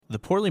The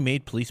Poorly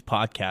Made Police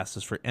podcast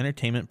is for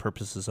entertainment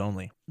purposes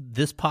only.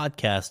 This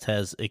podcast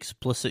has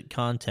explicit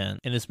content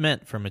and is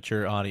meant for a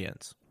mature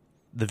audience.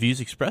 The views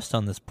expressed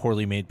on this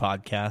Poorly Made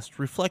podcast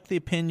reflect the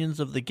opinions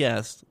of the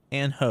guest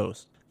and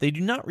host. They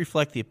do not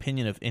reflect the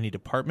opinion of any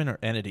department or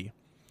entity.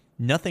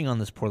 Nothing on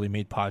this Poorly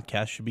Made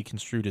podcast should be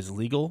construed as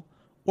legal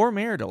or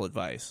marital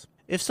advice.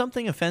 If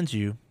something offends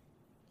you,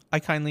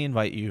 I kindly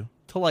invite you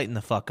to lighten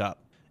the fuck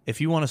up.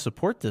 If you want to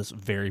support this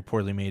very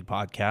poorly made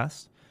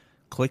podcast,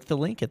 click the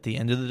link at the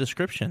end of the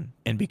description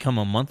and become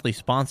a monthly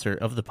sponsor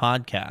of the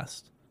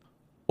podcast.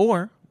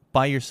 Or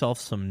buy yourself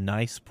some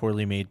nice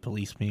poorly made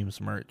police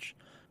memes merch.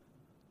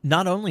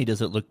 Not only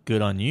does it look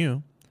good on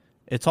you,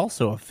 it's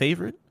also a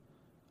favorite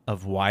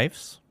of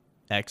wives,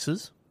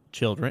 exes,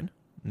 children,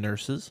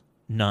 nurses,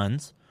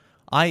 nuns,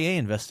 IA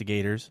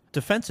investigators,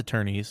 defense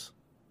attorneys,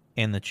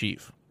 and the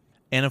chief.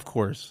 And of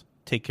course,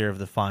 take care of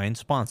the fine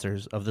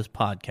sponsors of this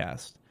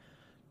podcast.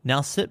 Now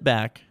sit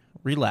back,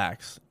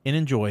 relax, and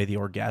enjoy the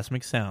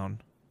orgasmic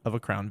sound of a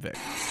Crown Vic.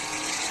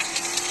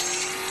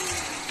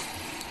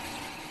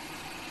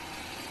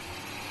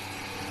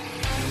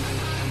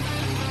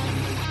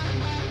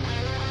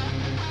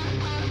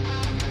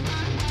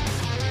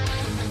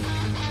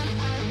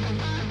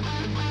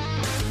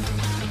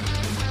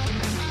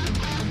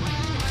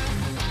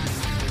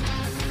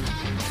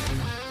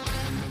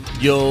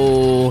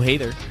 Yo, hey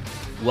there.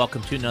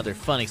 Welcome to another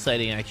fun,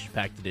 exciting,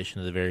 action-packed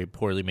edition of the very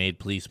poorly made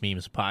police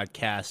memes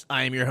podcast.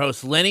 I am your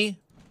host, Lloyd.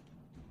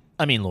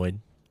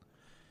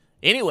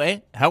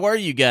 Anyway, how are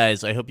you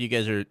guys? I hope you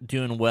guys are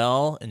doing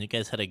well, and you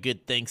guys had a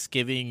good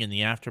Thanksgiving, and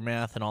the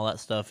aftermath and all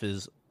that stuff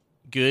is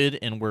good,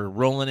 and we're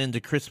rolling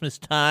into Christmas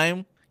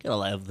time. Gotta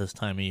love this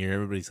time of year.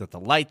 Everybody's got the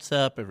lights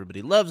up.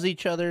 Everybody loves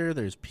each other.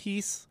 There's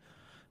peace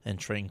and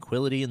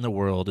tranquility in the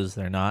world, is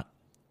there not?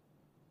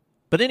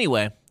 But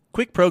anyway,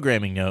 quick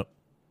programming note.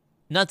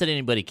 Not that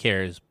anybody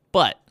cares,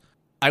 but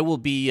I will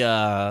be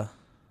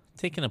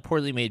taking a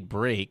poorly made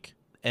break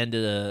end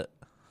of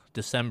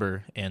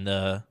December,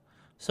 and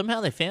somehow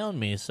they found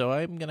me, so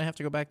I'm going to have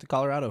to go back to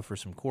Colorado for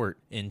some court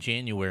in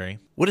January.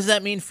 What does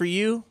that mean for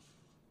you?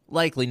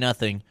 Likely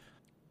nothing.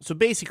 So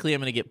basically, I'm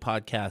going to get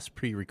podcasts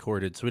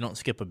pre-recorded so we don't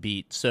skip a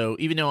beat. So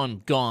even though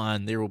I'm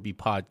gone, there will be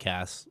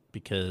podcasts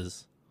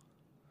because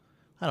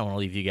I don't want to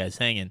leave you guys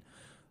hanging.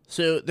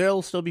 So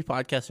there'll still be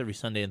podcasts every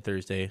Sunday and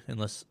Thursday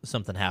unless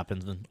something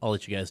happens, and I'll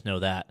let you guys know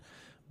that.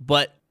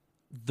 But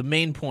the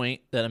main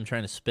point that I'm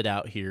trying to spit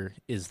out here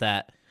is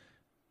that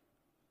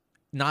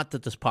not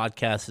that this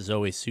podcast is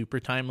always super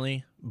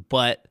timely,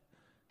 but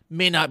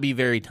may not be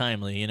very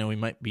timely. You know, we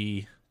might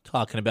be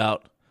talking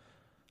about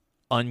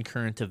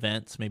uncurrent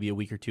events, maybe a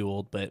week or two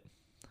old, but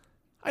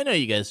I know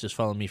you guys just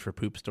follow me for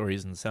poop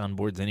stories and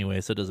soundboards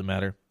anyway, so it doesn't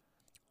matter.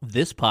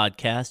 This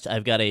podcast,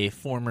 I've got a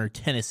former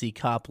Tennessee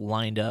cop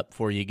lined up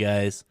for you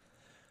guys.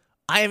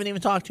 I haven't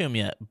even talked to him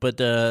yet, but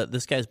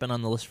this guy's been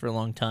on the list for a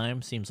long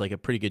time. Seems like a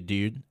pretty good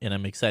dude, and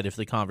I'm excited for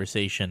the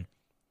conversation.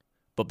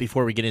 But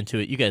before we get into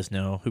it, you guys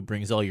know who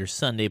brings all your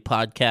Sunday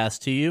podcasts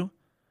to you.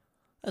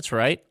 That's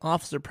right,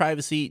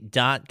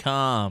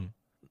 OfficerPrivacy.com.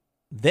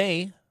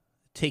 They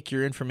take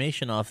your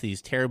information off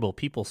these terrible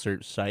people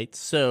search sites,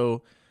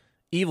 so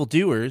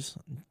evildoers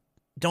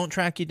don't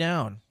track you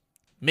down.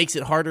 Makes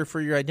it harder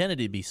for your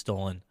identity to be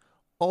stolen.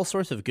 All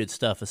sorts of good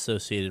stuff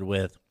associated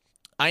with.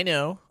 I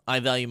know I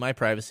value my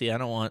privacy. I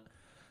don't want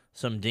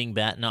some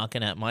dingbat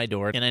knocking at my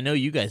door. And I know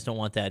you guys don't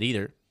want that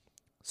either.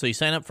 So you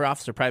sign up for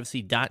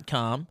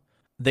OfficerPrivacy.com.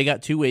 They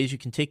got two ways you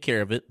can take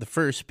care of it. The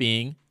first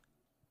being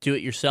do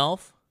it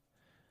yourself.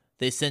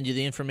 They send you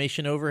the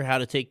information over how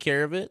to take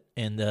care of it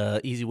and the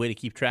easy way to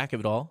keep track of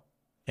it all.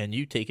 And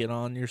you take it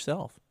on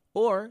yourself.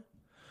 Or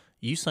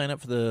you sign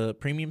up for the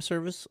premium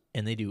service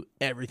and they do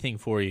everything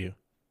for you.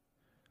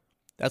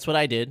 That's what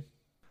I did.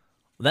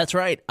 That's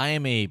right. I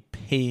am a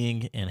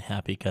paying and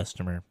happy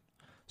customer.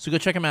 So go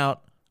check them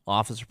out,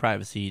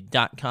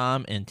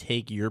 OfficerPrivacy.com, and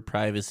take your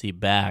privacy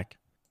back.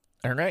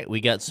 All right.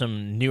 We got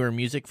some newer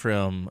music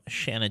from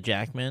Shanna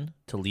Jackman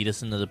to lead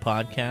us into the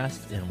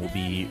podcast, and we'll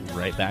be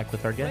right back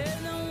with our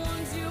guest.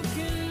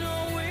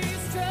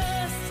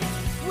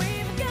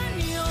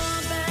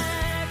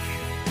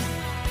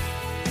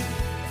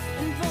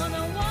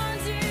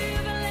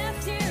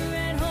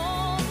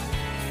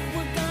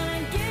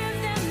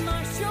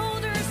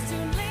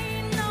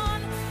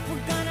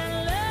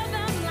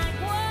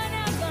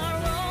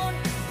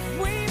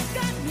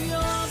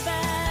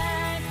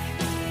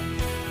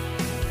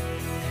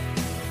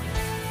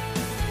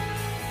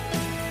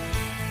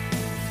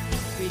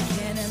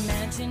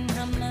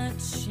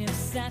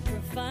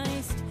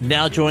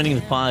 Now joining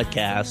the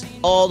podcast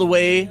all the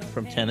way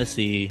from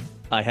Tennessee,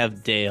 I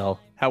have Dale.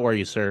 How are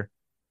you, sir?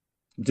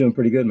 I'm doing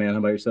pretty good, man. How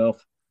about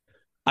yourself?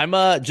 I'm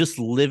just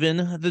living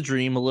the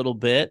dream a little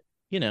bit,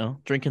 you know,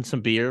 drinking some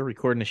beer,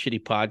 recording a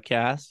shitty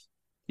podcast.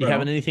 You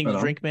having anything to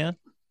drink, man?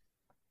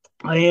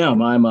 I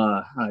am. I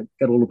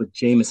got a little bit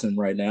Jameson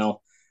right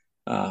now,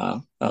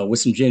 with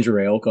some ginger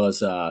ale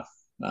because I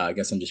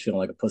guess I'm just feeling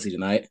like a pussy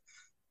tonight.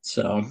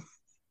 So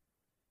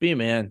be a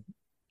man.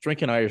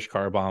 Drinking Irish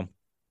Car Bomb.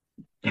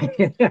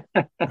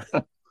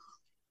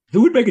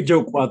 Who would make a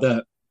joke about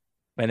that?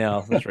 I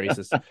know that's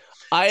racist.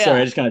 I Sorry,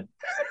 uh, I just kind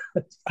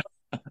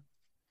of.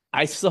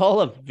 I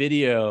saw a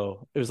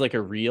video. It was like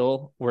a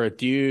reel where a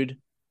dude,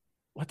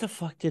 what the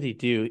fuck did he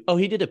do? Oh,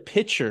 he did a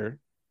pitcher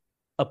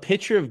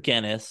of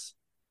Guinness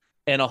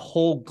and a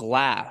whole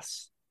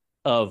glass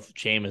of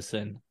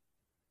Jameson,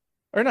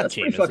 or not That's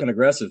pretty fucking Jameson.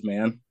 aggressive,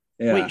 man.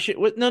 Wait, Yeah. shit,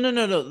 what? No, no,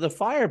 no, no. The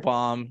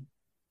firebomb.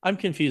 I'm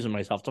confusing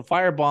myself. The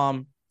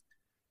firebomb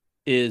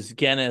is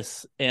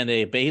Guinness and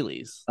a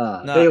Bailey's.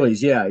 Not,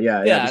 Bailey's, yeah, yeah,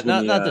 yeah. yeah, Just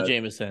when not the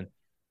Jameson.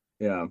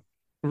 yeah,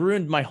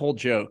 Ruined my whole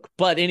joke.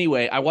 But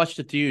anyway, I watched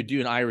a dude do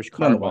an Irish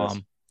car nonetheless,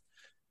 bomb,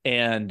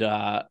 and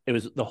it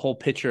was the whole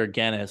pitcher of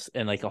Guinness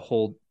and like a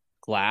whole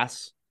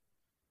glass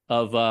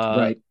of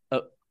right.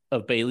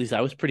 Bailey's.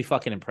 I was pretty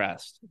fucking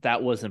impressed.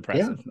 That was Yeah,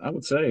 impressive. I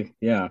would say,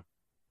 yeah.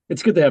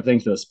 It's good to have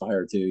things to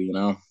aspire to, you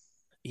know?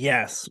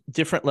 Yes,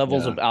 different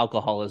levels Yeah. of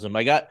alcoholism.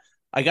 I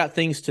got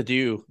things to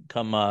do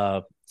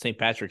come St.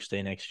 Patrick's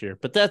Day next year,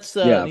 but that's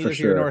Yeah, for neither here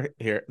sure. nor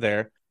here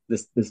there.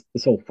 This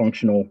whole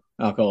functional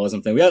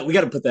alcoholism thing. We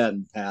got to put that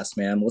in the past,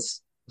 man.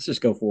 Let's just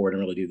go forward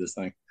and really do this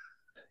thing.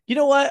 You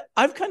know what?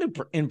 I've kind of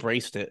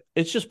embraced it.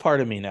 It's just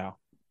part of me now.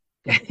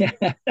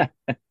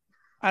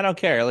 I don't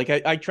care. Like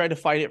I tried to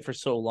fight it for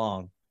so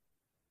long.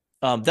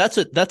 That's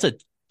a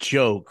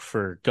joke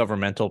for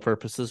governmental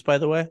purposes, by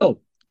the way.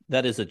 Oh,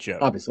 That is a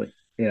joke. obviously.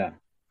 Yeah,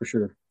 for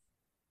sure.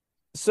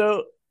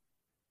 So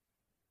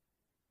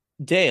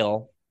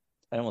Dale,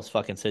 I almost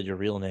fucking said your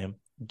real name.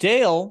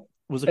 Dale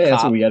was a Hey, that's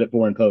what cop. we edit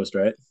for in post,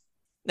 right?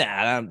 Nah,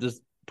 I'm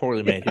just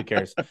poorly made. Who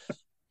cares?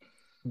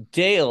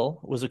 Dale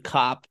was a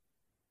cop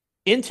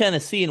in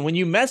Tennessee, and when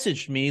you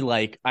messaged me,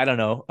 like I don't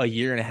know, a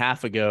year and a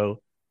half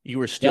ago, you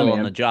were Yeah, still on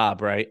the man.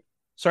 job, right?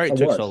 Sorry I it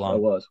took so was. I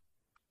long. was.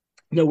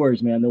 No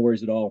worries, man. No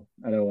worries at all.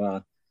 I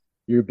know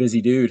you're a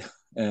busy dude.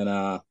 And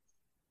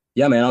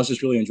yeah, man, I was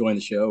just really enjoying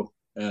the show.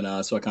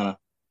 And so I kind of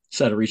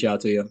decided to reach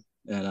out to you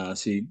and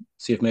see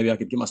if maybe I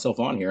could get myself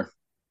on here.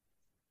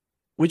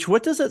 Which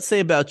what does that say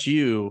about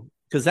you?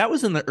 Because that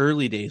was in the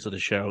early days of the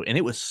show, and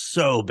it was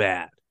so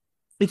bad.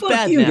 It's Fuck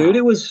bad you, dude. now.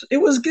 It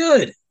was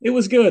good. It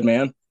was good,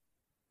 man.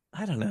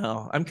 I don't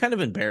know. I'm kind of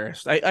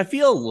embarrassed. I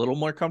feel a little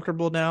more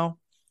comfortable now.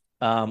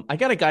 I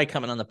got a guy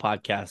coming on the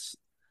podcast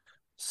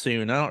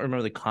soon. I don't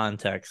remember the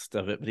context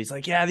of it, but he's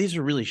like, "Yeah, these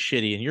are really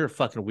shitty, and you're a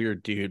fucking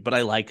weird dude, but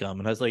I like them."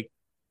 And I was like,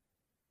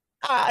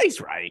 he's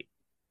right.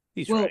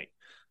 He's Well, right."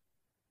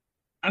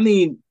 I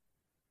mean,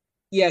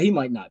 yeah, he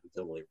might not be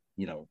totally,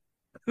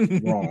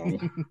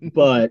 wrong,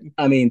 but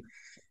I mean,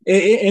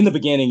 in the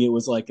beginning, it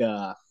was like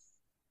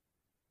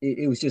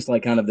it was just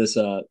like kind of this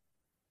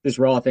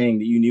raw thing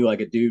that you knew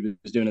like a dude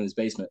was doing in his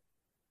basement,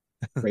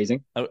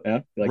 raising. Yeah, you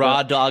like that.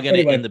 Raw dogging it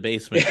in Anyway, the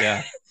basement.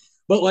 Yeah.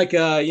 but like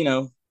I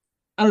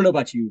don't know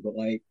about you, but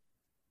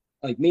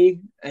like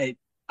me, I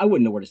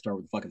wouldn't know where to start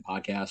with a fucking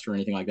podcast or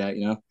anything like that,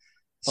 you know.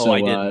 Oh, I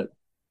So didn't.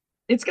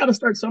 it's got to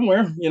start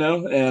somewhere, you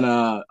know.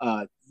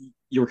 And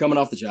you were coming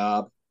off the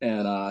job,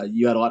 and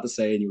you had a lot to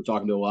say, and you were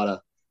talking to a lot of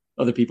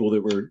other people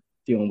that were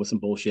dealing with some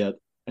bullshit,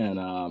 and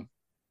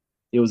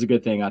it was a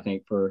good thing, I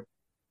think, for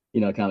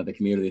kind of the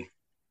community,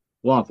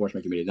 law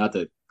enforcement community, not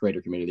the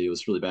greater community. It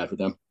was really bad for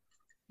them.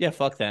 Yeah,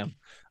 fuck them.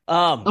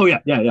 Oh yeah,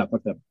 yeah, yeah.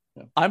 Fuck them.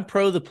 Yeah, I'm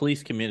pro the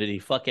police community.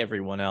 Fuck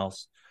everyone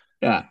else.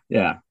 yeah,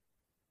 yeah.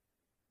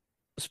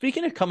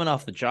 Speaking of coming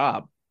off the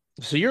job,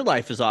 so your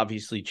life has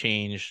obviously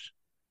changed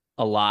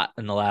a lot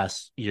in the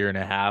last year and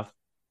a half.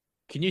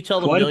 Can you tell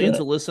the Quite a millions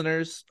bit. of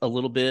listeners a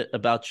little bit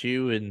about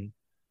you and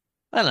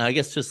I don't know, I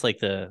guess just like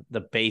the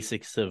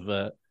basics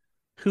of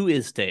who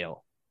is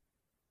Dale?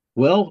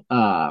 Well,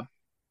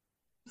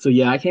 so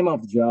yeah, I came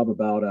off the job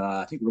about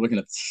I think we're looking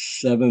at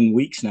 7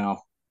 weeks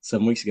now.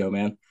 7 weeks ago,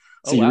 man.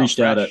 Oh So you wow, reached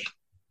out at fresh.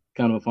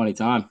 kind of a funny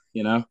time,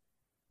 you know.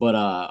 But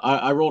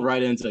I rolled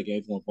right into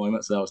gainful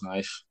employment, so that was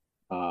nice.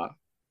 Uh,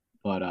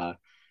 but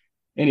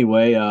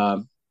anyway,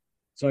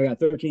 so I got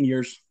 13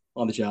 years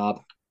on the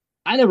job.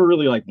 I never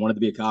really like wanted to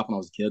be a cop when I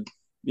was a kid,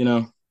 you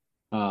know.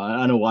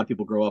 I know a lot of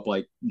people grow up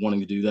like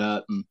wanting to do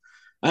that, and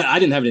I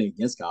didn't have anything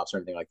against cops or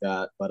anything like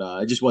that, but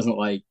it just wasn't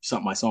like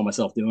something I saw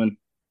myself doing.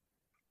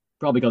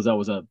 Probably because I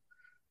was a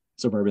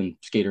suburban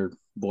skater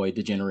boy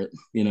degenerate,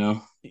 you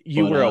know.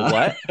 You But were a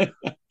what?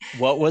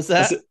 What was I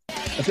that? said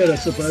I said a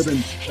suburban.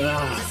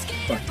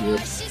 Fuck you.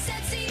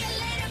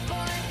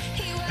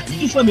 You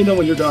just let me know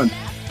when you're done.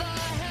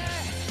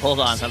 Hold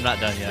on, I'm not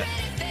done yet.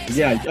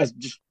 Yeah, I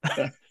just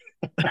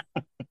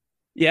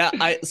Yeah,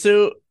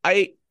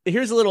 I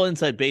here's a little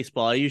inside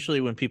baseball. I usually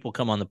when people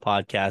come on the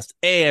podcast,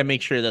 I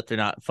make sure that they're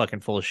not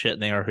fucking full of shit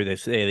and they are who they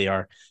say they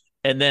are.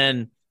 And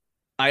then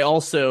I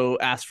also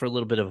asked for a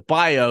little bit of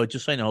bio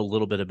just so I know a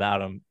little bit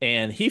about him.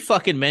 And he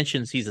fucking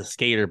mentions he's a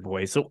skater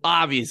boy. So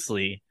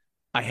obviously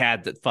I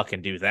had to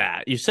fucking do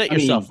that. You set I mean,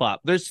 yourself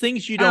up. There's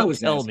things you I don't was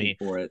tell asking me.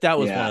 for it. That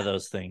was one Yeah, of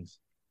those things.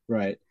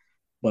 right.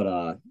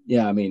 But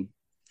yeah, I mean,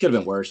 could have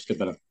been worse. Could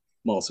have been a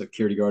mall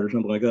security guard or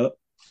something like that.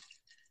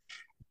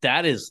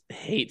 That is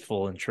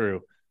hateful and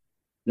true.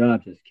 No,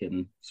 I'm just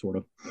kidding, sort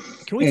of.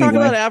 Can we talk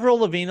about Anyway, Avril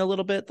Lavigne a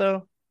little bit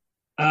though?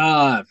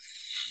 Uh,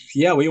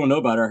 yeah, we don't know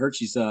about her. I heard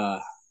she's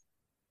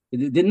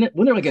didn't it,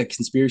 wasn't there like a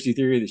conspiracy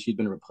theory that she'd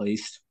been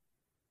replaced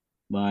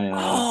by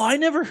Oh, I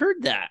never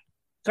heard that.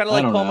 Kind of I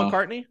like don't Paul know.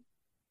 McCartney.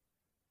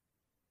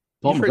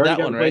 Paul You've heard McCartney that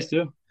got one, right? replaced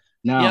too?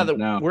 Yeah, No, the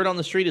no. word on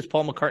the street is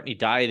Paul McCartney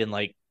died in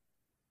like,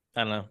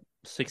 I don't know,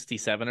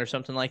 67 or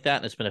something like that.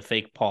 And it's been a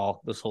fake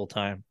Paul this whole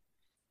time.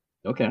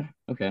 Okay,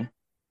 okay.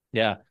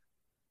 Yeah.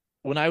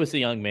 When I was a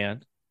young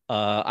man,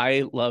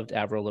 I loved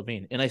Avril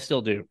Lavigne, and I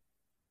still do,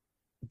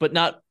 but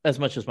not as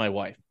much as my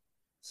wife.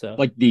 So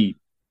Like the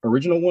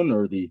original one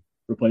or the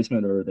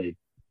replacement, or are they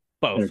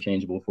both,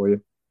 interchangeable for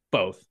you?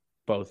 both,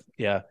 both.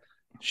 Yeah.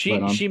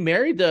 Right on. She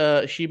married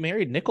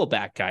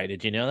Nickelback guy.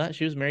 Did you know that?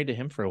 She was married to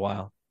him for a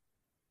while.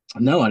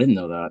 No, I didn't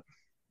know that.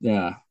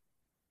 Yeah.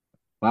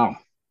 Wow.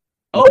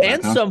 Oh, Nickelback,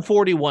 and huh? some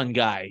 41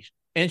 guy.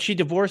 And she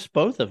divorced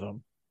both of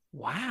them.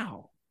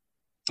 Wow.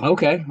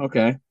 Okay,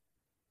 okay.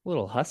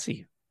 Little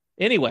hussy.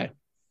 Anyway,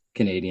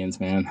 Canadians,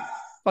 man.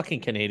 fucking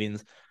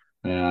Canadians.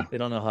 Yeah. They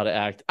don't know how to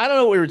act. I don't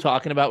know what we were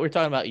talking about. We were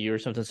talking about you or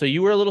something. So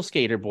you were a little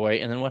skater boy,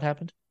 and then what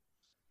happened?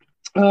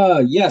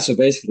 Yeah, so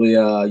basically,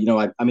 I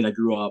mean I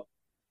grew up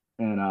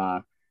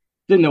and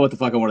didn't know what the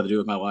fuck I wanted to do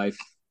with my life.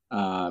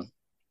 Uh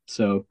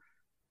so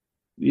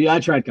yeah, I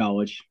tried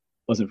college.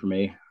 Wasn't for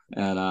me.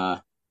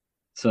 And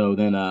so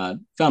then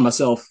found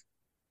myself,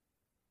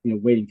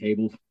 waiting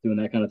tables, doing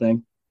that kind of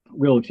thing.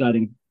 Real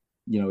exciting,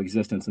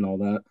 existence and all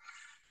that.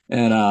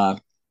 And I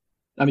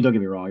mean, don't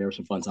get me wrong, there were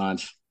some fun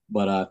times,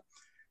 but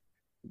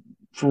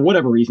for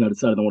whatever reason, I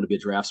decided I wanted to be a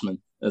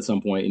draftsman at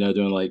some point.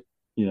 Doing like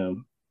you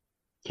know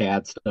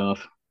CAD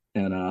stuff,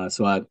 and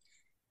so I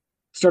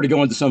started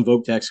going to some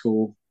voc tech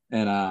school,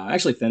 and I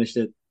actually finished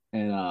it.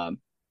 And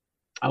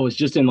I was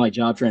just in like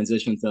job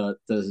transition to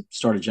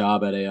start a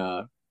job at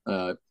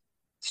a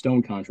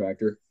stone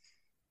contractor,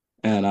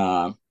 and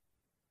I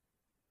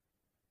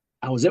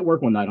was at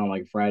work one night on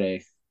like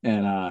Friday,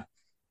 and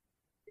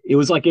it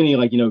was like any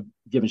like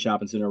given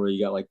shopping center where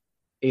you got like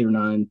 8 or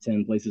 9,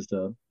 10 places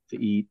to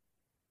eat,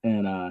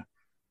 and the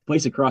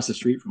place across the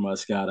street from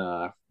us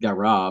got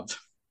robbed,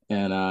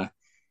 and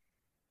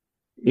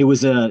it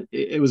was a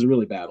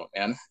really bad one,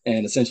 man.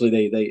 And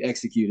essentially they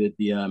executed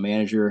the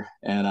manager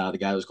and the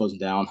guy who was closing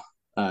down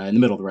in the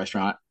middle of the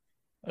restaurant.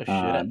 Oh shit.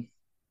 Um,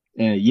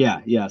 and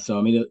yeah. So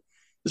I mean, it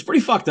was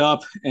pretty fucked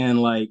up, and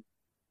like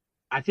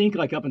I think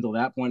like up until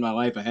that point in my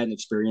life, I hadn't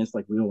experienced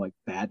like real like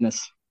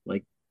badness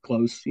like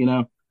close.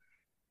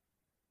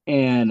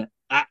 And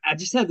I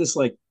just had this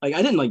like I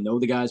didn't like know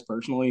the guys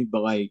personally,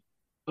 but like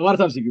a lot of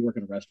times if you work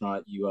in a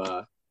restaurant, you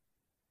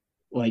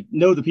like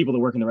know the people that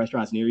work in the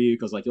restaurants near you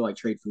because like you'll like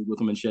trade food with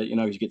them and shit,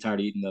 because you get tired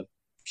of eating the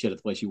shit at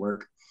the place you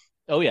work.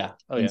 Oh yeah.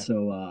 Oh And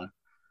yeah.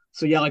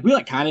 so yeah, like we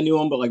like kind of knew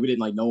him, but like we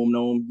didn't like know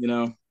him.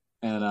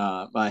 And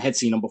I had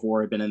seen him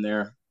before, I'd been in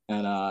there,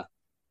 and I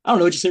don't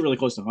know, it just hit really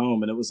close to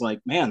home, and it was like,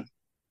 man,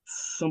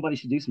 somebody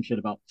should do some shit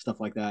about stuff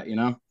like that.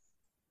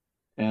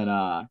 And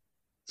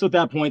so at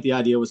that point, the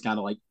idea was kind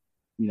of like,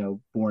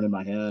 born in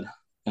my head,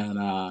 and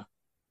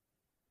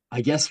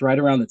I guess right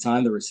around the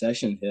time the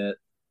recession hit,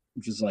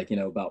 which was like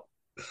about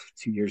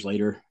 2 years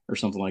later or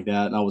something like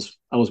that, and I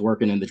was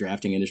working in the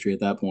drafting industry at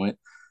that point.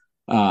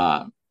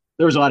 Uh,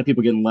 there was a lot of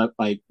people getting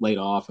laid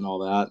off and all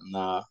that, and a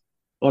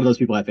lot of those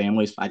people had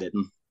families. I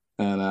didn't,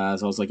 and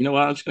so I was like, you know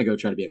what, I'm just gonna go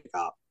try to be a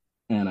cop,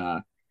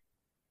 and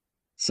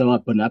so I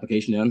put an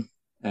application in,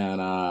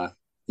 and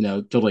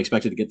totally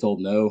expected to get told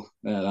no,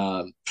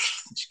 and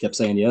she kept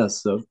saying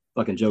yes. So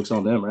fucking jokes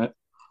on them, right?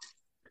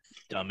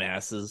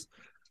 Dumbasses.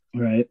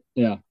 Right.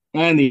 Yeah.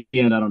 And in the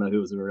end, I don't know who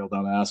was the real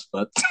dumbass,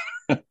 but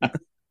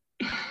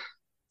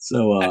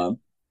so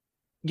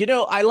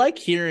I like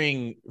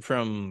hearing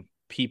from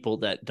people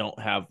that don't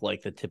have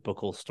like the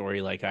typical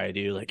story like I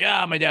do. Like,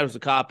 my dad was a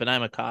cop and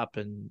I'm a cop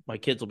and my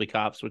kids will be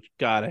cops, which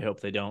God, I hope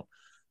they don't.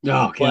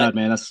 oh But god,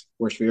 man, that's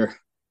worst fear.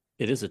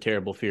 it is a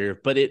terrible fear.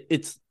 But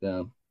it's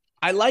Yeah.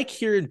 I like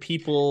hearing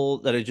people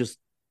that are just,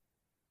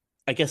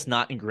 I guess,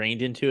 not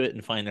ingrained into it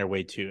and find their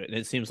way to it. And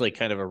it seems like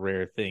kind of a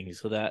rare thing.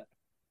 So that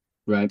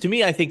Right. to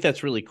me, I think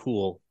that's really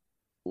cool.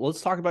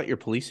 Let's talk about your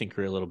policing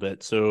career a little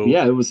bit. So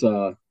Yeah, it was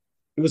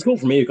cool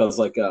for me because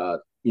like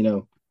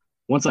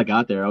once I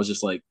got there, I was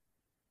just like,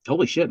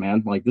 holy shit,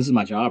 man, like this is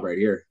my job right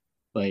here.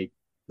 Like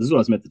this is what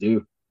I was meant to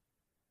do.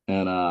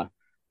 And I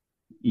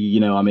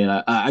mean,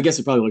 I guess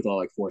it probably looked a lot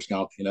like Forrest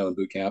Gump, in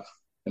boot camp,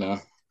 you know.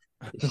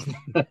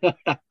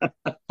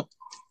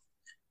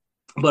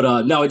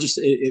 But no, it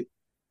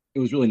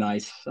was really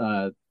nice.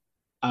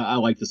 I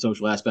liked the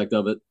social aspect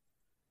of it.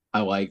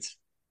 I liked,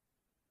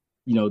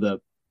 the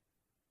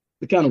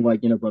kind of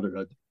like,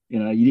 brotherhood.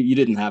 You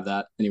didn't have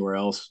that anywhere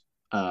else.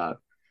 Uh,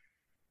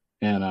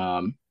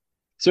 and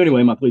so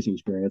anyway, my policing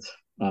experience.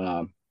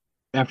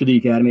 After the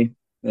academy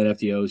at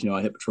FTOs,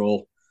 I hit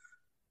patrol.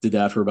 Did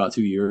that for about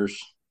 2 years.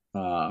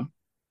 Uh,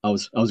 I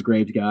was a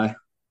Graves guy,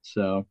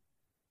 so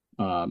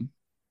um,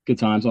 good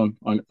times on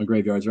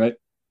graveyards, right?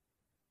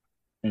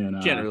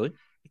 And generally,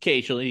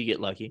 occasionally you get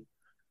lucky.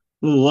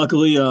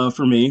 luckily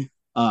for me,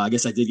 I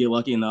guess I did get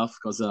lucky enough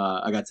because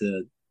I got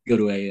to go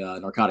to a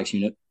narcotics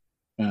unit,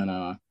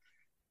 and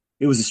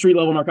it was a street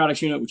level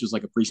narcotics unit, which was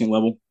like a precinct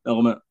level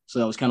element. So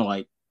that was kind of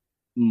like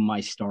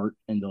my start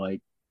into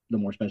like the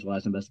more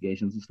specialized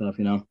investigations and stuff,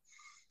 you know.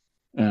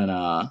 And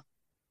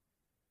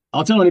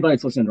I'll tell anybody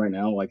that's listening right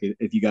now, like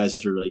if you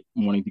guys are like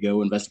wanting to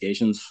go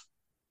investigations,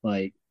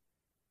 like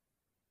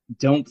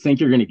don't think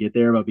you're gonna get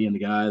there by being the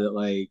guy that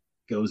like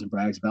goes and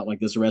brags about like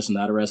this arrest and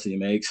that arrest that he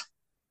makes.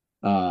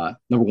 Number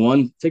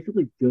one, take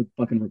really good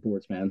fucking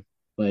reports, man.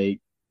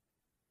 Like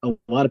a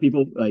lot of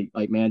people like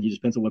man, you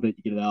just pencil whip it,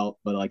 you get it out.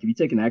 But like if you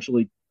take an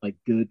actually like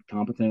good,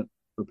 competent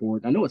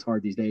report, I know it's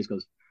hard these days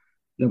because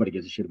nobody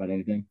gives a shit about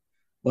anything.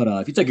 But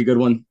if you take a good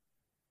one,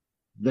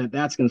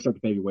 that's going to start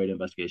to pave your way to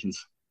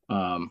investigations.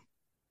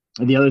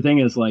 And the other thing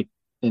is like,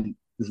 and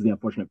this is the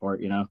unfortunate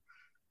part, you know,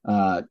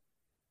 uh,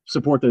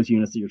 support those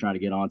units that you're trying to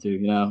get onto.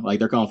 You know, like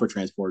they're calling for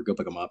transport, go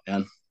pick them up,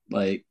 man.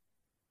 Like,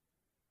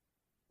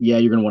 yeah,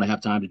 you're going to want to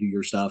have time to do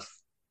your stuff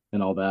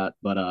and all that,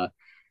 but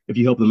if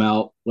you help them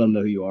out, let them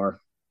know who you are.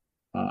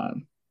 Uh,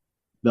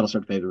 that'll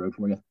start to pave the road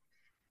for you.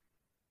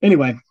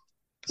 Anyway,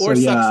 so Or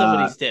suck yeah,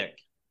 somebody's dick.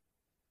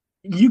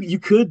 you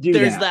could do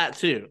There's that. that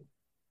too.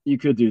 You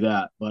could do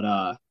that,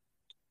 but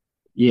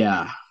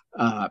yeah,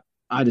 uh,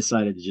 I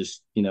decided to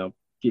just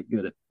get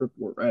good at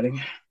report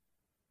writing.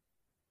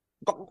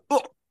 You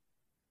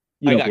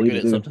I don't got believe good it,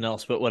 at do something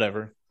else, but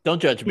whatever.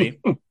 Don't judge you? me.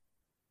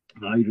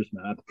 No, you're just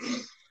mad.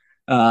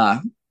 Uh,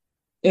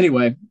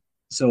 anyway,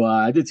 so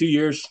I did 2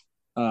 years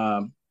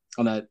on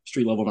that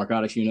street level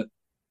narcotics unit.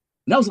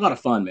 And that was a lot of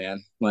fun,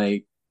 man.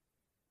 Like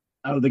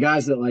the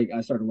guys that like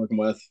I started working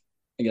with,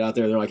 I get out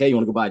there, they're like, "Hey, you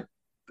want to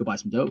go buy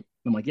some dope?"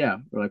 I'm like, "Yeah."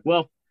 They're like,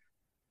 "Well,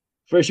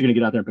 first you're gonna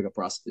get out there and pick up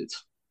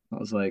prostitutes." I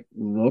was like,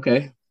 well,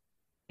 "Okay."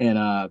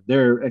 And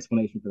their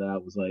explanation for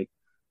that was like,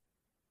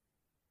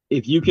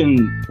 if you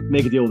can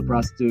make a deal with a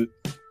prostitute,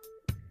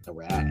 all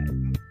right.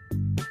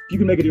 If you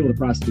can make a deal with a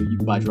prostitute, you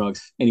can buy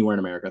drugs anywhere in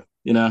America,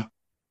 you know?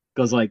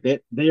 Because like they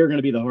are going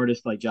to be the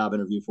hardest like job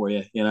interview for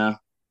you, you know?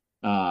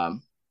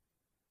 Um,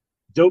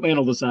 dope man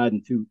will decide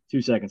in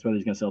two seconds whether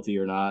he's going to sell to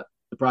you or not.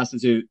 The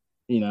prostitute,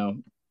 you know,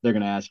 they're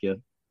going to ask you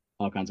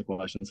all kinds of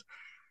questions.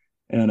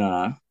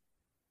 And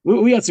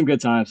we had some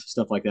good times,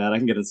 stuff like that. I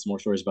can get into some more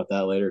stories about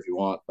that later if you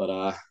want.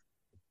 But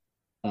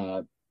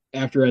uh,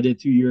 after I did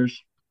 2 years,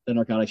 the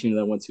narcotics unit,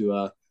 I went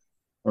to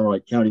or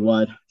like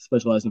countywide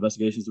specialized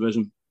investigations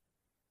division,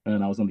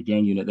 and I was on the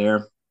gang unit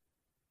there.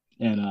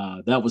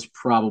 And that was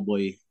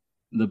probably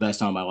the best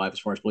time of my life as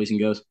far as policing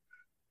goes.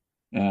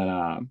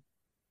 And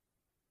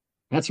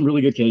had some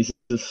really good cases.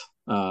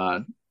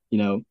 Uh, you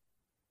know,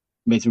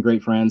 made some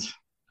great friends.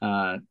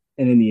 And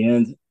in the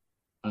end,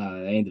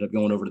 I ended up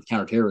going over to the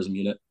counterterrorism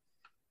unit,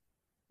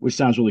 which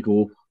sounds really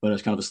cool, but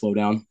it's kind of a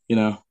slowdown, you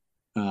know.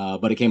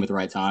 But it came at the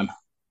right time,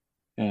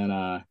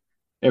 and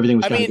everything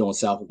was I kind of mean, going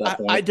south at that I, I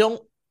point.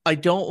 don't I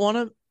don't want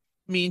to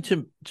mean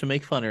to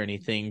make fun or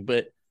anything,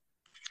 but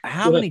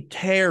how Go ahead. many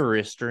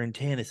terrorists are in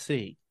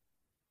Tennessee?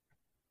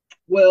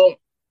 Well,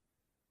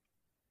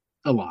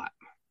 a lot.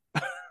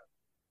 A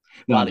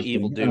No, I'm lot of just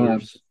evil kidding.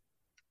 doers.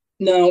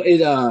 No,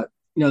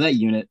 that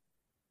unit,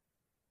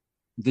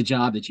 the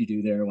job that you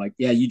do there, like,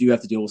 yeah, you do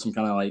have to deal with some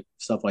kind of like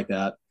stuff like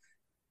that.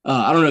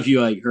 I don't know if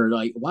you like heard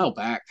like a while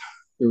back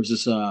there was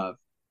this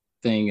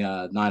thing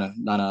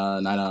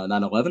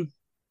 9/11.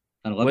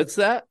 What's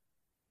that?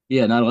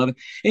 Yeah, 9/11.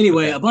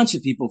 Anyway, Okay. a bunch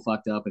of people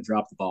fucked up and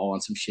dropped the ball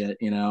on some shit,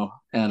 you know.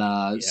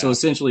 And so Yeah.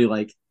 essentially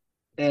like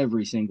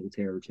every single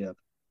terror tip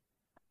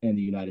in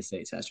the United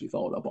States has to be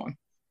followed up on.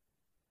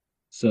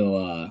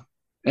 So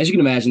as you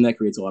can imagine, that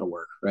creates a lot of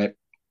work, right?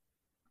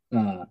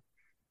 Uh,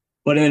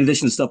 but in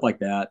addition to stuff like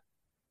that,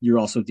 you're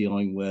also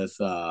dealing with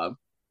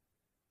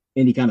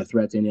any kind of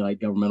threat to any like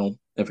governmental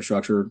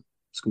infrastructure,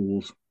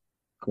 schools,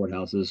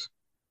 courthouses,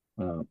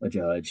 a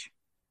judge,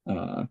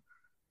 uh,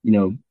 you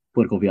know,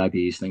 political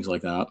VIPs, things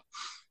like that.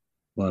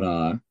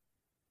 But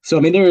so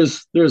I mean,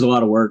 there's a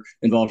lot of work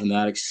involved in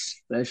that,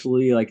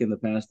 especially like in the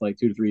past like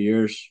 2 to 3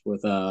 years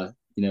with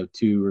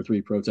 2 or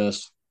 3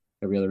 protests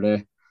every other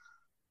day.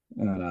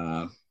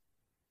 And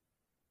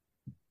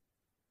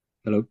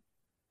hello,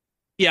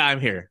 Yeah, I'm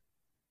here.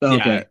 oh, Yeah.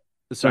 okay, sorry,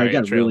 it Sorry, it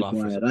got trailed really off for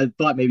a quiet. second.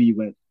 I thought maybe you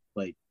went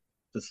like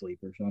to sleep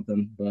or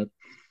something, but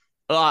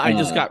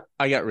uh,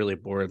 I got really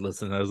bored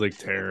listening. I was like,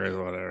 terrorists,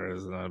 whatever.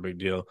 It's not a big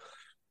deal.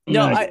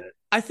 No, I get it.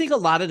 I think a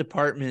lot of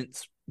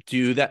departments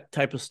do that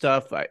type of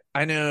stuff.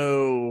 I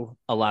know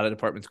a lot of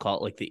departments call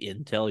it like the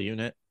intel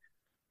unit,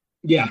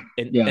 Yeah,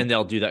 yeah, and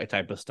they'll do that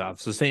type of stuff.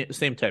 So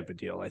same type of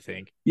deal, I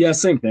think. yeah,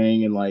 same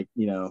thing. And like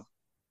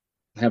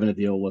having to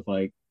deal with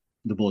like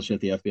the bullshit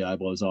the FBI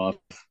blows off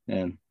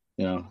and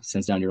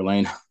sends down your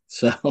lane.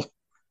 So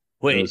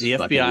Wait, those the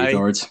fucking FBI?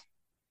 retards.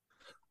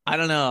 I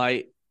don't know.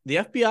 I The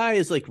FBI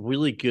is like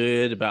really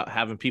good about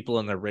having people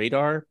on their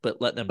radar, but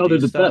letting them Oh, they're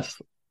do the stuff.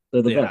 best.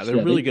 They're the Yeah, best. they're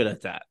Yeah, really they good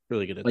at that.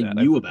 Really good at like that. I've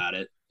knew about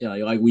it. Yeah,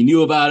 like we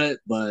knew about it,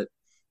 but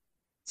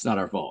it's not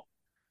our fault.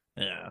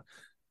 Yeah. I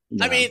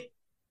Yeah. mean,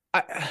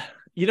 I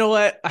you know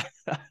what?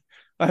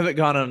 I haven't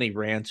gone on any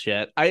rants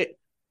yet. I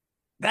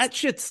That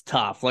shit's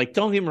tough. Like,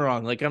 don't get me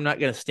wrong. Like, I'm not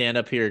gonna stand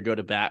up here and go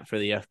to bat for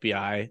the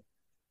FBI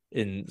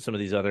and some of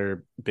these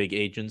other big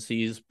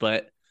agencies,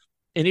 but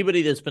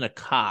anybody that's been a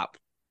cop,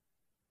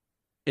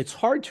 it's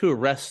hard to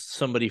arrest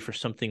somebody for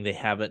something they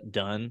haven't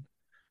done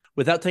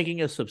without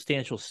taking a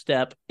substantial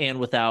step and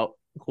without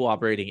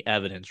cooperating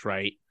evidence,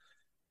 right?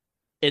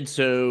 And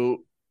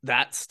so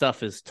that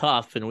stuff is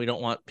tough, and we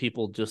don't want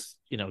people just,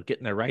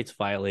 getting their rights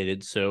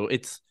violated. So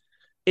it's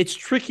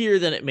trickier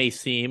than it may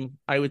seem,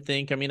 I would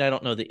think. I mean, I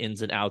don't know the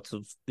ins and outs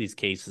of these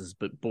cases,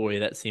 but boy,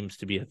 that seems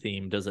to be a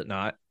theme, does it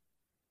not?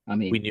 I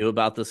We mean, knew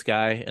about this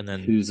guy, and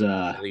then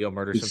they go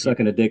murder some who's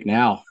sucking people. a dick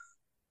now?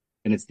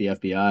 And it's the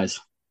FBI's.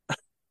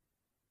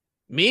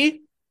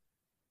 Me?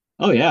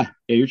 Oh yeah,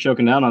 you're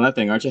choking down on that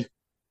thing, aren't you?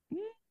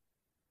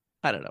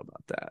 I don't know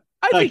about that.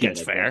 I I think kid,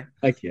 it's I kid, fair.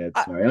 I kid.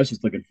 I, Sorry, I was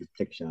just looking to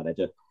take a shot at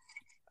you.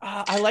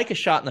 I like a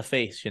shot in the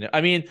face,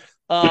 I mean,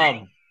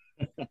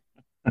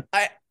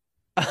 I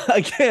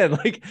again,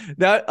 like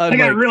that I on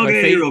got real my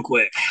gay face. real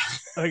quick.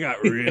 I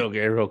got real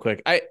gay real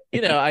quick. I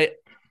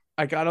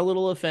got a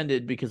little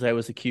offended because I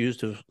was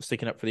accused of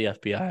sticking up for the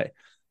FBI.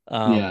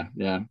 Yeah,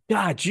 yeah.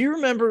 God, do you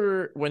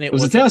remember when It it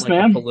was a wasn't test, like a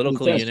man. It was a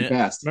political test. You unit?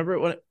 passed. Remember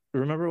when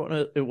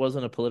it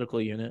wasn't a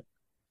political unit?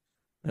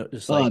 It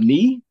was like,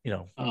 Me? you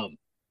know, Um,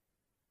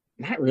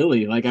 Not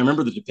really. Like I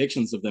remember the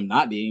depictions of them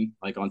not being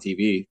like on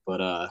TV, but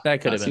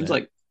that could it have been seems it.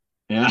 like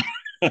yeah.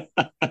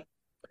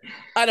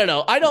 I don't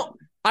know. I don't.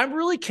 I'm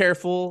really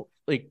careful,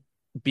 like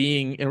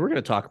being, and we're going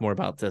to talk more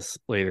about this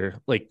later,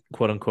 like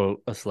quote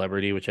unquote a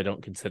celebrity, which I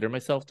don't consider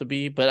myself to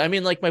be. But I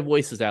mean, like my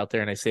voice is out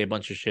there and I say a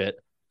bunch of shit.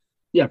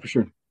 Yeah, for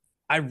sure.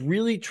 I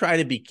really try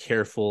to be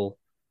careful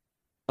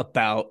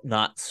about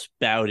not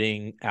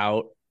spouting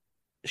out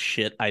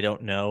shit I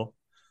don't know.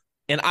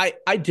 And I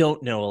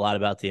don't know a lot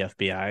about the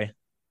FBI.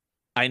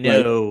 I Right,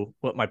 know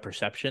what my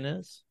perception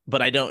is,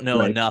 but I don't know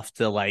right. enough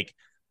to like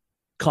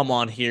come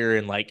on here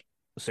and like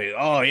say,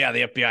 "Oh yeah,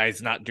 the FBI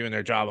is not doing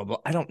their job."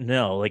 But I don't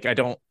know. Like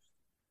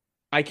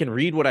I can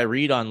read what I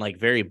read on like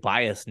very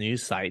biased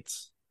news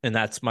sites, and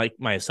that's my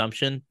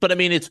assumption. But I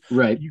mean, it's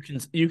Right.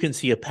 you can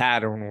see a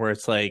pattern where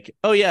it's like,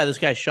 oh yeah, this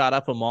guy shot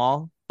up a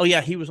mall. Oh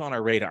yeah, he was on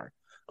our radar.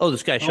 Oh,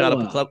 this guy shot I'll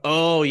up a club.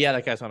 Oh yeah,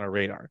 that guy's on our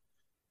radar.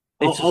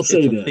 I'll, It's I'll just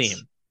it's say a this theme.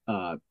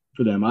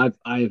 for them.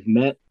 I've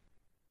met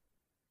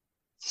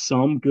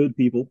some good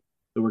people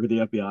that work at the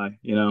FBI.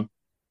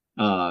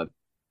 Uh,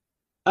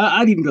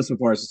 I'd even go so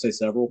far as to say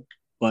several,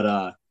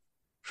 but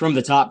from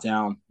the top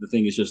down, the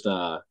thing is just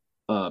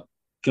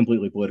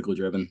completely politically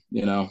driven.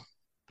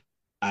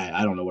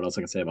 I don't know what else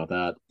I can say about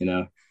that.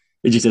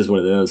 It just is what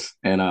it is,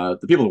 and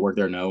the people that work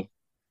there know.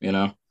 You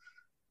know,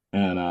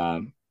 and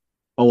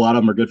a lot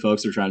of them are good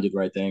folks. They're trying to do the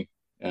right thing,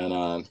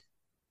 and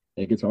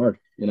it gets hard.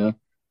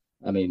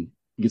 I mean,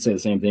 you could say the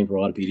same thing for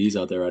a lot of PDs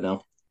out there right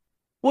now.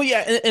 Well,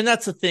 yeah, and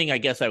that's the thing I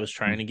guess I was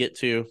trying to get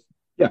to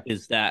Yeah,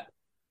 is that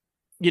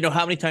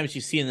how many times you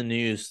see in the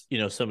news,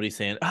 somebody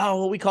saying, "Oh,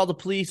 well, we called the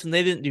police and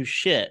they didn't do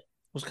shit." It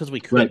was because we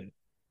right. couldn't.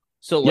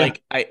 So, Yeah,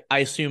 like, I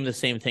assume the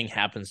same thing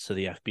happens to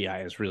the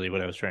FBI is really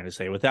what I was trying to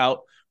say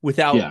without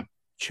yeah,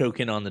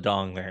 choking on the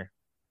dong there.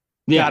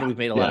 God, yeah, we've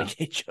made a lot yeah. of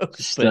gay jokes,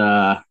 Just but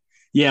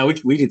yeah,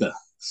 we need to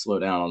slow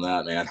down on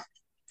that, man,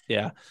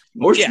 yeah,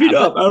 or yeah, speed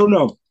up. but I don't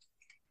know.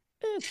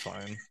 it's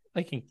fine.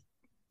 I can,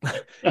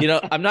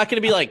 I'm not going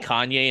to be like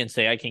Kanye and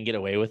say I can get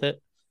away with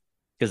it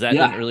because that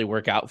didn't Yeah, really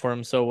work out for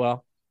him so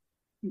well.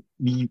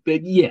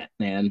 but yeah,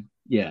 man,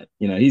 yeah.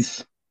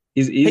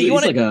 Hey, you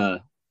want He's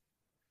to,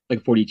 like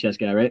a 40 chess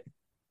guy, right?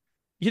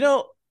 you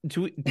know,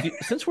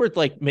 since we're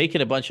like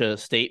making a bunch of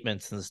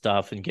statements and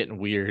stuff and getting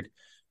weird,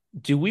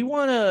 do we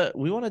want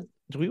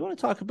to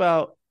talk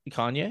about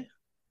Kanye?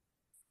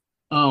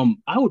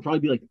 I would probably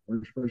be like the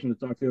first person to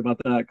talk to about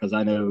that because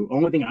I know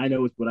only thing I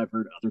know is what I've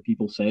heard other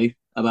people say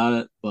about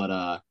it. But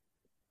I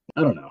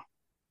don't know.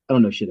 I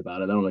don't know shit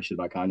about it. I don't know shit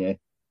about Kanye.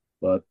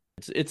 But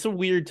It's a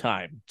weird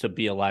time to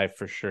be alive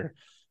for sure.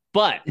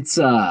 But it's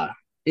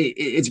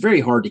it's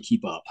very hard to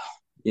keep up,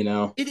 you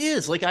know. it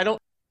is like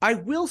I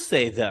will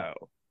say though,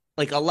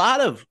 like a lot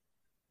of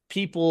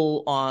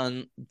people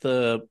on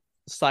the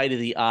side of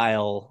the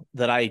aisle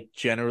that I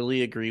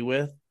generally agree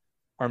with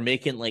are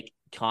making like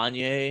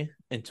Kanye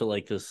into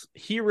like this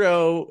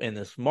hero and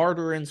this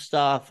martyr and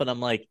stuff. And I'm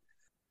like,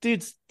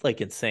 dude's like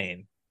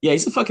insane. Yeah,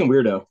 he's a fucking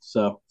weirdo.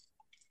 So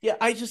Yeah,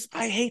 I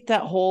hate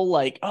that whole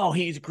like, oh,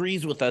 he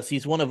agrees with us,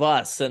 he's one of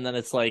us. And then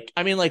it's like,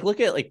 I mean, like, look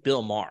at like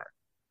Bill Maher,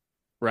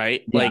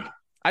 right? yeah, Like,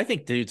 I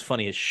think dude's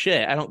funny as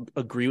shit. I don't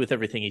agree with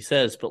everything he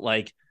says, but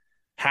like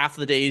half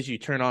the days you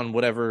turn on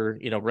whatever,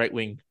 right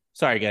wing.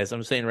 Sorry guys,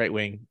 I'm saying right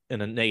wing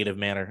in a negative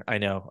manner. I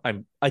know.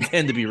 I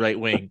tend to be right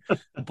wing,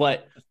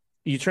 but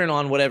you turn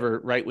on whatever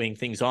right wing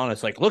things on,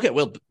 it's like, look at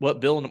what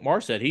Bill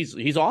Maher said.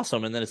 He's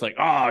awesome. And then it's like,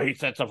 oh, he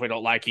said stuff we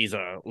don't like. He's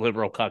a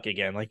liberal cuck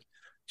again. Like,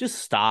 just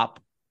stop.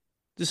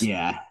 Just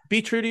yeah,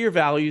 be true to your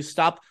values.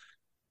 Stop.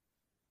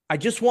 I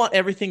just want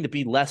everything to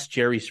be less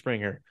Jerry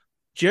Springer.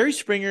 Jerry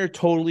Springer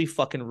totally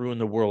fucking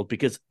ruined the world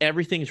because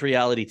everything's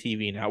reality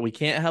TV now. We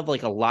can't have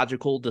like a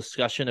logical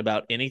discussion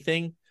about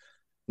anything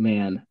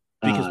man.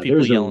 because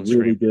people yell and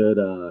scream.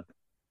 There's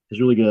a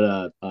really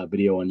good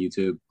video on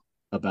YouTube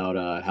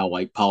about how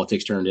like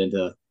politics turned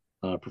into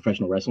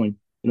professional wrestling.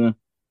 You know,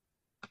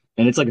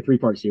 And it's like a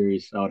three-part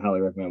series. I would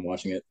highly recommend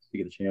watching it if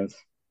you get a chance.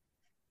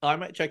 Oh, I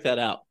might check that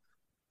out.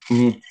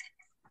 Mhm.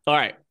 All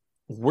right.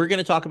 We're going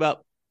to talk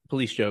about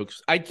police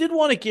jokes. I did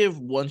want to give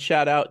one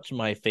shout out to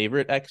my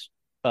favorite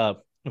uh,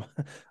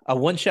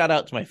 one shout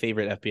out to my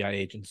favorite FBI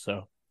agents.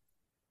 So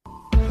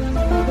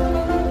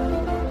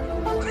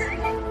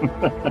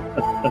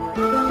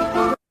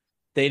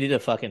they did a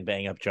fucking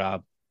bang up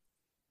job.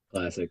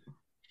 Classic.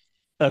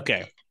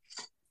 Okay.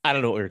 I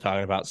don't know what we were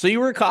talking about. So you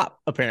were a cop,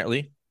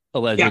 apparently, Yeah,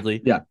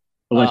 allegedly. yeah.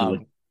 Allegedly.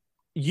 Um,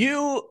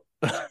 you,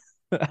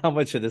 how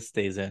much of this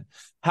stays in?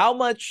 How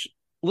much?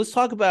 Let's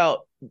talk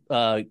about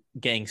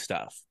gang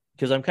stuff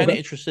because I'm kind of Okay.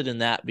 interested in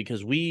that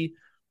because we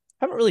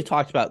haven't really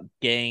talked about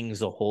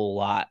gangs a whole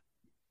lot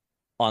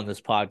on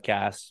this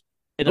podcast.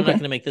 And I'm not Okay.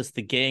 going to make this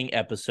the gang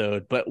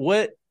episode, but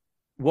what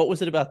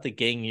was it about the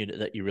gang unit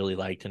that you really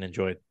liked and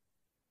enjoyed?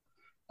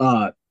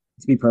 To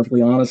be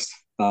perfectly honest,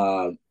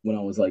 when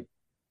I was like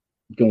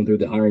going through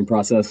the hiring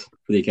process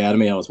for the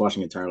academy, I was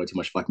watching entirely too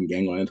much fucking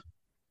Gangland.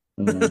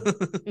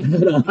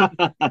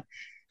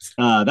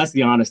 Um, that's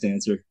the honest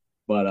answer.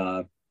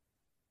 But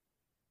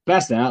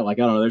past that, like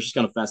I don't know, there's just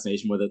kind of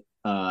fascination with it.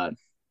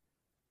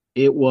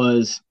 It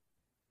was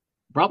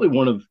probably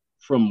one of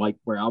from like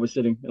where I was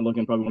sitting and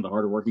looking, probably one of the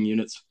harder working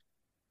units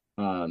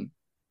um,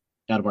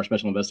 out of our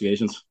special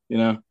investigations, you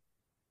know,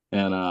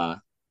 and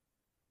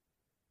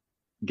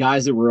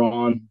guys that were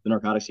on the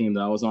narcotics team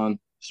that I was on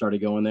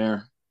started going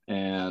there,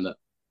 and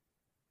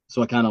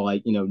so I kind of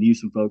like knew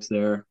some folks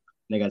there. And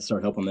they got to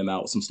start helping them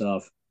out with some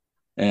stuff,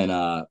 and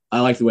I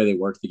liked the way they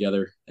worked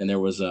together. And there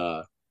was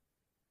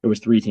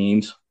three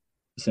teams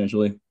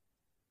essentially,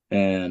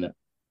 and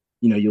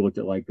you looked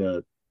at like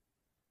the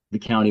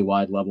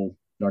county-wide level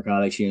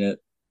narcotics unit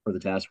or the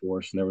task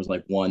force, and there was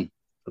like one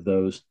of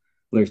those.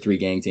 There's three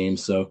gang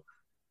teams, so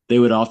they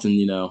would often,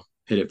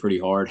 hit it pretty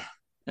hard,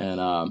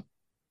 and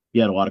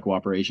you had a lot of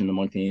cooperation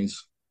among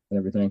teams and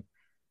everything,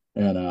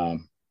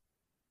 and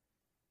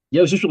yeah,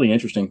 it was just really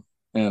interesting.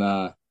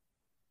 And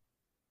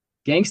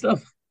gang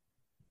stuff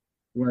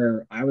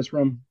where I was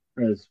from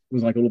was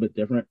like a little bit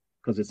different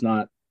because it's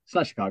not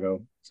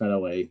Chicago, it's not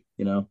LA,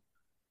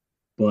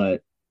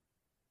 but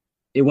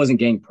it wasn't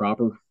gang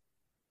proper.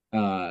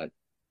 Uh,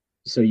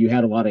 so you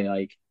had a lot of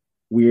like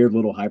weird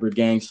little hybrid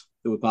gangs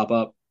that would pop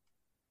up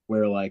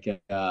where like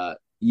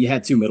you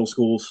had two middle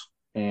schools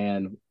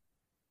and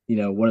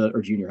one of the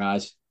or junior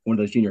highs, one of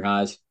those junior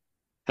highs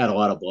had a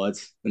lot of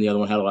Bloods and the other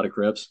one had a lot of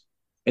Crips,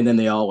 and then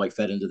they all like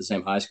fed into the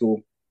same high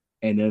school,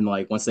 and then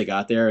like once they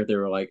got there, they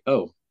were like,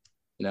 oh,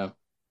 you know,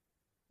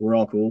 we're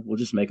all cool. We'll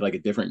just make like a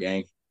different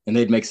gang, and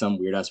they'd make some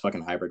weird ass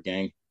fucking hybrid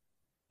gang,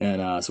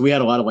 and so we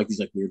had a lot of like these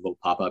like weird little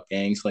pop up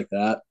gangs like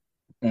that,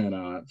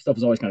 and stuff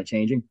was always kind of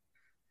changing.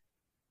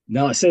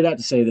 Now I say that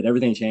to say that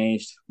everything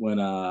changed when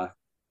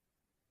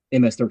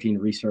MS-13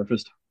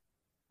 resurfaced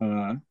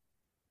uh,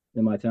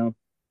 in my town,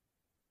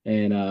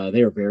 and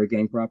they were very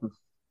gang proper.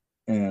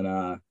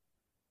 And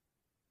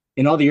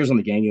in all the years on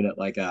the gang unit,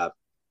 like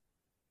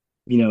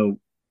you know,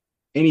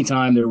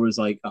 anytime there was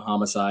like a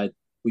homicide,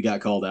 we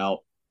got called out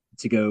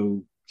to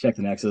go check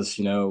the nexus.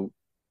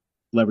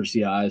 Leverage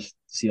the eyes to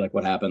see like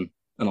what happened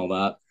and all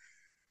that.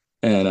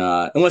 And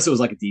unless it was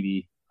like a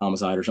DB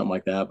homicide or something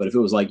like that, but if it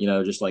was like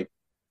just like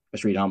a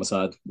street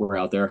homicide, we're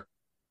out there.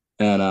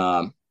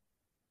 And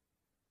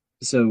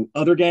so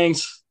other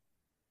gangs,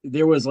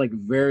 there was like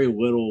very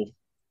little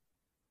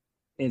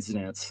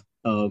incidents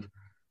of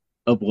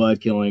a blood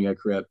killing a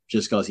Crip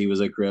just because he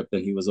was a Crip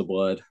and he was a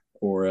blood,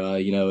 or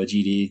a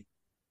GD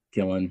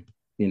killing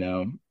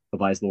a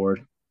Vice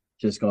Lord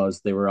just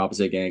because they were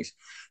opposite gangs.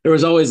 There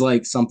was always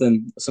like some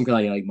kind of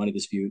like money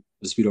dispute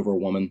over a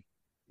woman,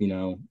 you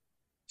know,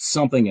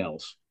 something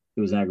else.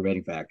 It was an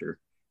aggravating factor.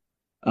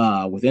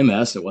 With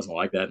MS, it wasn't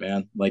like that,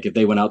 man. Like if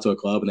they went out to a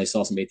club and they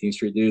saw some 18th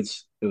Street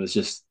dudes, it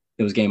was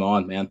game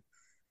on, man.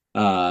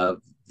 Uh,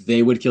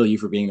 they would kill you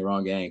for being the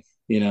wrong gang,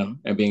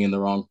 and being in the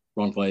wrong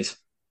place.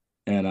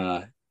 And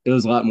it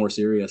was a lot more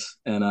serious.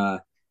 And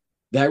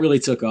that really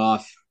took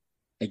off,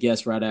 I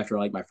guess, right after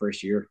like my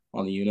first year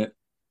on the unit.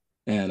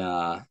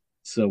 And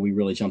so we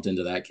really jumped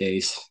into that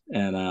case,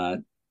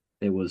 and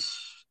it was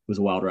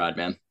a wild ride,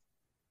 man.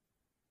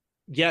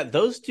 Yeah,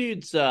 those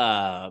dudes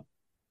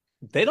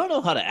they don't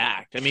know how to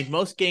act. I mean,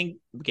 most gang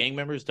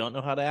members don't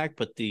know how to act,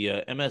 but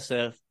the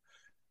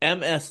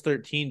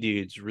MS-13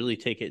 dudes really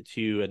take it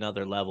to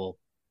another level.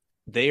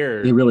 It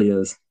They're really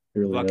is. It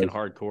really fucking is.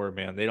 hardcore,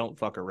 man. They don't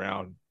fuck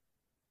around.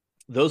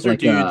 Those are Like,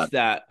 dudes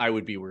that I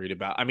would be worried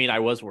about. I mean, I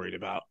was worried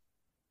about.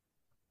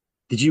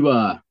 did you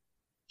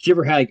did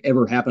you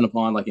ever happen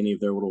upon like any of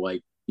their little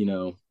like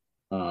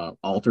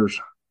altars?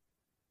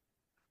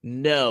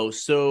 No,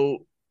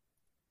 so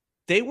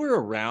they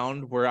were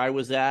around where I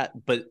was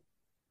at, but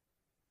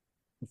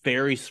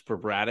very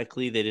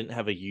sporadically. They didn't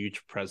have a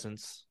huge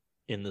presence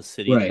in the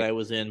city that Right. I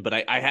was in, but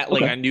I had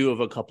like Okay. I knew of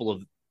a couple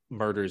of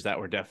murders that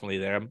were definitely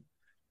there.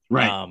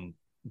 Right. Um,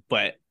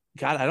 but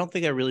God, I don't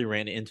think I really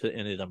ran into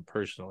any of them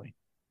personally.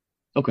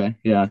 Okay.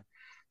 Yeah.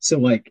 So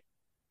like,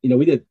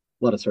 we did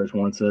a lot of search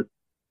warrants at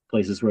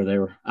places where they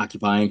were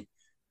occupying,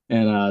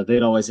 and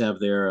they'd always have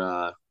their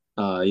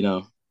you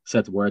know,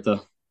 Set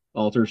Huerta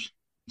altars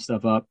and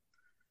stuff up.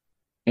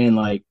 And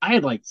like I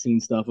had like seen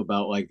stuff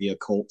about like the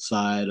occult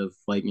side of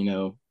like, you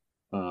know,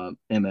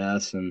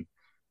 MS and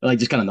like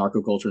just kind of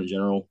narco culture in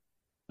general,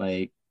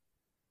 like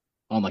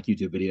on like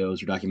YouTube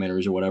videos or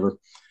documentaries or whatever.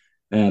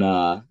 And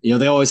you know,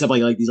 they always have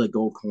like these like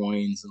gold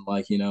coins and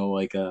like, you know,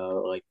 like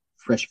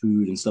fresh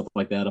food and stuff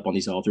like that up on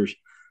these altars.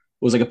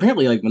 It was like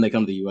apparently like when they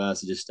come to the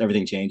US, it just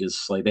everything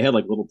changes. Like they had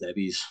like little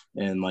Debbie's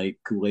and like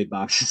Kool-Aid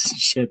boxes and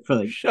shit for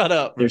like Shut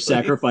up, their really.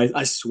 sacrifice.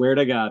 I swear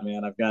to God,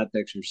 man, I've got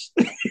pictures.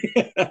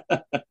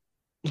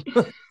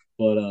 But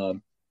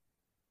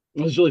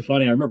it was really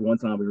funny. I remember one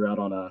time we were out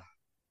on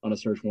a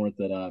search warrant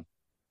that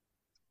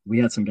we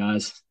had some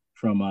guys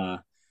from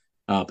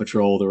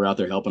patrol that were out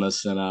there helping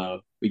us,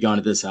 and we got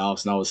into this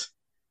house, and I was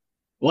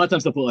a lot of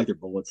times they'll put like their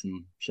bullets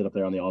and shit up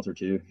there on the altar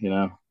too, you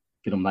know,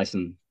 get them nice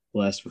and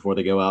blessed before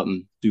they go out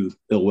and do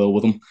ill will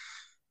with them.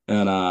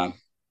 And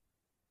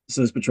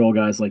so this patrol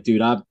guy's like,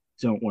 dude, I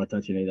don't want to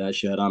touch any of that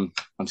shit. I'm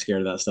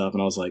scared of that stuff.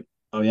 And I was like,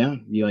 oh yeah,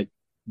 you like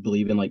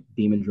believe in like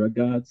demon drug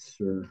gods?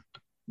 Or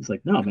he's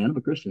like, no, man, I'm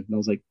a Christian. And I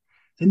was like,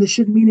 then this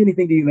shouldn't mean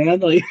anything to you, man.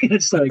 Like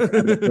it's like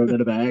grabbing it, throwing it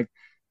in a bag.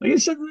 Like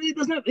it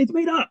does not. It's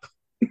made up.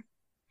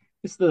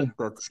 It's the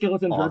That's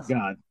skeleton drug awesome.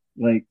 god.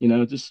 Like you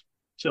know, just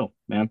chill,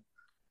 man.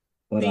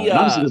 But The it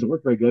obviously doesn't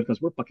work very good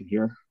because we're fucking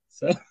here.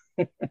 So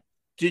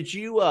did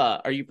you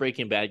are you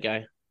Breaking Bad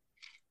guy?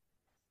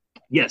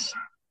 yes,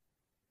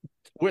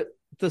 With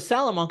the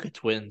Salamanca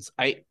twins,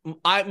 I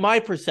my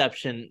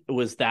perception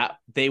was that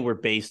they were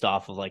based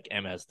off of like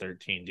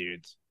MS-13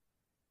 dudes.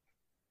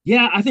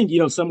 yeah, I think you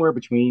know somewhere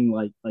between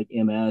like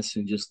MS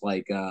and just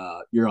like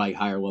your like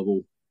higher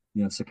level,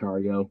 you know,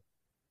 Sicario,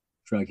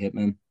 drug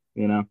hitman,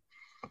 you know.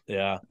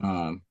 Yeah.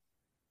 Um,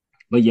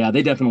 but yeah,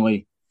 they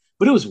definitely.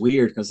 But it was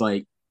weird because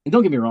like, and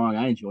don't get me wrong,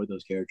 I enjoyed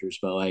those characters,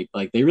 but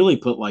like they really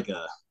put like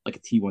a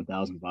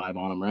T-1000 vibe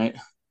on them, right?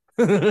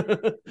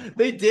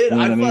 They did. You know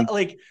I what I felt mean?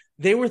 like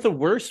they were the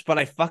worst, but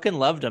I fucking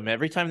loved them.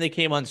 Every time they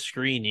came on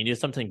screen, you knew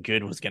something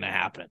good was gonna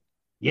happen.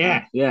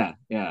 Yeah, yeah,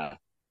 yeah,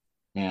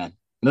 yeah.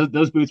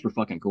 Those boots were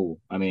fucking cool.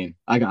 I mean,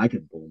 I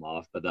couldn't pull them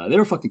off, but they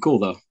were fucking cool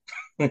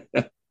though.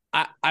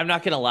 I'm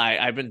not gonna lie.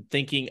 I've been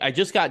thinking. I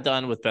just got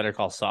done with Better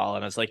Call Saul,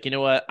 and I was like, you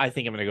know what? I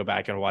think I'm gonna go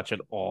back and watch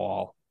it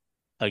all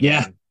Yeah,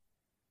 again.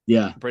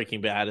 yeah.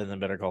 Breaking Bad and then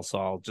Better Call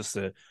Saul, just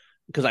to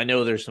because I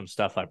know there's some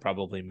stuff I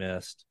probably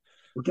missed.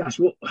 Well, gosh,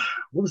 what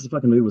was the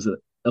fucking movie? Was it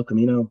El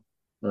Camino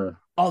or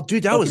Oh,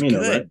 dude, that El was Camino?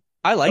 Right? good.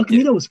 I El liked it.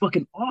 Camino was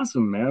fucking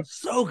awesome, man.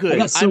 So I good.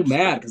 got so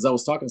mad because I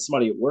was talking to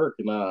somebody at work,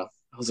 and I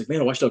was like,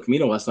 "Man, I watched El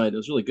Camino last night. It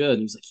was really good." And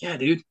he was like, "Yeah,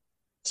 dude,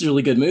 it's a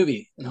really good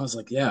movie." And I was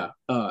like, "Yeah."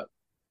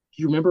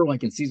 Do you remember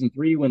like in season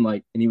three when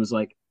like, and he was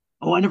like,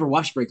 "Oh, I never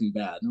watched Breaking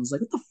Bad," and I was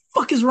like, "What the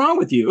fuck is wrong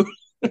with you?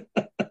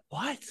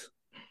 What?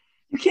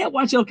 You can't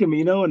watch El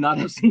Camino and not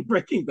have seen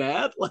Breaking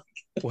Bad?" Like,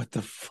 What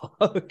the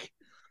fuck?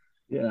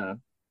 yeah.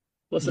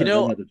 Plus You that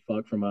know, redheaded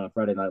fuck from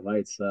Friday Night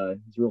Lights. He's a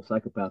real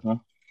psychopath, huh?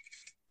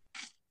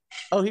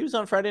 oh, he was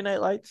on Friday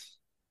Night Lights.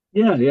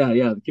 Yeah, yeah,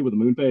 yeah. The kid with the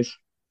moon face.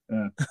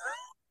 Yeah,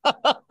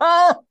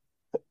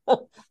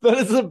 That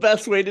is the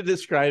best way to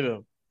describe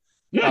him.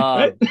 yeah,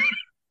 right. Um,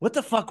 what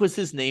the fuck was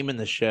his name in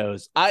the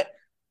shows? I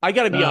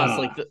gotta be honest,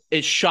 like Ah,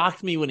 it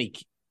shocked me when he.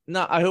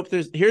 No, I hope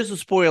here's a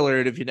spoiler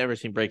if you've never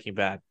seen Breaking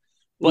Bad,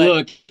 but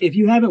look, if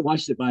you haven't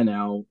watched it by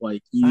now,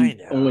 like I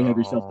you only have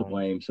yourself to know.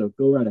 blame. So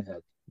go right ahead.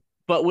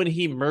 But when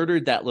he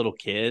murdered that little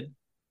kid,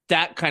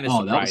 that kind of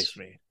Oh, that was surprised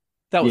me.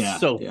 That was yeah,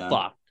 so yeah.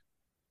 fucked.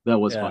 That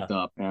was Yeah. fucked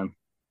up, man.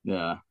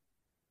 Yeah.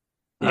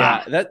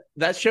 Yeah, Ah,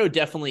 that show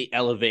definitely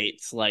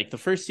elevates. Like the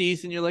first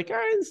season, you're like, all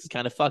right, this is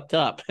kind of fucked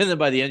up, and then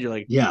by the end, you're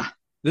like, yeah.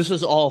 this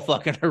is all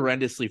fucking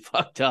horrendously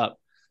fucked up.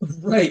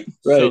 Right,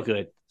 So right.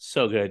 good,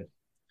 so good.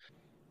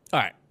 All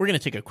right, we're gonna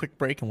take a quick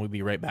break, and we'll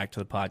be right back to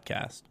the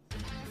podcast.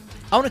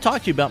 I want to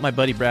talk to you about my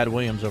buddy Brad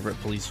Williams over at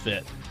Police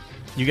Fit.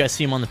 You guys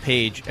see him on the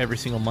page every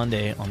single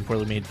Monday on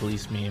Poorly Made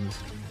Police Memes.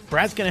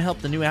 Brad's going to help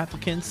the new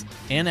applicants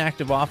and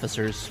active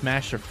officers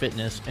smash their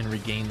fitness and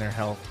regain their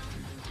health.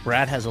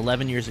 Brad has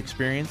 11 years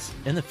experience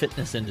in the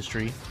fitness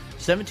industry,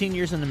 17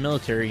 years in the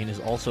military, and is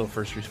also a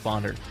first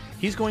responder.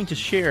 He's going to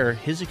share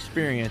his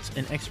experience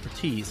and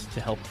expertise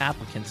to help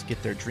applicants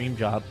get their dream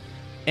job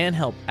and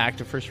help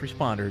active first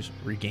responders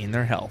regain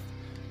their health.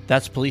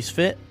 That's Police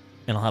Fit,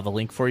 and I'll have a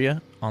link for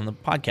you on the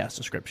podcast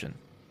description.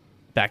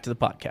 Back to the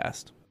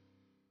podcast.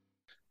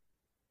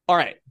 All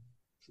right,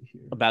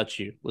 about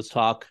you. Let's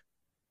talk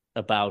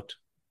about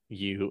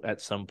you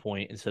at some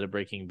point instead of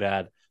Breaking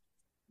Bad.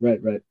 Right,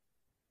 right.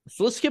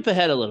 So let's skip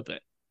ahead a little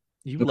bit.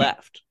 You Okay.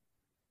 left.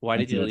 Why I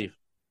did you did. leave?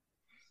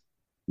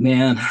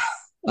 Man,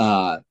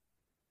 uh,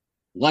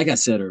 like I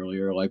said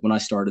earlier, like when I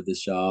started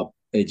this job,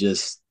 it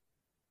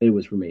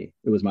was for me.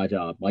 It was my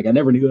job. Like I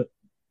never knew it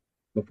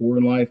before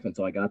in life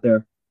until I got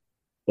there.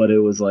 But it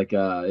was like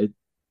it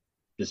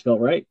just felt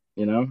right,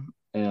 you know?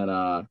 And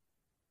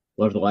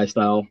loved the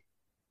lifestyle,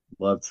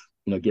 loved,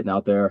 you know, getting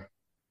out there,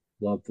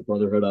 loved the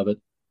brotherhood of it.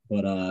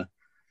 But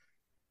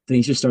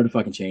things just started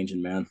fucking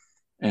changing, man.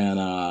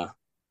 And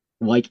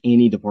like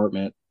any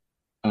department,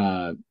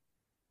 uh,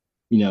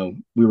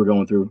 we were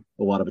going through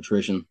a lot of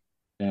attrition,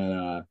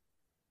 and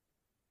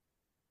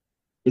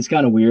it's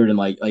kind of weird. And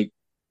like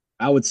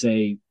I would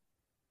say,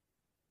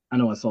 I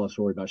know I saw a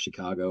story about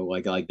Chicago,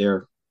 like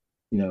they're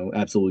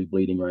absolutely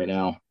bleeding right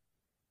now,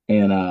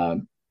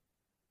 and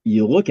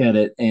you look at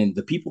it, and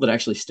the people that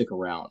actually stick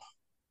around,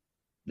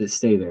 that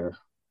stay there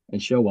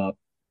and show up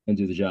and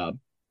do the job,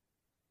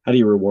 how do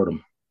you reward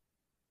them?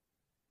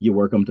 You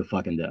work them to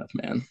fucking death,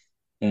 man.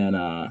 And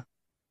I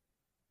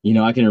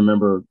can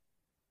remember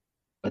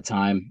a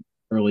time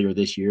earlier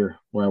this year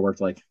where I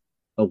worked like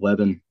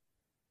 11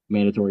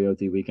 mandatory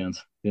OT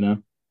weekends,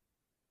 and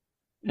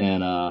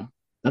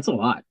that's a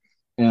lot.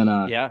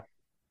 And Yeah.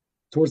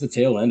 towards the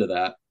tail end of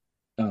that,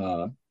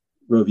 uh,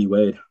 Roe v.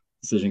 Wade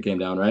decision came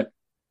down, right?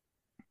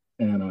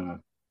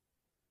 And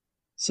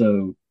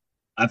so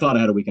I thought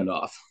I had a weekend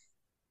off,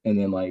 and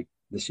then like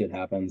this shit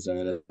happens,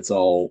 and it's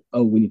all,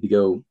 oh, we need to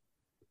go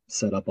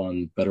set up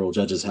on federal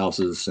judges'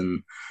 houses,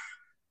 and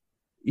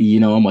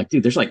I'm like,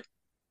 dude, there's like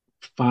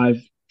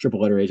five triple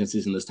letter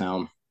agencies in this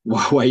town.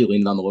 Why are you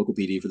leaning on the local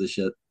PD for this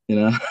shit?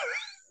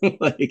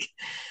 Like,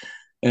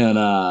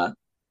 and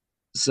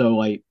so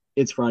like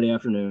it's Friday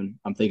afternoon.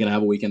 I'm thinking I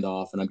have a weekend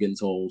off, and I'm getting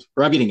told,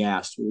 or I'm getting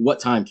asked, what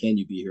time can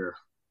you be here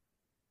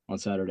on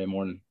Saturday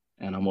morning?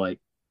 And I'm like,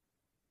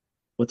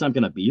 what time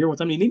can I be here? What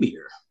time do you need me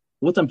here?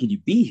 What time can you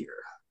be here?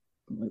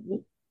 I'm like,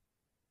 well,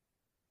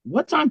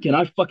 what time can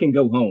I fucking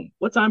go home?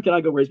 What time can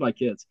I go raise my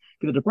kids?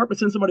 Can the department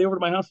send somebody over to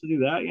my house to do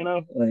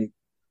that? Like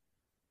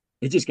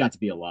it just got to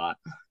be a lot.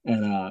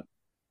 And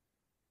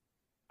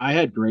I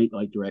had great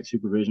like direct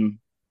supervision,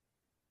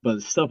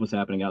 but stuff was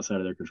happening outside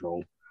of their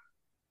control.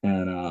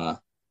 And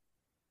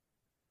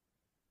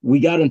we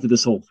got into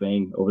this whole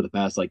thing over the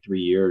past like 3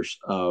 years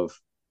of,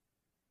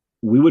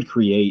 we would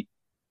create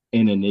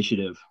an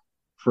initiative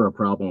for a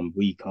problem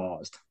we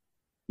caused,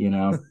 you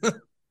know,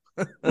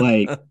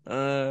 like,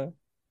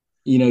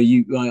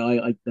 you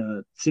like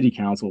the city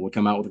council would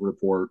come out with a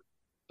report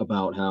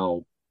about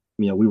how,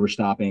 we were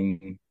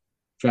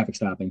traffic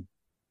stopping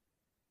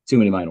too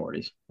many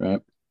minorities,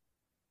 right?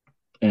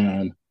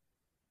 And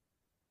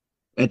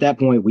at that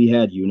point, we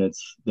had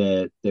units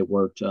that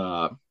worked,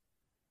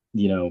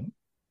 you know,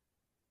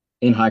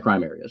 in high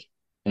crime areas.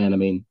 And I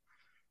mean,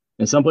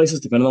 in some places,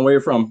 depending on where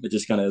you're from, it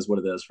just kind of is what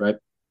it is, right?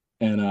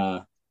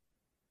 And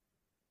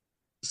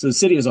so the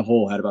city as a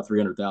whole had about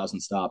 300,000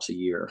 stops a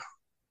year.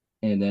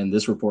 And then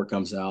this report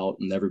comes out,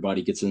 and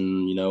everybody gets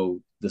in,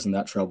 this and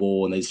that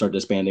trouble, and they start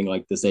disbanding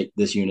like this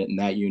unit and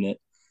that unit.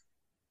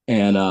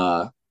 And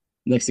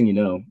next thing you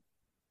know,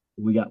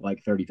 we got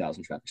like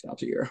 30,000 traffic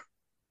stops a year.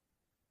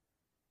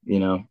 You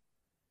know,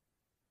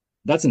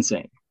 that's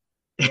insane.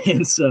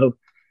 And so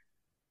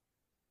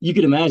you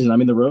could imagine. I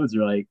mean, the roads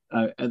are like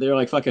they're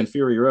like fucking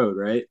Fury Road,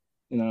 right?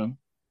 You know,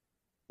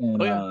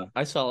 and Oh yeah,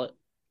 I saw it.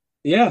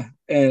 yeah,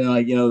 and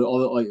like all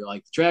the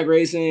like drag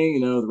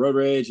racing, the road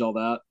rage, all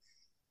that.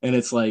 And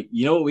it's like,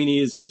 what we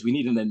need is, we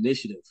need an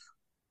initiative.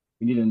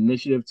 We need an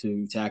initiative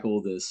to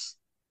tackle this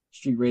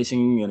street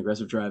racing and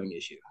aggressive driving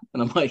issue.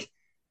 And I'm like,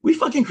 we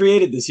fucking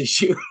created this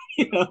issue,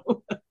 you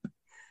know.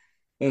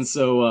 And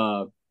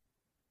so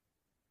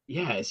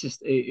yeah, it's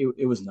just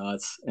it was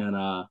nuts. And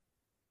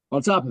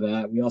on top of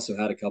that, we also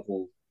had a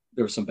couple.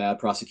 There were some bad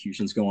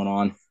prosecutions going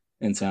on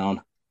in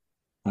town.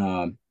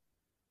 Um,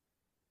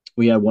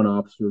 we had one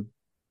officer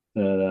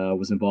that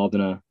was involved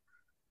in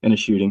a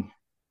shooting.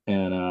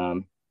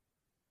 And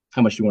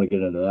how much do you want to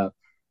get into that?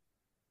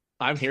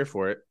 I'm here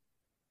for it.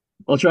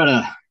 I'll try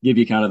to give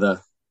you kind of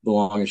the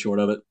long and short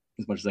of it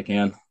as much as I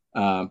can.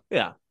 Um,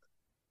 Yeah.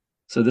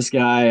 so this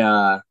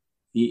guy,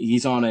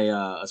 he's on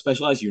a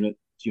specialized unit.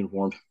 It's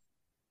uniformed,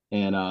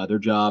 and their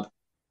job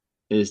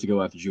is to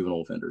go after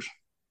juvenile offenders.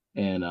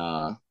 And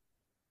a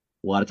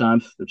lot of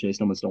times they're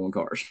chasing them with stolen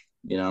cars.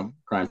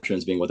 Crime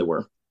trends being what they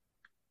were.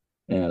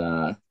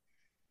 And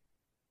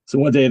so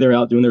one day they're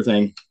out doing their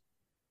thing,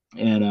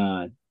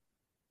 and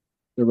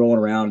they're rolling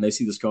around, and they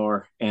see this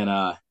car,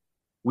 and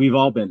we've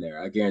all been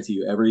there. I guarantee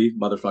you, every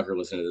motherfucker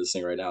listening to this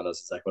thing right now knows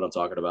exactly what I'm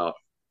talking about.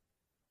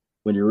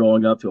 When you're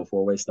rolling up to a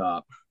four-way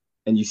stop,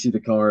 and you see the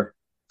car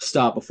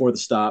stop before the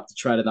stop to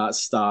try to not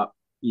stop,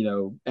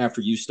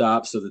 after you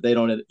stop, so that they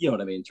don't,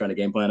 what I mean, trying to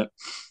game plan it.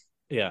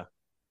 Yeah.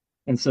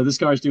 And so this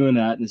car's doing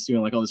that, and it's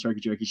doing like all this herky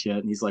jerky shit.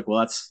 And he's like, well,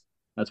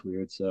 that's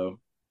weird. So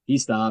he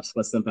stops,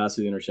 lets them pass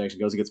through the intersection,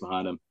 goes and gets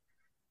behind him,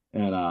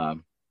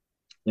 and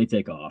they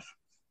take off.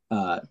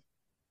 Uh,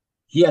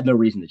 he had no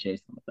reason to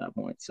chase them at that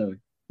point, so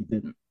he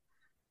didn't.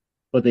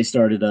 But they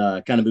started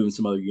kind of moving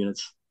some other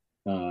units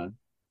uh,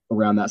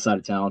 around that side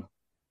of town,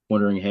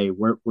 wondering, hey,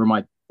 where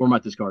might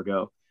this car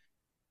go?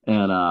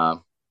 And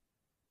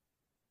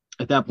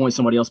at that point,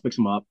 somebody else picks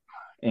them up,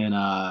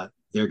 and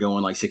they're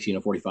going like 16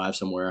 to 45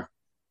 somewhere,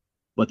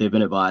 but they've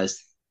been advised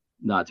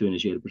not to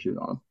initiate a pursuit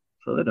on them,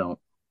 so they don't.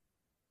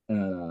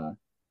 And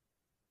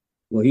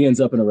well, he ends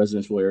up in a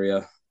residential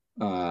area,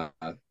 and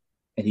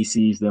he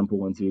sees them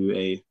pull into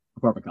a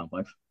apartment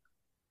complex,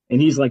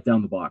 and he's like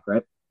down the block,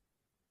 right?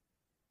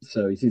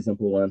 So he sees them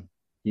pull in.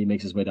 He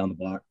makes his way down the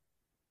block,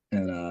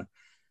 and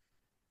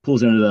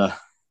pulls into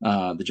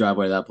the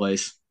driveway of that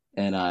place,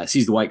 and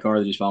sees the white car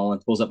that he's following,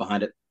 pulls up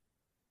behind it,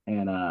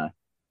 and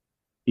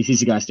he sees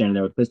the guy standing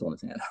there with a pistol in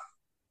his hand.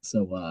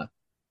 So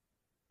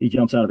he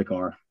jumps out of the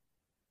car,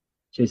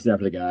 chases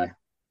after the guy.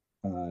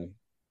 Uh,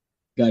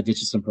 Guy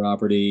ditches some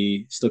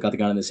property, still got the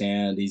gun in his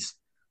hand. He's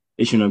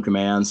issuing him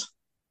commands.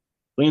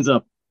 He ends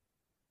up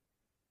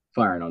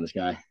firing on this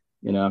guy,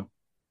 you know,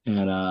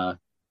 and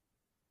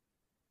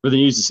for the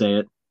news to say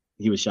it,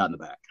 he was shot in the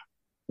back,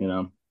 you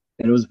know,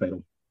 and it was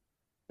fatal.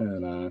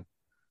 And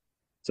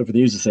so for the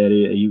news to say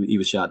it, he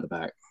was shot in the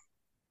back.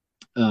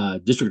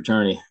 District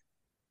attorney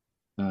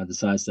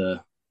decides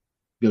to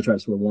go try to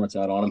swear warrants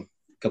out on him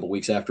a couple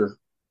weeks after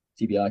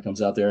TBI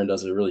comes out there and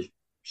does a really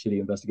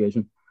shitty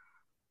investigation.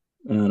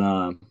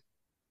 And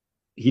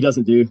he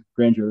doesn't do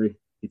grand jury.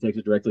 He takes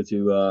it directly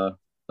to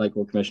night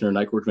court commissioner.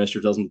 Night court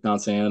commissioner tells him to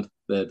pound sand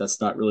that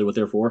that's not really what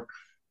they're for.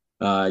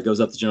 It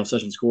goes up to general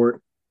sessions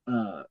court,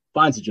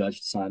 finds a judge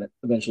to sign it.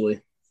 Eventually,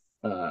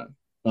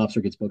 officer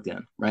gets booked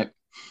in. Right.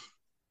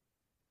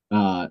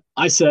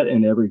 I sat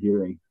in every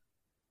hearing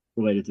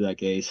related to that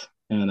case,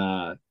 and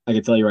I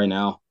can tell you right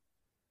now,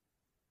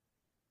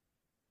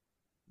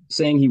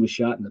 saying he was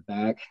shot in the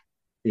back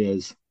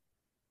is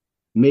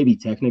maybe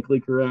technically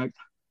correct,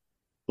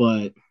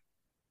 but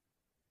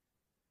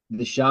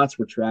the shots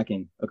were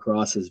tracking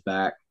across his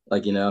back.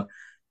 Like, if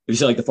you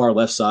see like the far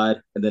left side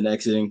and then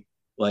exiting,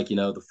 like,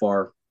 the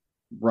far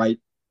right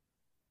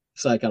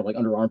side, kind of like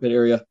under armpit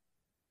area,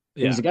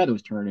 there was a guy that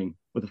was turning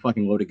with a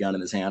fucking loaded gun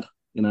in his hand,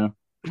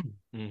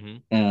 Mm-hmm.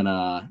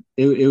 And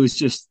it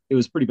was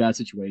a pretty bad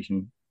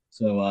situation.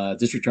 So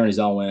district attorney's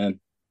all in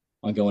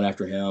on going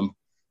after him.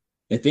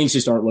 And things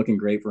just aren't looking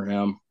great for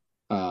him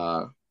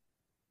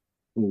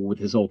with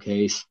his whole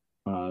case,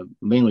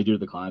 mainly due to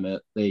the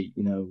climate. They,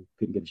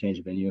 couldn't get a change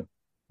of venue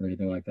or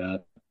anything like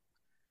that.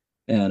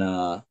 And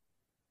I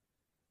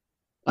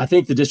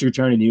think the district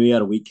attorney knew he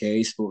had a weak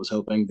case, but was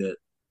hoping that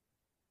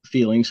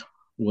feelings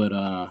would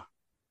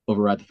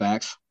override the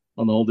facts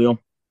on the whole deal.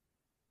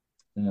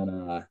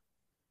 And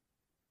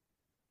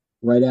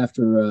right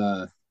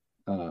after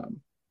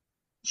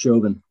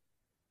Chauvin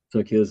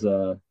took his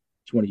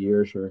 20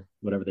 years or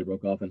whatever they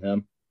broke off in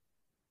him,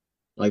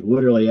 like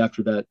literally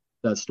after that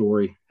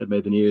story had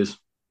made the news,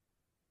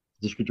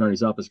 the district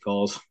attorney's office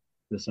calls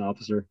this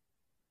officer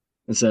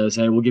and says,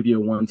 "Hey, we'll give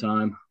you a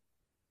one-time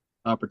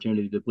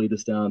opportunity to plead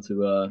this down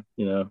to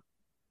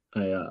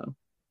a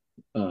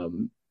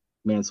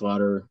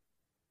manslaughter,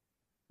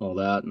 all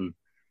that." And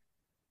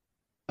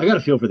I got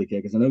a feel for the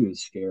kid because I know he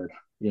was scared.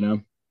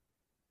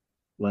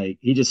 Like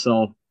he just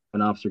saw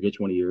an officer get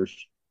 20 years,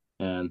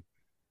 and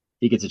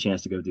he gets a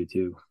chance to go do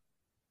two,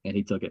 and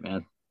he took it,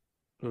 man.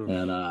 Oof.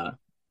 And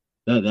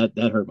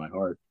that hurt my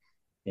heart.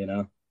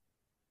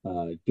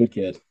 Good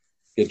kid,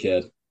 good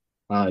kid.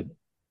 I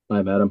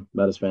met him,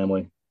 met his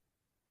family,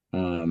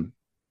 and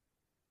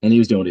he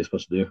was doing what he was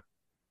supposed to do,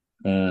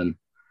 and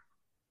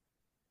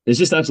it's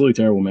just absolutely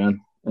terrible,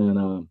 man.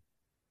 And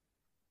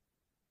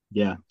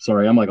yeah,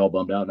 sorry, I'm like all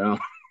bummed out now.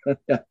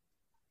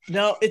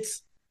 No,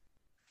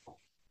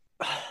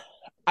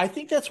 I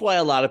think that's why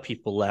a lot of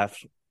people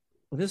left.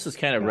 This is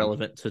kind of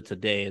relevant to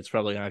today. It's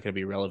probably not going to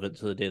be relevant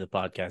to the day the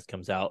podcast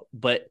comes out,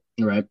 but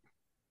Right.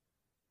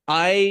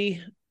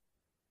 I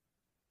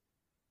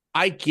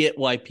get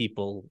why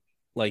people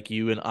like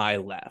you and I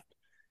left.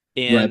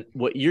 And Right.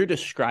 what you're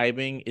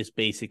describing is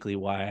basically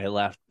why I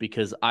left,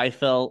 because I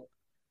felt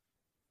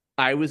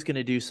I was going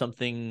to do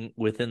something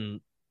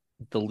within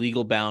the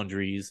legal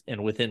boundaries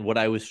and within what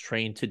I was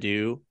trained to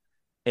do.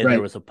 And Right.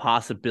 there was a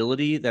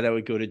possibility that I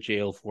would go to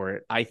jail for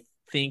it. I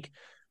think,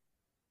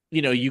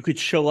 you could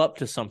show up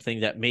to something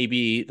that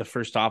maybe the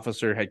first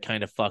officer had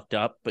kind of fucked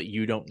up, but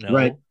you don't know.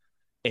 Right.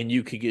 And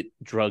you could get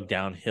drugged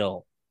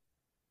downhill.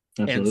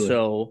 Absolutely. And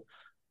so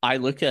I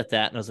looked at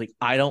that and I was like,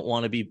 I don't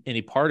want to be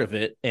any part of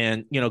it.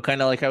 And,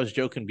 kind of like I was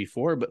joking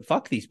before, but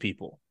fuck these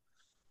people.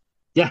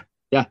 Yeah.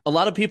 Yeah. A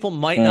lot of people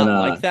might not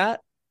like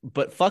that,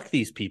 but fuck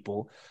these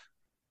people.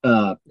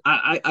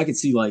 I could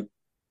see like,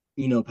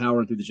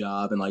 powering through the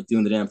job and like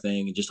doing the damn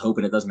thing and just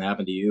hoping it doesn't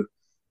happen to you.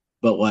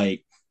 But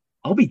like,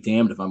 I'll be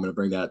damned if I'm going to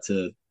bring that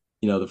to,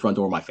 the front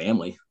door of my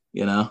family,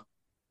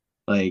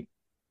 like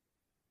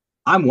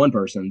I'm one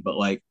person, but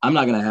like, I'm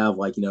not going to have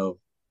like,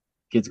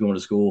 kids going to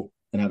school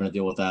and having to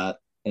deal with that.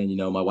 And,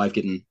 my wife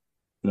getting,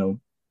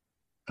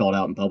 called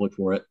out in public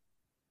for it.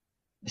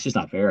 It's just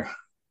not fair.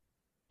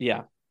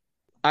 Yeah.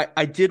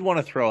 I did want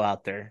to throw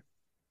out there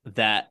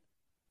that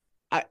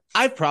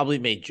I've probably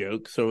made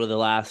jokes over the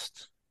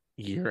last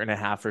year and a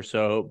half or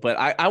so, but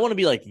I want to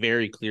be like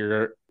very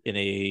clear in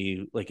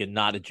a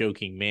not a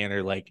joking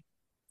manner. Like,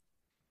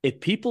 if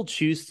people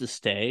choose to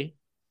stay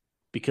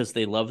because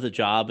they love the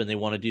job and they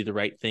want to do the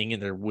right thing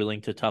and they're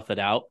willing to tough it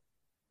out,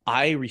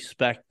 I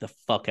respect the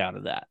fuck out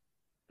of that.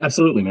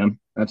 Absolutely, man.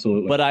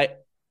 Absolutely. But I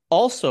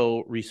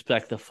also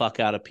respect the fuck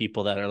out of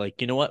people that are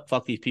like, you know what?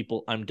 Fuck these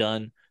people. I'm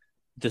done.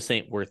 This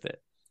ain't worth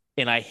it.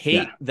 And I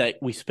hate that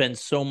we spend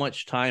so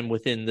much time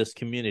within this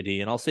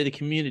community. And I'll say the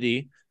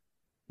community,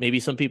 maybe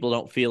some people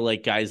don't feel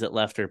like guys that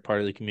left are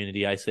part of the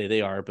community. I say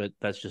they are, but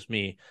that's just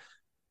me.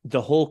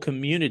 the whole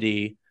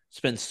community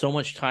spends so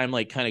much time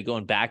like kind of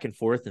going back and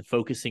forth and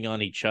focusing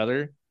on each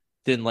other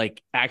than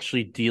like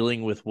actually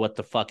dealing with what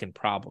the fucking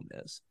problem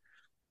is.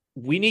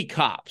 We need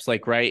cops,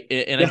 like, right?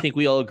 And I Yeah, think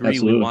we all agree we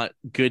absolutely. want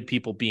good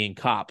people being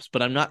cops,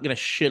 but I'm not going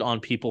to shit on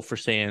people for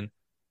saying,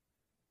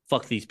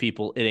 fuck these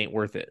people, it ain't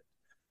worth it.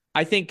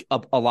 I think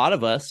a lot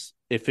of us,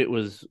 if it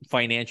was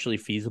financially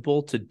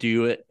feasible to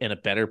do it in a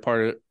better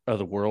part of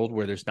the world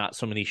where there's not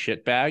so many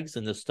shit bags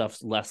and this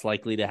stuff's less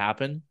likely to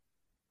happen,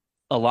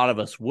 a lot of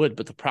us would.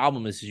 But the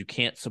problem is you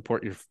can't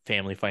support your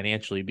family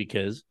financially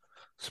because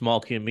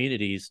small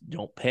communities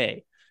don't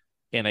pay.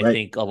 And I Right.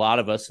 think a lot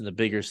of us in the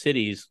bigger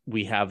cities,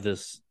 we have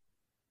this,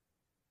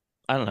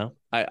 I don't know,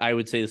 I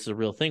would say this is a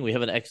real thing. We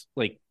have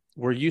like,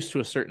 we're used to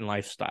a certain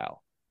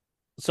lifestyle.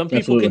 Some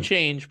people can Absolutely.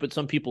 change, but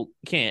some people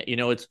can't.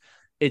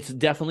 It's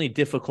definitely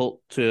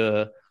difficult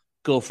to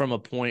go from a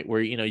point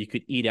where, you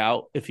could eat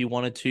out if you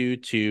wanted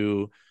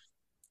to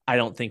I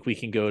don't think we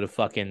can go to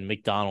fucking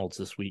McDonald's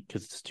this week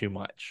because it's too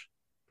much.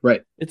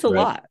 Right. It's a Right.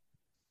 lot.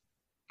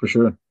 For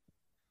sure.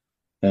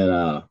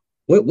 And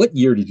what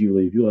year did you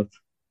leave? You left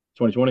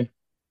 2020?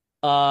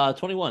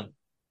 21.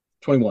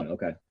 21.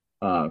 Okay.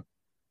 Uh,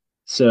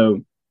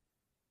 so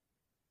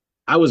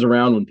I was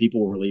around when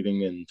people were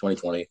leaving in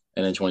 2020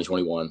 and in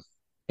 2021.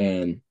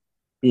 And,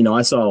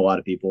 I saw a lot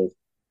of people,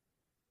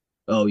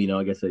 oh,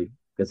 I guess they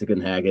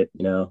couldn't hack it,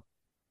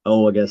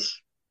 Oh, I guess,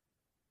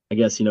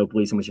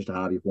 policing was just a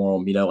hobby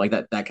for them, like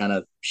that kind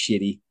of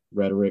shitty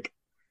rhetoric.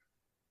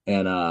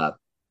 And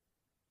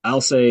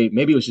I'll say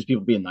maybe it was just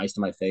people being nice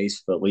to my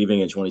face, but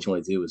leaving in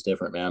 2022 was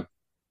different, man.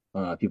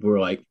 People were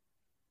like,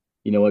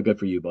 you know what, good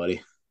for you,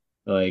 buddy.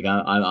 Like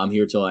I'm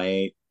here till I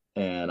ain't,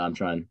 and I'm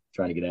trying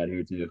to get out of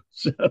here too.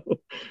 So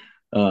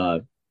uh,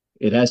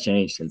 it has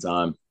changed since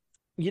I'm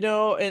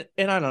And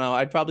I don't know.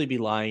 I'd probably be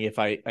lying if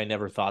I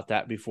never thought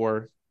that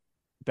before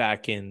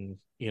back in,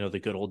 the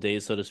good old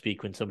days, so to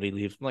speak, when somebody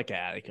leaves. I'm like,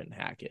 they couldn't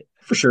hack it.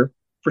 for sure,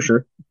 for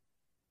sure.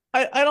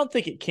 I don't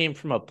think it came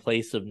from a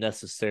place of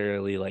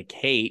necessarily like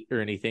hate or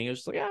anything. It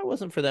was like, it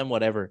wasn't for them,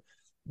 whatever.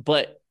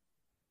 But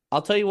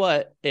I'll tell you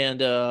what,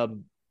 and I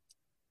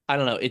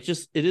don't know, it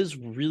is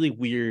really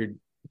weird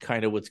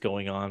kind of what's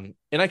going on.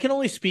 And I can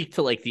only speak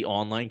to like the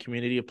online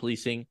community of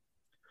policing.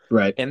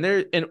 Right.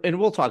 And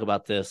we'll talk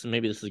about this, and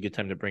maybe this is a good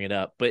time to bring it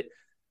up, but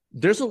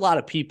there's a lot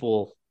of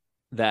people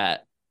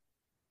that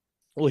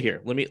well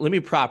here, let me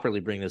properly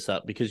bring this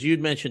up because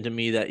you'd mentioned to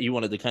me that you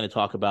wanted to kind of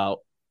talk about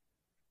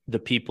the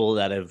people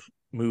that have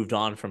moved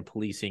on from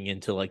policing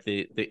into like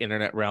the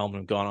internet realm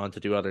and gone on to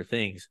do other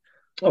things.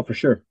 Oh, for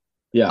sure.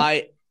 Yeah,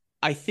 I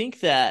I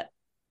think that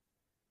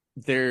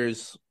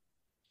there's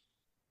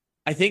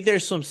I think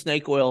there's some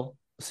snake oil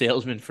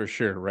salesmen for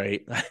sure,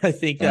 right? I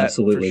think that for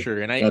absolutely,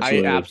 sure. And I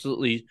absolutely,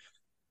 absolutely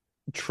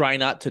try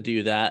not to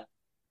do that.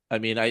 I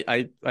mean,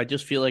 I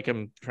just feel like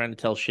I'm trying to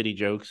tell shitty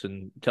jokes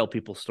and tell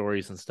people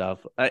stories and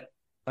stuff. I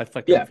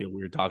fucking yeah, feel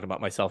weird talking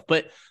about myself,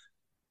 but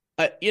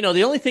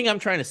the only thing I'm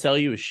trying to sell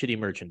you is shitty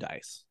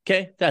merchandise.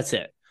 Okay, that's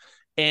it.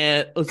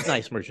 And it's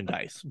nice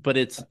merchandise, but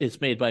it's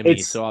made by me,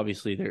 it's so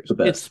obviously the it's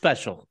best.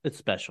 special. It's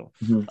special.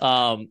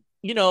 Mhm.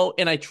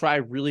 And I try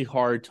really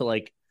hard to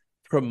like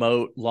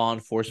promote law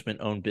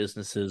enforcement owned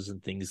businesses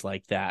and things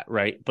like that,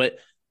 right? But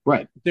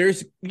Right,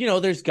 there's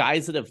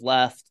guys that have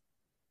left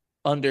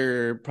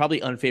under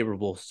probably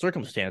unfavorable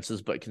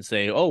circumstances, but can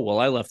say, "Oh, well,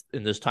 I left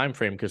in this time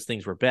frame because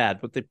things were bad,"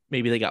 but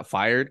maybe they got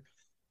fired,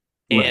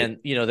 right, and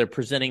they're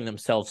presenting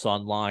themselves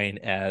online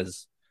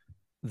as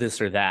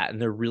this or that,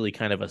 and they're really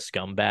kind of a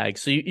scumbag.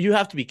 So you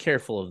have to be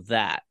careful of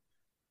that.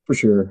 for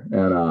sure.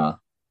 And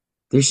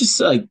there's just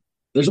like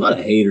there's a lot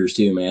of haters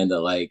too, man.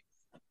 That like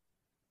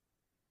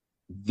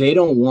they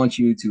don't want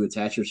you to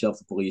attach yourself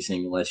to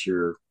policing unless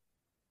you're,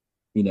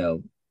 you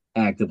know,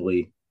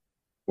 actively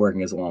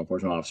working as a law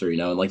enforcement officer.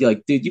 And like,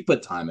 dude, you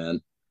put time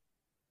in,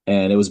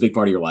 and it was a big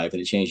part of your life,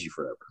 and it changed you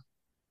forever.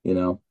 You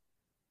know,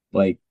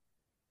 like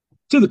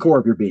to the core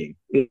of your being,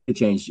 it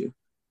changed you.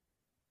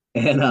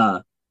 And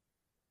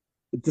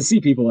to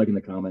see people like in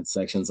the comments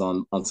sections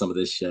on some of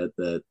this shit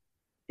that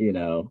you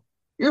know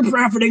you're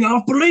profiting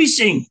off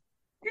policing,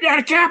 you're not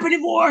a cop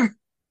anymore.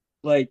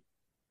 Like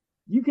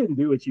you couldn't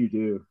do what you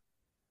do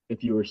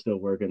if you were still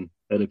working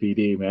at a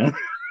PD, man.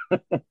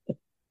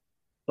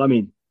 I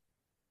mean,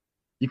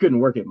 you couldn't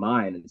work at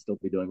mine and still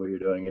be doing what you're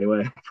doing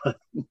anyway.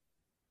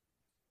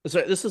 But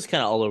So this is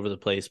kind of all over the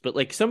place, but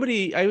like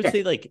somebody, I would yeah,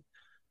 say like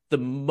the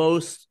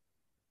most,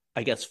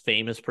 I guess,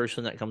 famous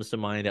person that comes to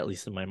mind, at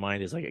least in my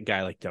mind, is like a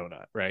guy like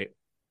Donut, right?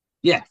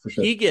 yeah, for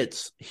sure. He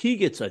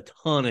gets a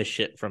ton of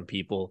shit from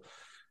people,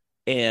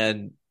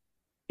 and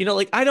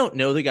like I don't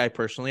know the guy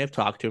personally. I've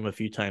talked to him a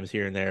few times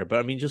here and there, but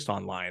I mean just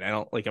online. I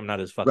don't like I'm not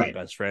his fucking Right,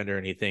 best friend or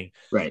anything.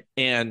 right,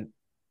 And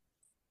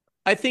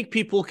I think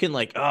people can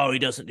like, oh, he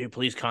doesn't do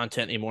police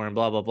content anymore and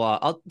blah blah blah.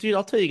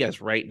 I'll tell you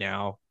guys right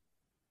now.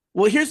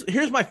 Well,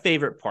 here's my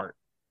favorite part.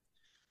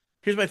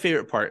 Here's my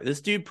favorite part.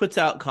 This dude puts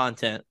out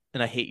content,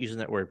 and I hate using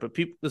that word, but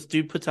this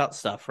dude puts out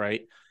stuff,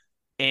 right?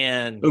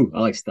 And Ooh, I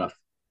like stuff.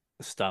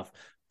 stuff.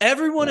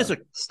 Everyone Yeah, is a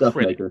stuff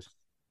critic. maker,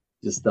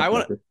 just I stuff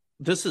want maker.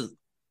 this is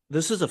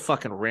this is a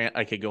fucking rant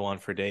I could go on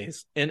for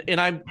days. And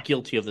I'm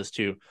guilty of this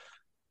too,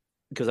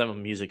 because I'm a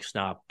music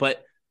snob.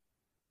 But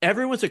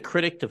everyone's a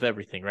critic of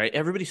everything, right?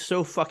 Everybody's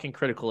so fucking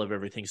critical of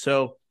everything.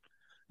 So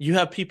you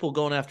have people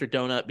going after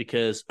Donut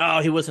because,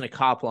 oh, he wasn't a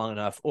cop long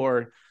enough,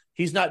 or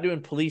he's not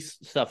doing police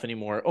stuff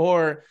anymore,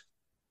 or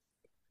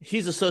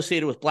he's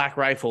associated with Black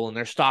Rifle and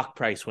their stock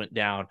price went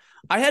down.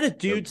 I had a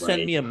dude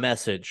send me a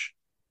message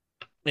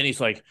and he's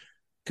like,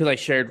 because I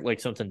shared like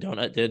something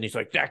Donut did, and he's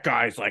like, that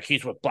guy's like,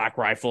 he's with Black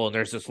Rifle and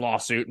there's this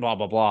lawsuit, blah,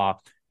 blah, blah.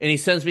 And he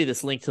sends me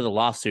this link to the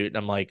lawsuit, and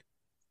I'm like,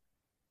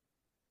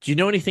 do you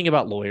know anything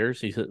about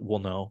lawyers? He said, well,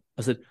 no.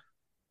 I said,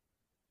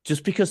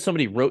 just because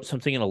somebody wrote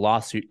something in a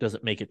lawsuit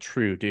doesn't make it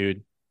true,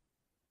 dude.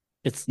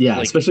 It's Yeah,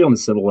 like, especially on the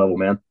civil level,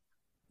 man.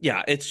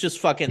 yeah, it's just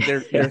fucking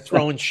they're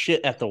throwing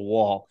shit at the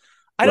wall.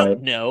 I Right,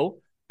 don't know.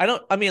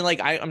 I mean,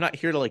 like, I'm not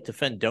here to like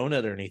defend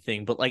Donut or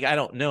anything, but like I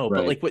don't know.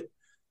 But right, like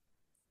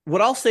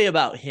what I'll say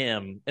about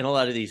him and a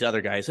lot of these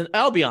other guys, and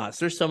I'll be honest,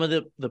 there's some of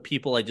the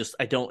people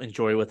I don't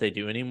enjoy what they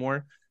do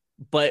anymore,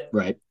 but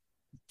right.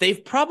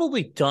 they've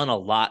probably done a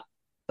lot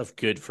of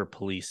good for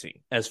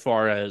policing as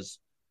far as,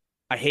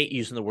 I hate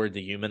using the word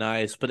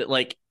dehumanize, but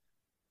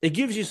it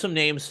gives you some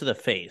names to the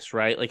face,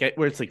 right? Like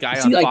where it's a guy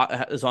See,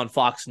 like, is on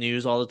Fox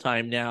News all the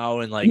time now,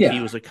 and like he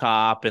yeah, was a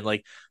cop, and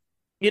like,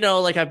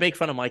 like I make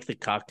fun of Mike the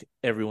Cuck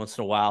every once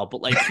in a while,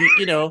 but like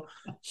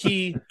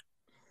he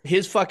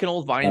his fucking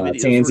old Vine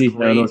videos were Tansy, North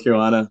great.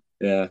 Carolina.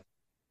 Yeah,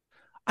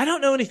 I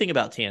don't know anything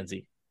about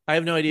Tansy. I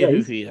have no idea yeah.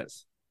 who he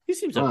is. He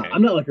seems okay.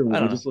 I'm not like a I don't know.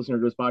 religious listener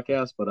to his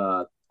podcast, but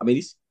I mean,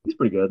 he's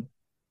pretty good.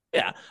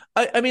 Yeah,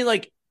 I mean,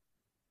 like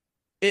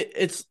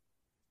it's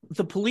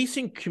the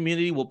policing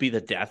community will be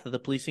the death of the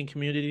policing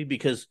community,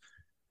 because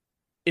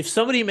if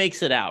somebody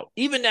makes it out,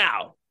 even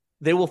now,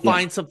 they will Yeah,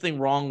 find something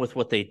wrong with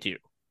what they do.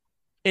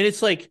 And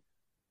it's like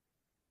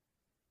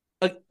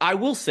I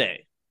will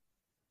say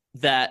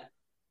that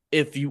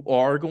if you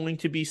are going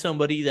to be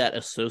somebody that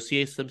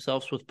associates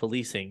themselves with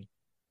policing,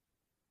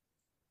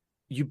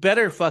 you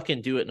better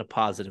fucking do it in a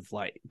positive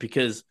light,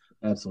 because,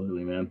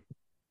 absolutely, man.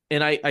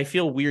 and I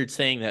feel weird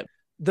saying that.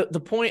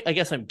 The point I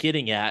guess I'm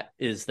getting at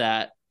is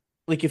that,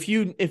 like, if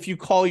you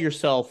call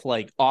yourself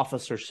like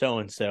officer so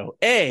and so,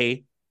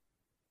 I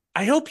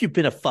hope you've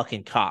been a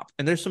fucking cop.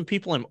 And there's some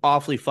people I'm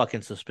awfully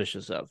fucking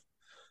suspicious of.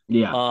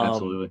 Yeah, Um,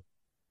 absolutely.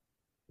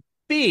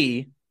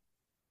 B,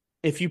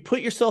 if you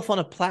put yourself on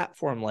a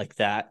platform like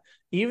that,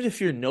 even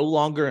if you're no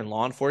longer in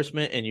law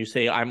enforcement and you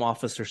say, I'm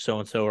officer so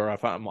and so, or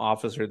if I'm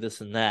officer this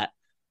and that,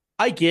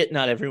 I get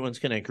not everyone's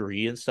going to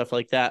agree and stuff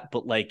like that.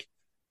 But like,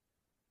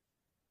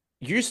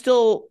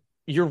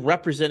 you're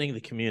representing the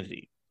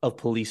community of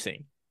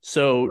policing.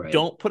 So Right.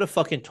 don't put a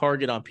fucking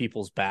target on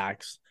people's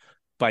backs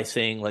by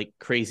saying like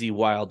crazy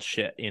wild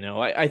shit.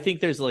 I think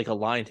there's like a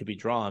line to be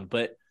drawn,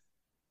 but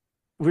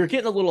we're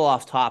getting a little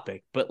off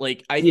topic. But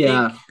like, I think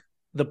Yeah.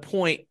 the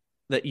point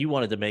that you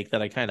wanted to make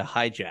that I kind of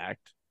hijacked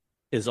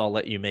is, I'll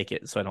let you make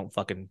it so I don't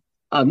fucking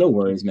No keep,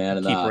 worries, man.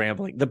 And keep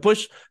rambling. The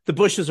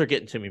bushes are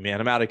getting to me, man.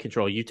 I'm out of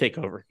control. You take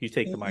over. You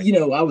take the mic.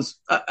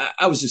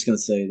 I was just gonna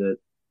say that,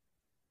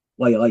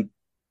 like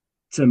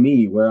to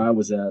me, where I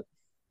was at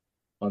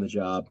on the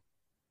job,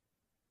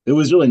 it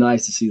was really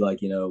nice to see, like,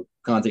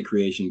 content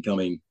creation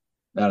coming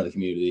out of the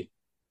community,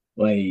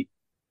 like,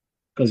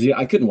 because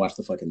I couldn't watch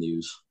the fucking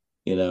news,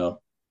 you know,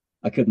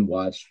 I couldn't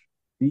watch.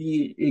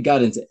 It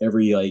got into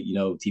every, like,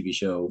 TV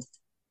show,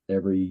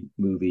 every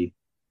movie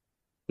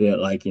that,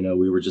 like,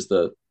 we were just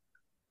a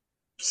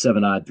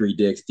seven-eyed three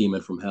dicks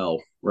demon from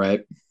hell,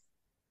 right?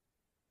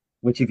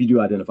 Which, if you do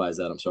identify as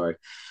that, I'm sorry.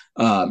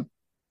 Um,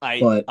 I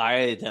but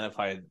I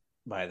identified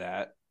by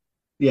that.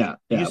 yeah,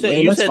 You yeah, said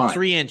and you that's said fine.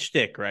 3 inch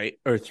dick, right?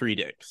 Or three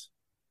dicks?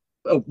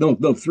 Oh, no,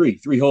 no, three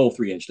whole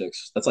 3 inch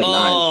sticks. That's like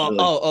nine, Oh, really.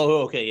 oh,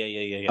 oh, okay, yeah,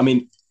 yeah, yeah, I yeah.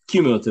 mean,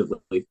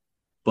 cumulatively,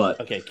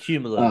 but Okay,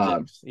 cumulative um,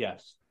 dicks.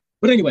 Yes.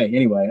 anyway,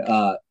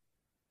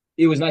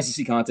 it was nice to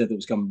see content that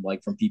was coming,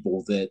 like, from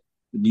people that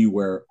knew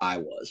where I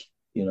was,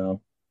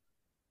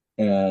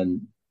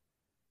 and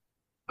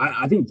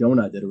I think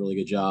Donut did a really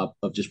good job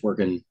of just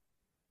working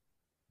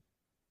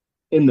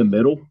in the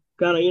middle,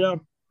 kind of,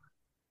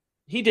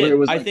 He where it did.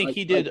 was I like think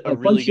he did a fun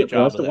really good shit for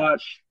job us of to that.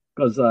 watch,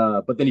 because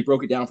but then he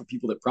broke it down for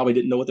people that probably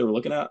didn't know what they were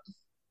looking at,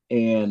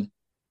 and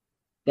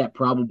that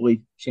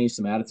probably changed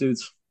some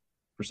attitudes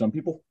for some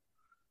people.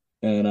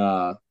 And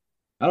I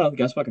don't know, the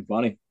guy's fucking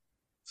funny.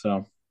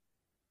 So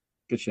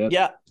good shit.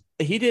 Yeah,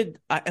 he did.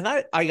 I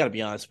got to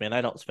be honest, man.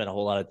 I don't spend a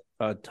whole lot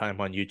of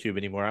time on YouTube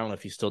anymore. I don't know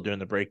if he's still doing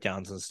the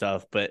breakdowns and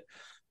stuff, but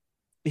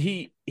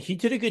he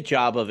did a good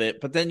job of it.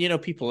 But then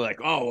people are like,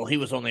 oh, well, he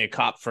was only a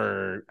cop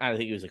for, I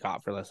think he was a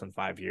cop for less than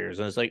 5 years,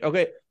 and it's like,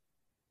 okay,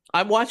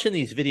 I'm watching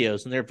these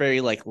videos and they're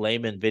very like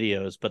layman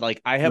videos, but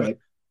like I have Right.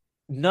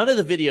 none of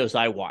the videos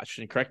I watched,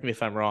 and correct me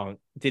if I'm wrong,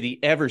 did he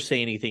ever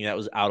say anything that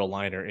was out of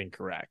line or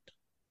incorrect,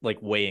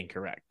 like way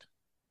incorrect?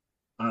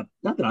 Not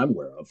that I'm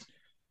aware of.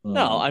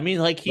 No, I mean,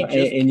 like, he But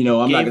just I'm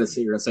not gave, gonna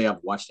sit here and say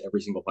I've watched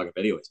every single fucking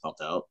video he's pumped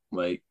out.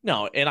 Like,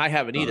 no, and I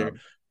haven't either. um,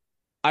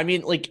 I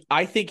mean, like,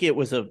 I think it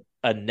was a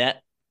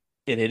net,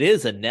 and it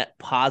is a net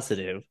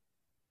positive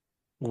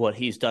what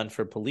he's done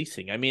for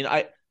policing. I mean,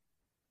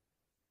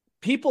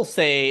 people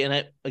say, and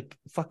I like,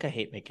 fuck, I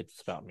hate making this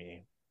about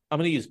me. I'm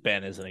gonna use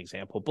Ben as an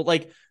example, but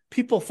like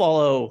people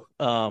follow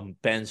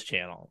Ben's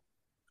channel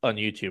on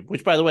YouTube,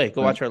 which by the way,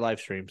 go Right. watch our live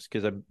streams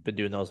because I've been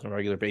doing those on a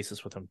regular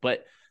basis with him.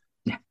 But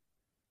Yeah.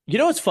 you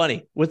know what's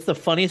funny? What's the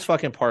funniest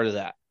fucking part of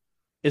that?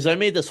 Is I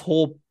made this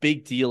whole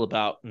big deal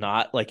about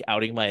not like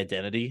outing my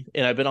identity,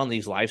 and I've been on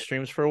these live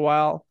streams for a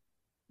while,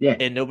 Yeah.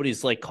 and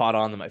nobody's like caught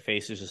on that my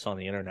face is just on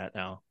the internet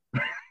now.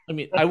 I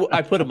mean,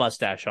 I put a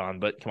mustache on,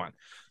 but come on.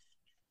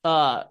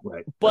 Right.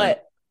 Right.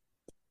 But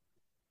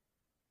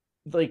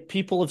like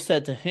people have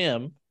said to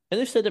him, and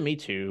they've said to me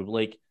too,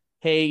 like,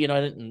 hey,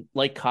 I didn't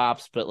like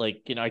cops, but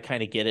like, I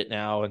kind of get it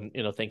now, and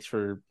thanks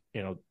for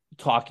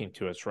talking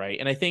to us, right?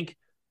 And I think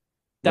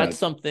that's Right.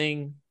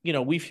 something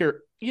we've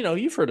heard.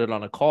 You've heard it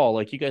on a call,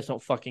 like you guys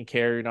don't fucking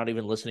care. You're not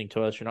even listening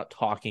to us. You're not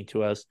talking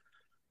to us.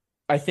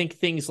 I think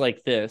things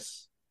like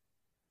this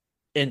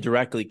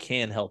indirectly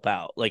can help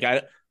out. Like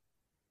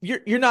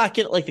you're not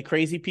getting like the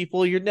crazy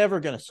people. You're never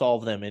going to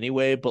solve them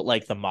anyway. But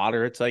like the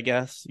moderates, I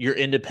guess, your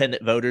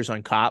independent voters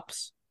on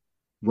cops,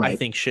 I Right.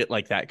 think shit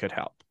like that could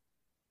help.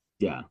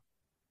 Yeah.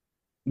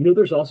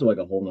 There's also like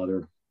a whole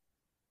nother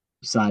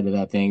side to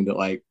that thing that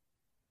like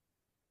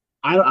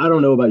I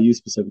don't know about you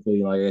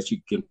specifically, like I guess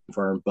you can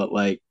confirm, but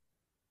like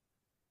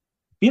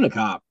being a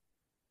cop,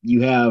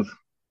 you have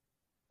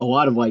a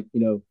lot of like,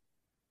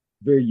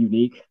 very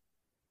unique,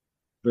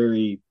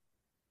 very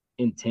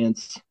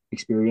intense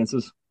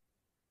experiences.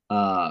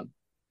 Uh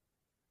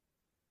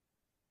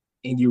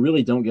and you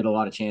really don't get a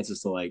lot of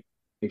chances to like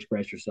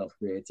express yourself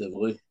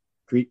creatively.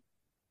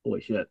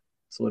 Holy shit.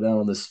 Slow down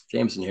on this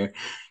Jameson here. I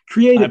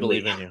Creatively.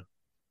 believe in you.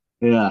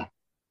 Yeah.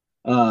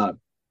 Uh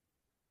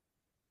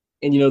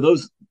and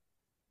those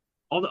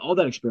all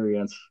that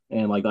experience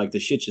and like the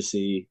shit you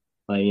see,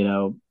 like,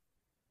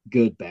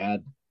 good,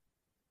 bad,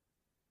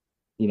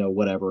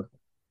 whatever.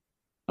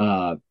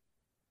 Uh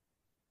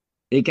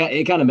it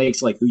kind of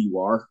makes like who you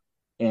are.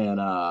 And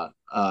I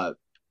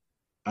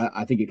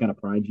think it kind of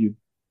primes you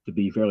to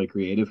be fairly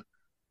creative.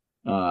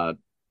 Uh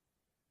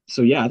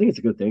so yeah, I think it's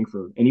a good thing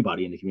for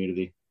anybody in the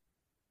community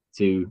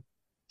to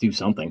do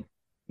something,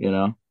 you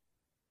know.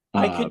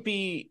 I Uh could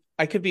be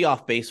I could be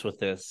off base with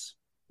this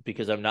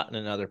because I'm not in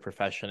another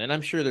profession, and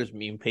I'm sure there's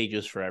meme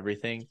pages for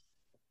everything,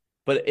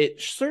 but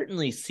it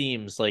certainly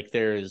seems like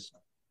there's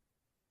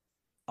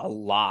a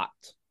lot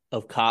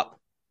of cop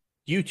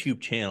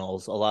YouTube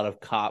channels, a lot of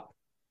cop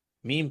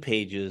meme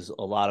pages,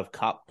 a lot of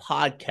cop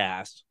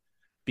podcasts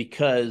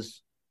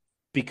because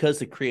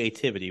of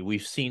creativity.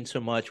 We've seen so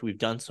much, we've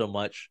done so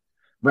much.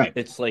 right.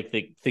 It's like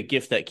the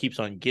gift that keeps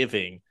on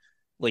giving.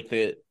 Like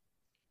the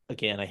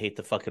again, I hate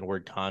the fucking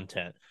word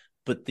content,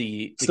 but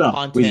the Stuff.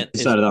 We content is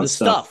decided on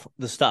stuff.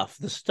 the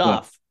Yeah.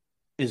 stuff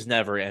is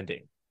never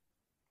ending.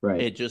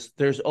 Right. It just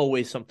there's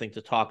always something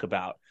to talk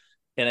about.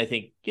 And I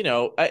think,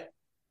 I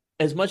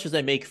as much as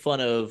I make fun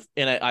of,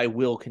 and I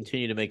will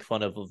continue to make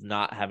fun of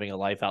not having a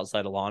life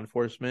outside of law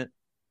enforcement,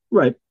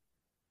 Right.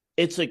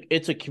 it's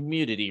a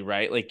community,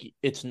 right? Like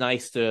it's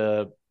nice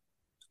to,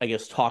 I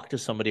guess, talk to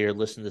somebody or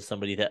listen to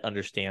somebody that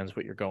understands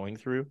what you're going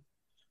through,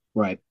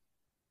 Right.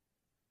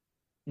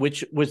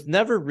 which was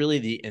never really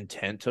the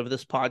intent of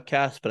this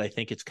podcast, but I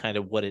think it's kind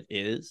of what it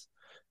is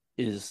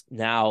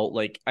now.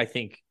 Like I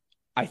think,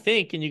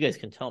 and you guys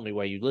can tell me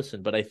why you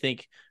listen, but I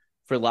think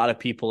for a lot of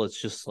people, it's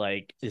just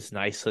like, it's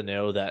nice to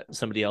know that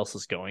somebody else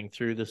is going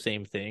through the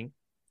same thing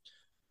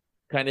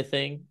kind of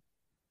thing.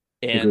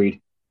 And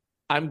Agreed.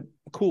 I'm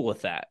cool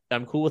with that.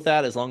 I'm cool with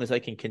that as long as I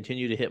can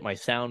continue to hit my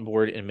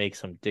soundboard and make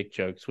some dick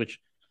jokes, which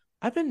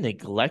I've been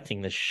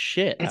neglecting the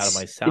shit out of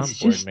my It's soundboard,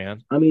 just,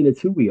 man. I mean,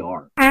 it's who we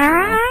are.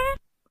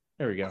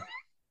 There we go.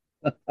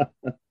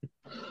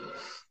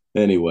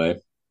 Anyway,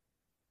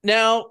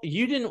 Now,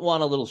 you didn't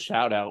want a little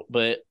shout out,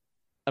 but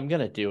I'm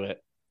going to do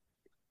it.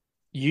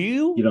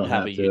 you You don't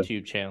have a have to.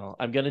 YouTube channel.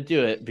 I'm going to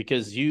do it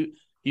because you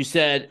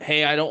said,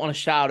 "Hey, I don't want to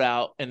shout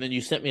out," and then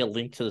you sent me a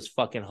link to this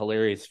fucking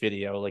hilarious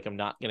video. Like I'm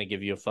not going to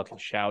give you a fucking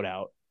shout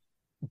out,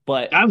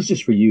 but That was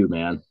just for you,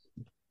 man,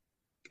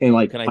 and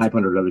like can I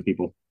 500 other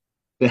people.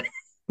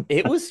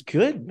 it was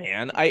good,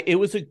 man. It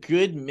was a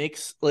good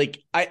mix. Like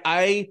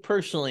I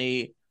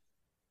personally,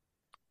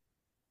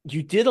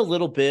 you did a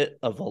little bit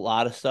of a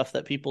lot of stuff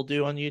that people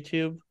do on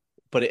YouTube,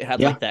 but it had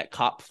Yeah, like that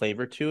cop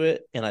flavor to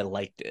it, and I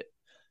liked it.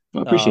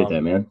 I appreciate that,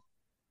 Um, man.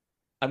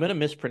 I'm gonna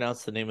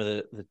mispronounce the name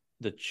of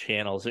the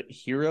channel. Is it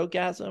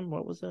Herogasm?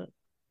 What was it?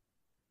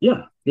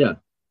 Yeah, yeah.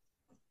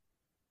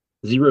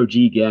 Zero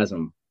G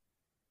gasm.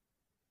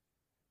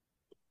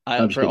 I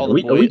I'm just for kidding. all Are the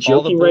we boy, all the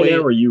joking right now,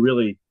 boy. or you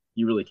really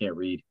can't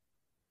read?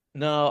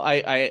 No,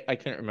 I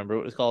couldn't remember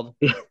what it was called.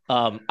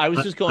 I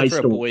was just going for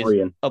a boys.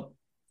 Historian.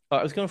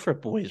 I was going for a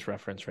boys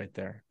reference right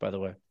there. By the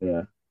way.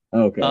 Yeah.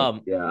 Okay.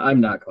 Um. Yeah,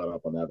 I'm not caught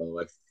up on that, by the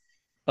way.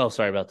 Oh,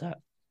 sorry about that.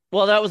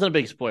 Well, that wasn't a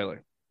big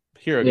spoiler.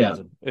 Yeah,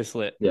 Herogasm. It's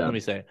lit. yeah, Let me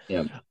say.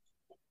 yeah.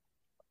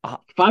 Uh,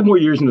 5 more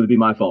years and it'll be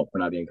my fault for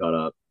not being caught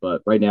up.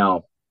 But right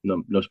now,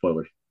 no, no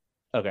spoilers.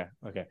 okay.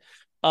 Okay.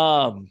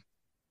 Um.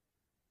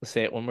 Let's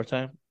say it one more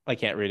time. I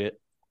can't read it.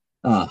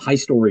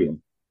 Heistorian.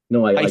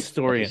 No, like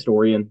Historian.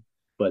 historian,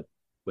 but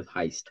with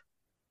heist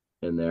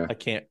in I there.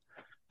 can't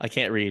I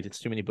can't read. It's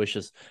too many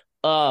bushes.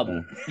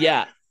 Uh,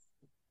 Yeah,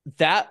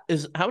 that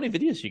is how many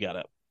videos you got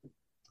up?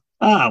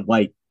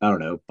 like I don't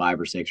know,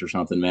 5 or 6 or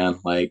something, man.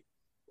 Like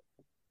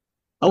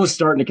I was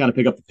starting to kind of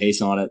pick up the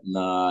pace on it,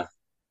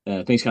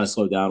 and things kind of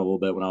slowed down a little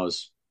bit when I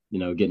was,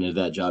 getting into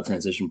that job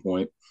transition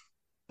point.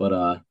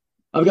 But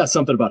I've got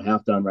something about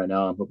half done right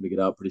now. I'm hoping to get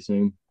out pretty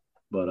soon.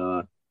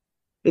 But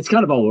it's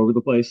kind of all over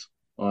the place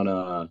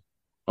on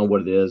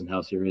what it is and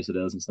how serious it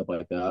is and stuff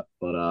like that.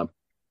 But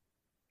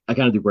I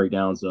kind of do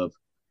breakdowns of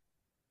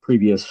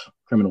previous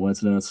criminal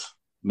incidents,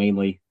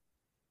 mainly,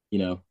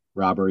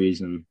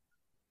 robberies and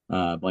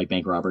like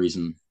bank robberies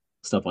and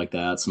stuff like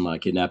that, some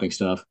kidnapping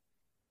stuff.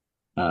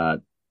 Uh,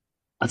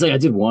 I'd say I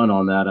did one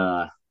on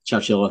that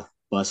Chowchilla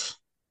bus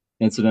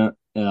incident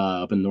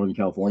up in Northern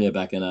California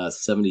back in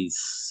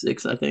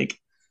 '76, I think.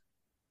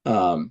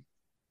 Are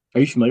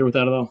you familiar with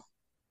that at all?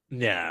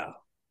 No.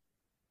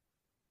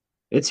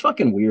 It's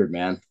fucking weird,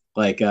 man.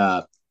 Like,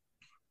 so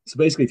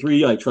basically,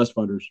 three like trust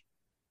funders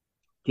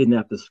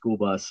kidnapped this school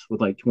bus with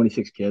like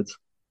 26 kids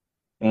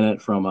in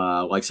it from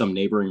like some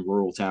neighboring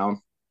rural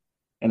town,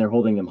 and they're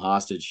holding them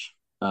hostage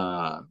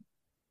to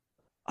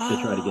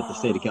try to get the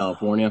state of Oh,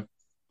 California.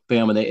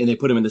 Bam, and they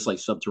put them in this like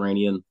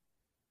subterranean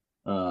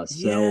cell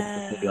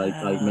that they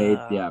like made.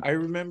 yeah. Yeah, I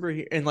remember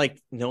here and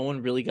like no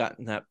one really got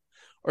in that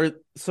or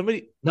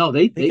somebody no,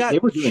 they they they they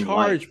got were doing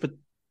life, charged, but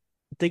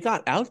they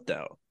got out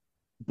though.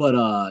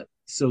 but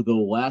so the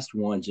last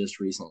one just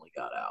recently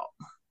got out,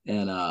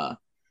 and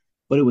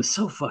but it was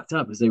so fucked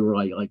up because they were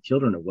like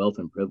children of wealth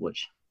and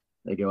privilege.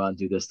 They go out and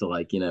do this to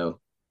like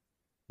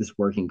this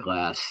working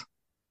class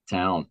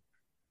town,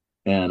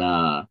 and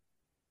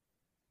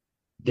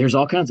there's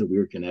all kinds of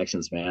weird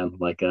connections, man.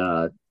 Like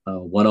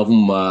one of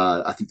them,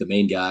 I think the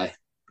main guy,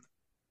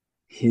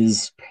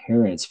 his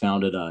parents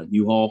founded a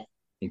U-Haul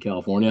in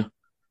California,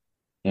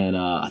 and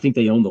I think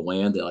they own the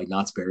land that like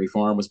Knott's Berry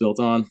Farm was built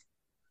on,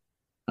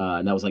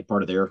 and that was like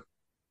part of their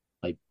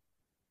like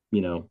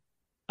you know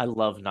I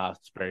love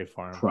Knott's Berry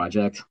Farm.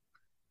 project.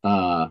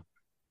 Uh,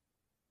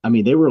 I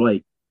mean, they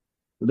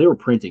were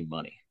printing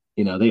money.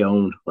 They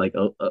owned like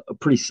a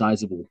pretty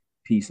sizable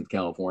piece of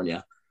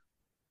California,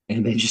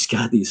 and they just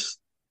got these,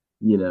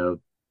 you know,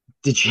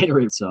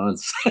 degenerate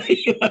sons.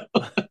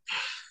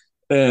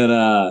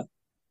 And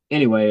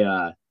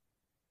anyway,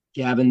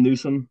 Gavin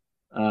Newsom,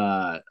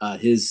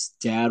 his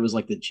dad was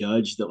like the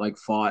judge that like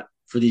fought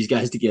for these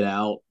guys to get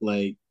out.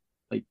 Like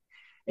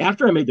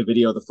after I made the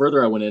video, the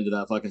further I went into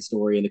that fucking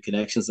story and the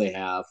connections they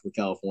have with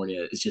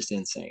California is just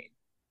insane.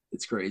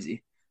 It's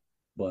crazy.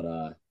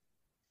 But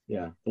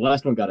yeah, the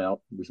last one got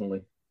out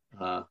recently.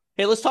 Uh,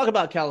 Hey, let's talk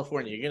about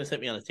California. You're gonna set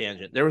me on a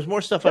tangent. There was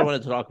more stuff I yeah,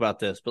 wanted to talk about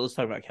this, but let's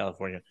talk about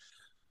California.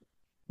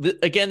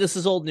 Again, this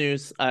is old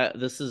news.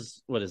 This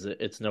is what is it?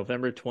 It's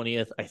November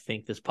 20th. I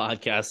think this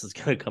podcast is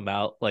gonna come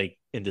out like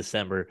in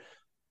December.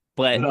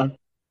 But uh,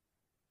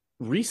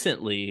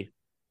 recently,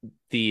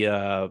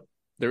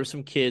 there were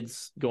some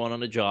kids going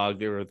on a jog.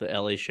 They were the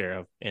LA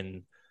sheriff,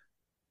 and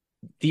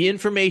the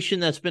information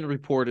that's been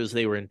reported is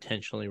they were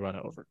intentionally run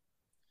over.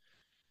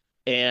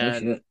 no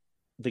And shit.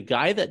 the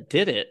guy that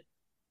did it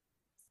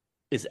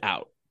is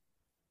out.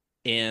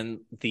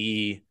 And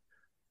the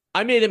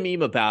I made a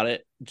meme about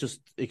it, just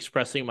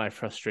expressing my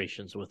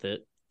frustrations with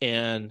it.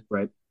 And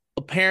Right.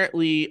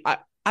 apparently,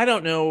 I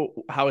don't know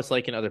how it's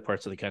like in other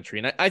parts of the country.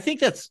 And I think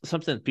that's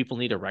something that people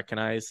need to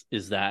recognize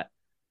is that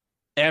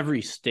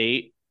every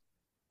state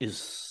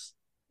is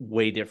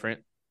way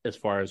different as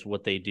far as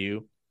what they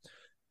do,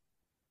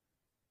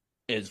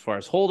 as far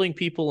as holding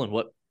people and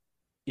what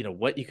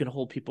you can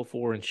hold people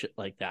for and shit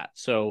like that.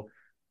 So,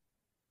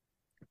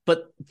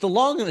 but the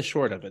long and the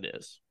short of it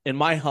is, in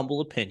my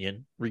humble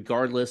opinion,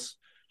 regardless,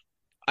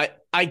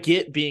 I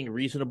get being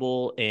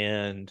reasonable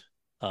and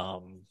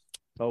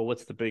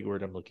what's the big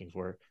word I'm looking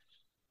for?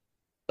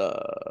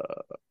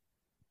 Uh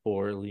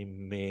Poorly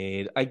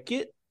made. I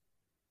get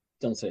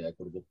Don't say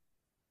equitable.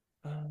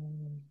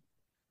 um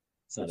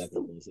It's not what's the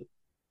equitable, is it?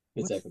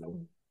 It's what's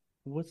equitable.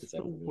 the what's It's the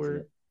equitable, isn't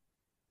word? it?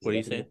 Is What it do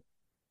you say? equitable?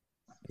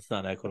 It's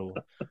not equitable.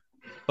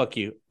 Fuck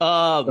you.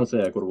 Don't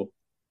say equitable.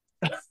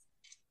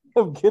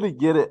 I'm gonna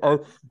get it.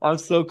 I'm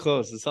so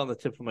close. It's on the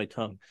tip of my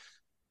tongue.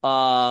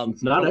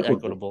 It's not Probably equitable.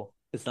 equitable.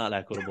 It's not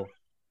equitable.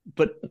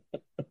 But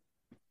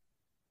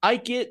I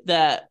get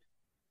that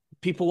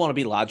people want to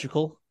be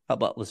logical. How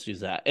about let's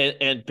use that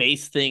and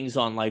base things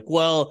on like,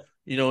 well,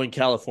 in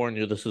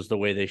California, this is the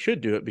way they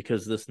should do it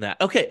because this and that.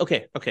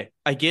 Okay.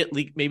 I get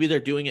maybe they're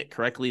doing it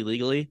correctly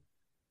legally,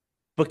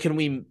 but can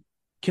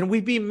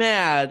we be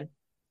mad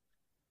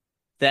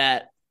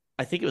that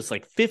I think it was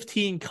like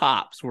 15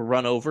 cops were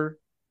run over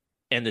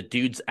and the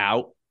dude's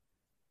out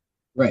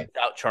Right.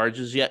 without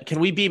charges yet? Can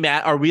we be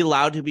mad? Are we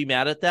allowed to be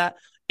mad at that?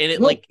 And it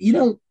Well, like,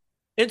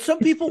 and some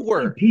it's people 15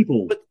 were,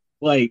 people. but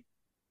Like,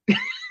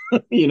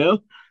 you know,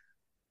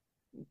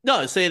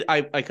 no, say it,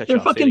 I cut you they're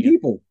off. Say it fucking again.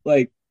 people.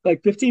 Like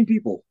 15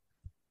 people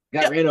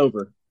got Yeah, ran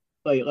over.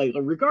 Like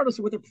regardless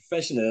of what their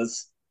profession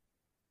is,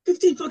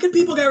 15 fucking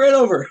people got ran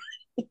over.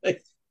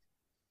 Like,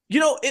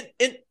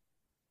 it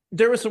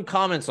there were some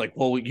comments like,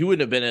 well, you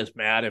wouldn't have been as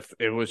mad if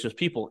it was just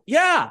people.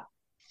 Yeah,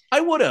 I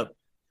would have.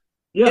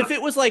 yeah, If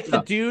it was like the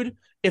yeah, dude,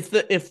 if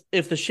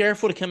the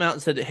sheriff would have come out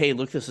and said, "Hey,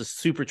 look, this is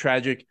super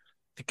tragic.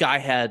 The guy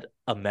had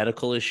a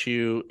medical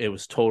issue. It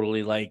was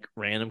totally like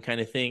random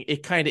kind of thing.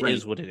 It kind of right,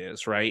 is what it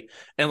is, right?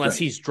 Unless right,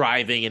 he's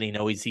driving and he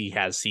knows he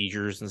has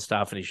seizures and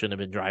stuff and he shouldn't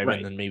have been driving,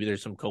 right. then maybe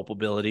there's some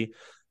culpability.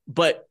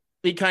 But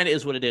it kind of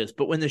is what it is.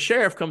 But when the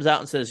sheriff comes out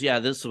and says, "Yeah,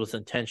 this was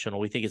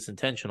intentional. We think it's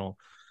intentional,"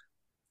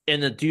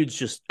 and the dude's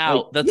just Like,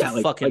 out, that's a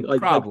yeah, fucking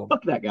problem.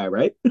 fuck that guy,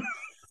 right?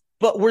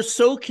 But we're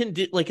so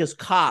like as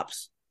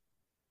cops,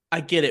 I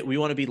get it. We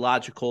want to be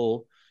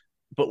logical,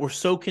 but we're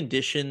so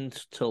conditioned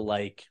to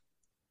like,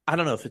 I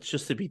don't know if it's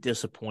just to be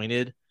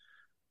disappointed,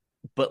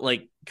 but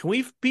like, can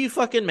we be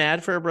fucking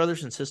mad for our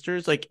brothers and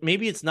sisters? Like,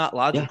 maybe it's not Yeah,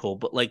 logical,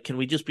 but like, can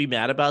we just be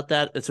mad about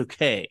that? It's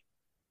okay.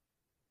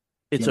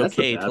 It's yeah, that's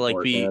the okay to bad like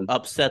part, be man.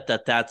 upset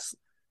that that's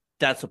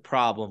a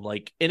problem.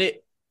 Like, in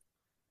it,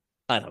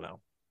 I don't know.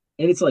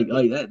 And it's like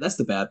that's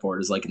the bad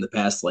part is like in the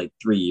past like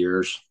 3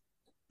 years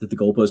that the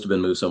goalposts have been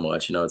moved so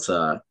much. It's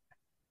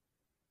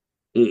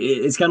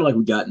kind of like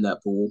we got in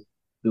that pool.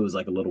 It was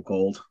like a little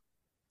cold,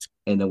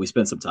 and then we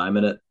spent some time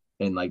in it,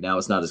 and like now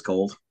it's not as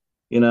cold,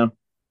 you know.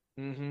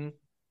 Mm-hmm.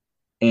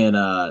 And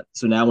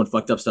so now when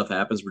fucked up stuff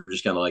happens, we're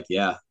just kind of like,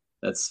 yeah,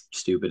 that's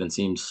stupid and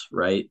seems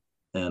right,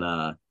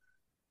 and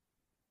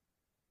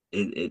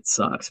it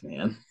sucks,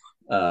 man.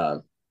 Uh,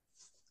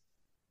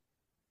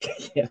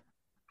 yeah.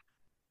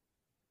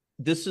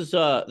 This has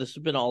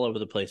been all over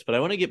the place, but I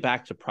want to get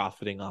back to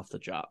profiting off the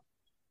job.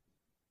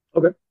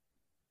 Okay.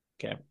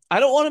 Okay. I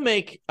don't want to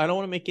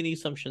make any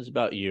assumptions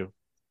about you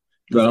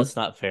because Well, that's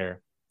not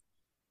fair.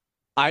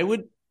 I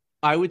would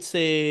I would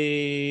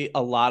say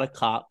a lot of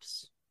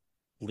cops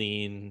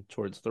lean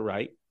towards the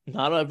right.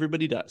 Not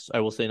everybody does. I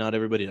will say not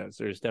everybody does.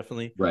 There's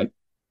definitely right,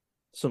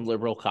 some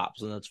liberal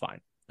cops, and that's fine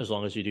as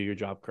long as you do your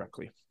job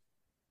correctly.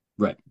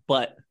 right.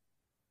 But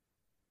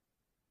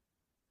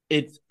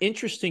it's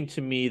interesting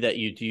to me that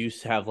you do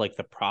have like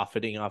the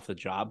profiting off the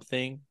job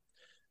thing.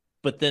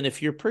 But then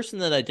if you're a person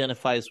that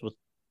identifies with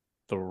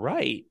the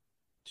right,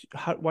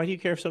 why do you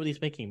care if somebody's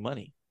making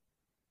money?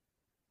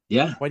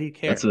 Yeah, Why do you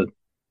that's care? a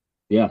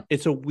yeah,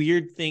 It's a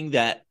weird thing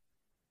that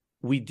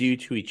we do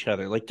to each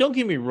other. Like, don't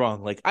get me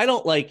wrong. Like, I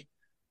don't like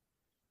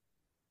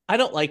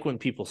when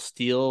people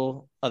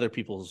steal other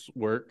people's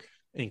work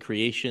and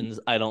creations.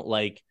 Uh, I don't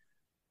like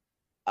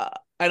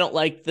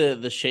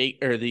the shake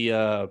or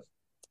the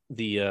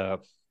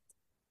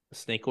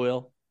snake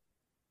oil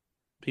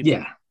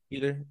yeah,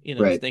 people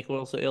either. right. Snake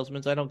oil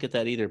salesmen. I don't get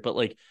that either. But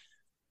like,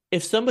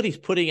 if somebody's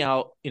putting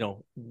out,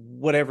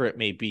 whatever it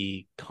may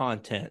be,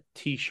 content,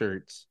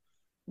 T-shirts,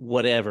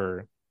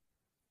 whatever,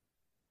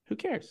 who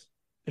cares?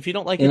 If you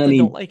don't like And it, I then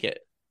don't mean, like it.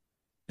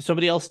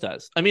 Somebody else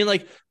does. I mean,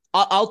 like,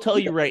 I'll tell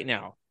you right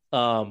now.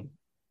 Can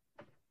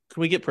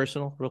we get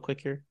personal real quick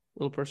here?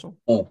 A little personal.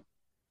 oh,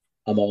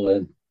 I'm all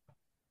in.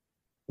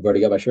 I've already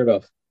got my shirt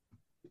off.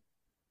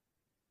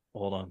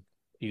 Hold on.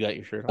 You got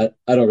your shirt on?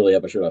 I don't really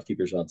have my shirt off. Keep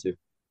yours on too.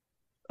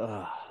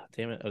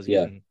 Damn it.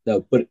 Yeah.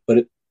 No, put it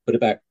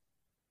back.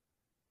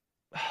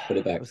 Put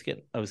it back.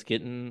 I was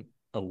getting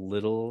a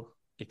little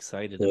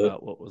excited Put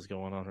about what was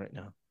going on right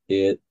now.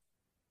 it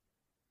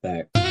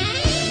back.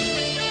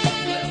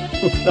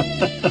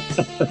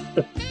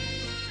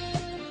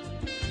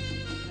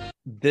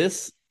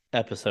 This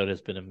episode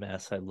has been a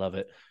mess. I love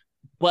it.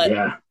 But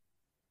Yeah.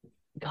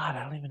 God,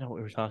 I don't even know what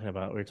we were talking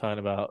about. We were talking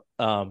about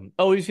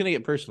oh, he's gonna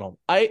get personal.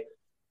 I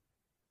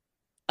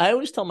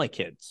always tell my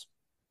kids,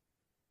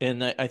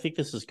 and I think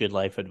this is good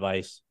life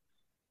advice.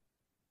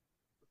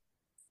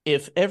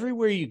 If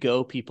everywhere you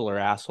go people are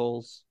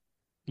assholes,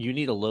 you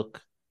need to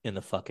look in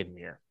the fucking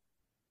mirror.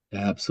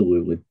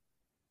 Absolutely.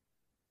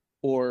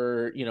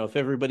 Or, if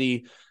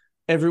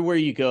everywhere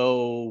you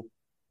go,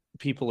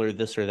 people are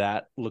this or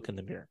that, look in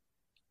the mirror.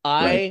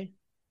 Right.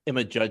 I am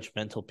a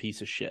judgmental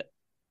piece of shit.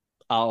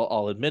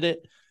 I'll admit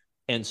it.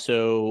 And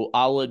so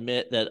I'll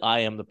admit that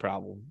I am the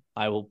problem.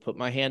 I will put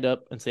my hand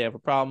up and say I have a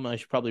problem. I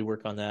should probably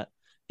work on that.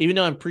 Even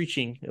though I'm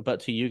preaching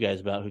about to you guys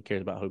about who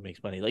cares about who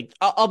makes money. Like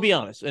I'll be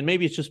honest, and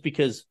maybe it's just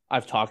because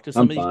I've talked to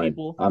some I'm of these fine.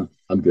 people.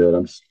 I'm good.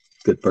 I'm just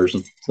a good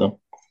person. So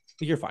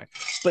You're fine,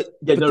 but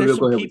yeah, but no, there's no, some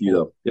go ahead with you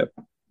people. though. Yep.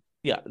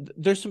 Yeah,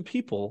 there's some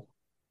people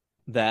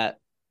that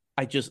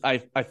I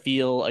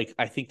feel like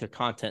I think their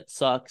content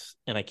sucks,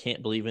 and I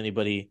can't believe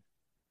anybody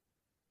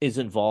is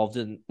involved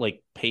in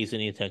like pays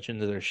any attention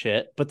to their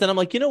shit. But then I'm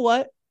like, you know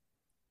what?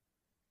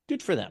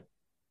 Good for them.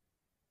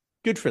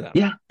 Good for them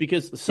Yeah.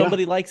 because Yeah.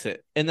 somebody likes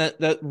it, and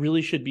that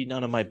really should be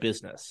none of my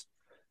business.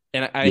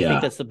 And I think Yeah.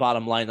 that's the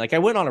bottom line. Like I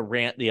went on a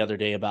rant the other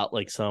day about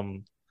like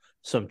some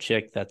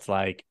chick that's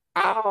like,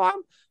 oh,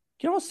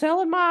 I'm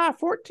selling my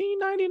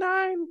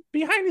 14.99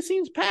 behind the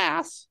scenes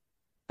pass.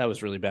 That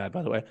was really bad,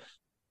 by the way.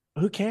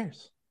 Who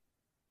cares?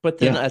 But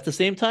then Yeah. at the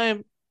same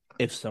time,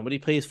 if somebody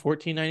pays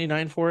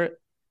 14.99 for it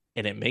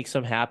and it makes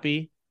them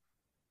happy,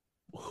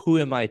 who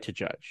am I to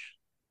judge?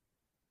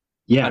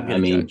 Yeah. I'm I gonna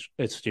mean, judge.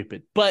 It's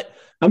stupid. But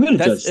I'm gonna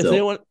judge that's if still.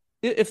 anyone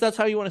if that's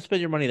how you want to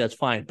spend your money, that's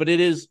fine. But it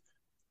is,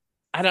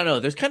 I don't know.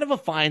 There's kind of a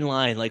fine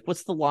line. Like,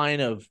 what's the line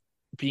of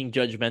being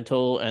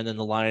judgmental and then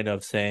the line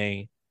of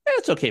saying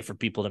it's okay for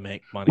people to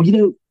make Well,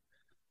 money?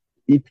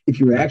 if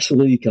you're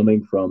actually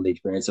coming from the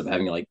experience of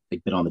having like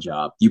been on the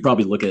job, you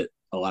probably look at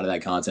a lot of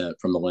that content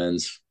from the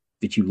lens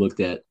that you looked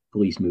at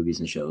police movies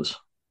and shows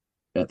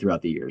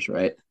throughout the years,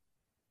 right?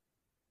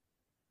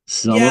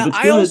 Some of Yeah, it's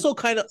I good, also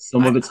kind of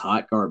some of it's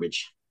hot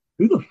garbage.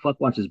 Who the fuck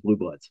watches Blue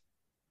Bloods?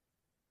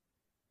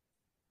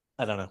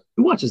 I don't know.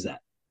 Who watches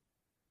that?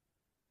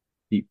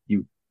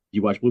 You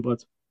watch Blue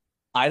Bloods?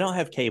 I don't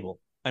have cable.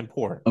 I'm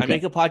poor. I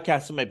make Okay, a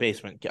podcast in my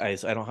basement,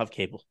 guys. I don't have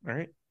cable. All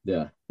right.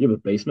 yeah. You have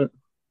a basement?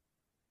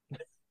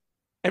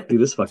 Dude,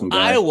 this It's fucking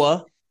guy,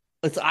 Iowa.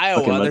 It's fucking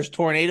Iowa. There's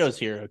tornadoes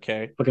here.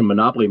 Okay. fucking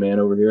Monopoly man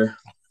over here.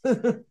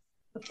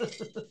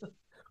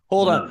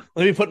 Hold on. Uh,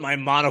 Let me put my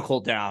monocle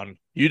down.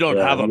 You don't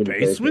yeah, have a I'm in the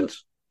basement. basement?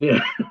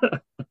 Yeah,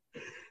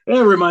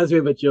 that reminds me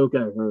of a joke I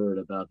heard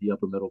about the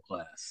upper middle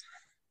class.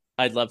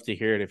 I'd love to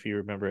hear it if you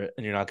remember it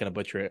and you're not going to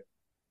butcher it.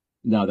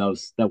 No,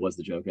 that was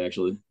the joke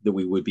actually. That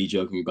we would be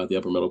joking about the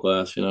upper middle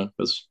class,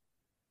 because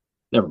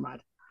never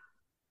mind.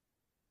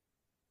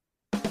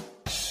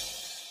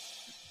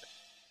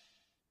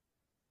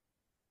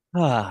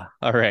 All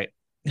right.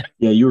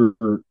 Yeah, you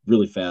were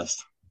really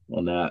fast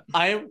on that.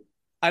 I'm.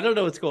 I don't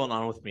know what's going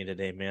on with me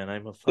today, man.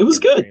 I'm a It was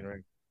fucking good. train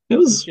wreck. It It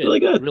was was good. really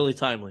good. Really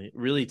timely.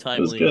 Really It was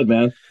timely. good,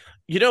 man.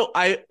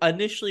 I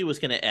initially was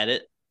going to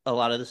edit a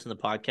lot of this in the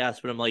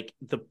podcast, but I'm like,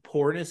 the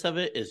poorness of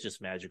it is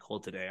just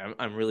magical today.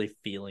 I'm really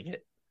feeling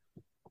it.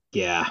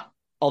 Yeah,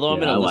 Although I'm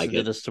yeah, going I to like listen to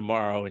it. this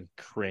tomorrow and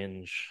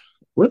cringe.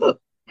 Where the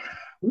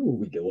where were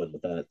we going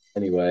with that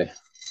anyway?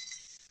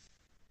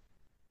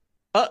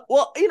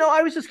 Well,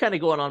 I was just kind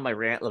of going on my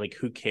rant, like,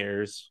 who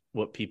cares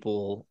what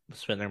people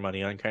spend their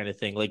money on, kind of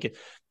thing. Like,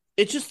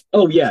 it just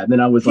Oh yeah, and then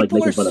I was like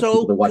people are making fun of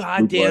people that so watch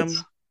Blue Bloods.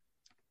 goddamn,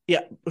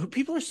 yeah.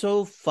 People are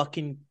so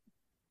fucking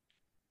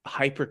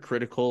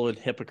hypercritical and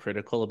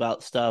hypocritical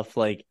about stuff.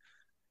 Like,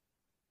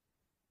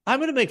 I'm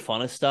gonna make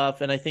fun of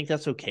stuff, and I think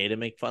that's okay to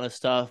make fun of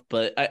stuff.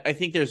 But I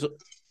think there's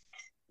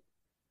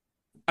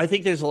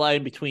a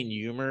line between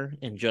humor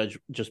and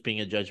just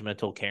being a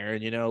judgmental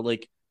Karen.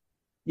 Like,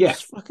 Yeah,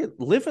 just fucking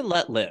live and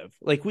let live.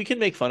 Like, we can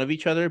make fun of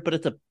each other, but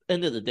at the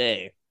end of the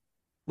day,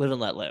 live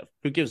and let live.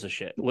 Who gives a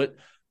shit?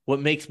 What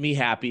makes me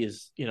happy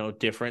is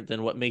different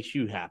than what makes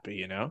you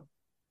happy.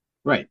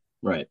 right,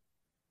 right.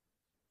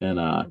 And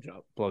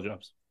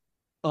Blowjobs.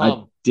 I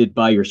Um, did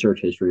buy your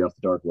search history off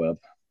the dark web,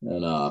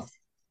 and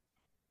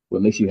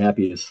what makes you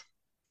happy is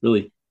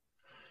really,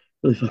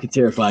 really fucking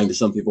terrifying to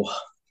some people.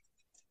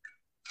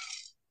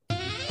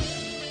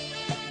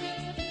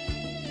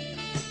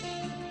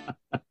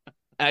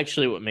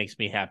 Actually, what makes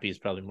me happy is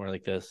probably more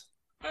like this.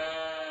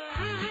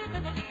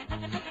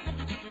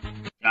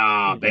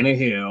 Ah, Okay. Benny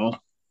Hill.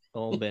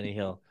 Oh, Benny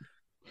Hill.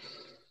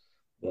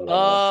 But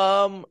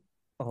Um,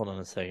 Hold on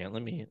a second.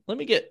 Let me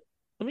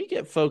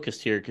get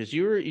focused here because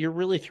you're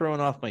really throwing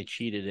off my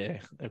chi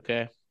today.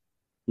 Okay.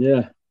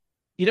 yeah.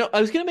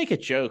 I was gonna make a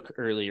joke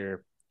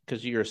earlier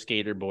because you're a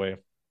skater boy.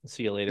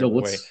 See you later, So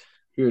boy. let's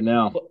hear it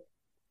now. But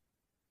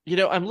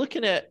I'm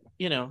looking at,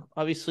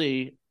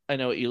 obviously I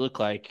know what you look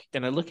like,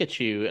 and I look at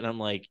you and I'm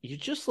like, you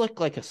just look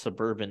like a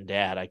suburban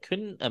dad. I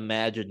couldn't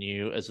imagine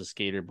you as a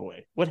skater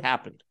boy. What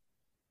happened?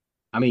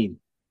 I mean,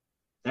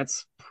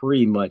 that's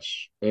pretty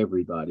much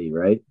everybody,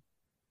 right?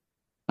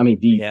 I mean,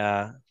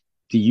 Yeah,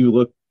 do you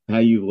look how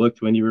you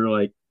looked when you were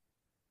like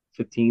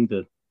 15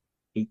 to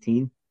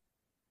 18?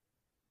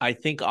 I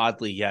think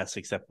oddly, yes,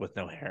 except with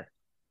no hair.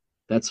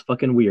 That's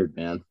fucking weird,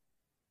 man.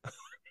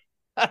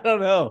 I don't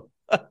know.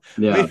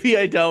 Yeah, Maybe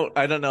I don't.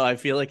 I don't know. I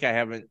feel like I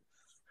haven't.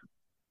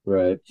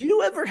 right. Do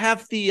you ever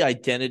have the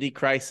identity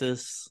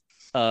crisis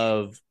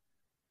of,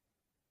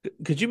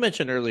 because you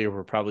mentioned earlier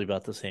we're probably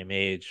about the same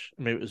age.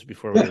 Maybe it was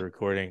before we Yeah, were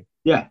recording.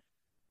 yeah.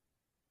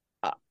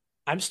 I-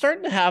 I'm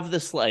starting to have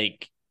this,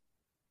 like,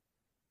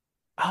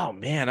 oh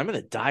man, I'm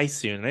gonna die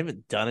soon, and I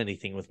haven't done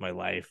anything with my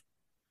life.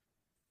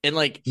 And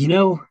like, You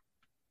know,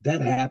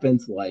 that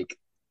happened like,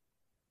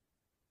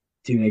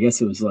 dude, I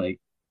guess it was like,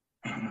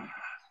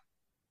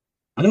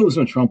 I know it was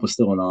when Trump was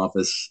still in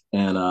office,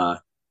 and I'm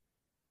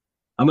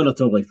gonna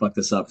totally fuck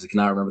this up because I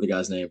cannot remember the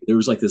guy's name. But there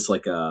was like this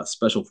like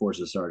special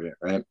forces sergeant,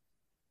 right?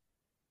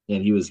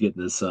 And he was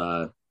getting this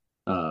uh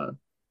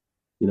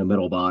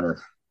Medal of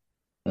Honor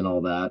and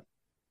all that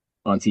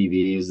on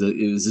TV. It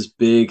was this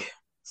big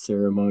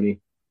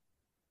ceremony,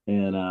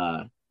 and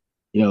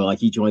like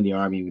he joined the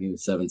army when he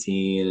was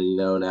 17,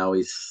 and now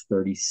he's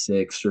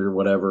 36 or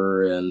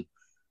whatever, and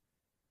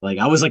like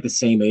I was like the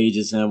same age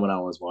as him when I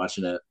was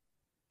watching it,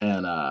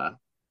 and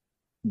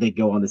they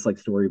go on this like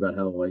story about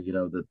how like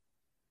that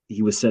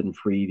he was setting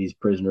free these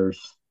prisoners,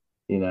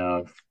 you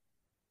know,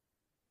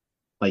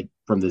 like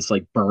from this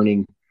like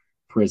burning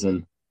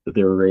prison that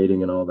they were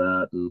raiding and all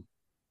that, and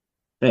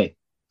hey,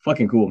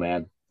 fucking cool,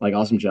 man. Like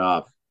awesome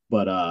job.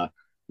 But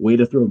way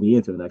to throw me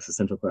into an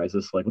existential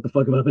crisis. Like what the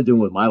fuck have I been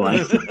doing with my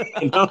life?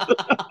 you know?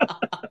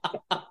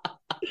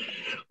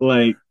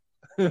 Like,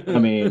 I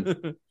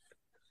mean,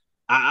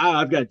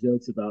 I've got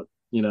jokes about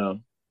you know,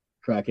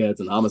 crackheads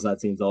and homicide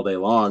scenes all day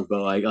long,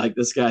 but like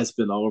this guy's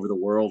been all over the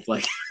world,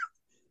 like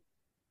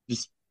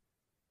just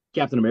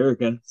Captain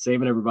America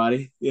saving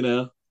everybody,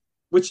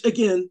 which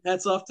again,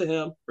 hats off to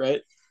him,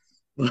 right?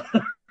 You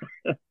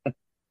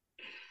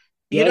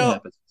Yeah, it know,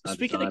 happens from time to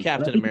speaking of time. And I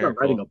Captain think about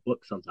writing America, a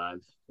book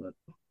sometimes, but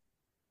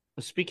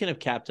speaking of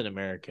Captain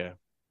America,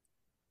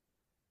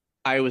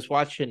 I was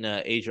watching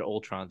Age of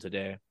Ultron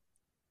today.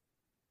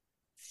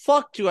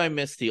 Fuck, do I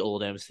miss the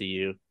old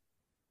MCU?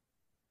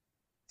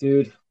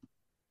 dude,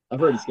 I've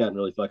heard it's gotten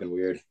really fucking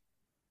weird.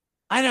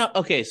 I know.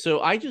 Okay, so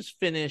I just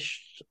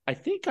finished. I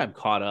think I'm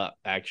caught up.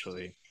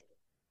 Actually,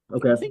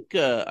 Okay.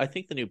 I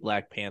think the new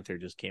Black Panther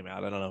just came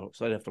out. I don't know,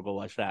 so I'd have to go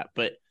watch that.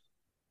 But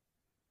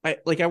I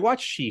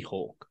watched She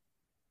Hulk,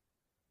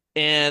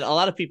 and a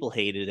lot of people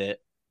hated it.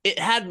 It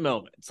had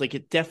moments, like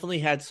it definitely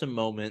had some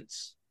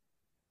moments,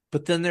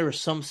 but then there was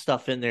some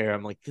stuff in there.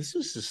 I'm like, this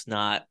is just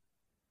not.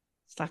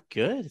 It's not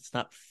good. It's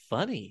not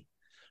funny.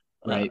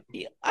 Right.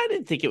 Yeah, I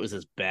didn't think it was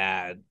as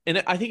bad,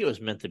 and I think it was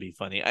meant to be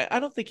funny. I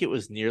don't think it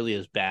was nearly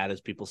as bad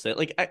as people say.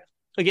 Like,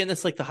 again,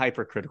 that's like the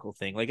hypercritical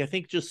thing. Like, I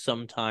think just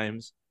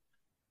sometimes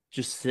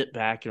just sit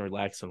back and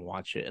relax and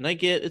watch it. And I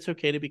get it's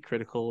okay to be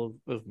critical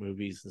of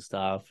movies and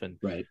stuff, and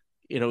Right.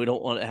 we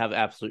don't want to have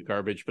absolute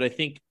garbage. But I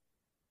think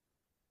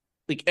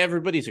like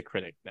everybody's a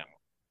critic now,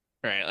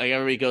 right? Like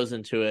everybody goes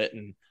into it,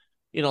 and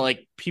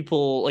like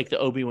people like the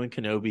Obi-Wan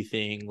Kenobi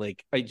thing.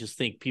 Like, I just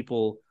think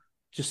people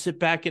just sit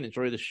back and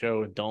enjoy the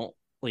show and don't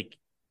like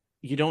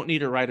you don't need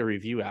to write a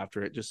review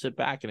after it. Just sit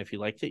back, and if you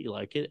liked it, you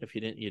like it. If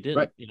you didn't, you didn't.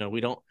 Right.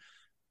 We don't.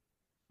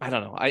 I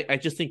don't know. I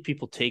just think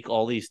people take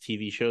all these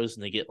TV shows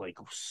and they get like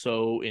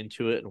so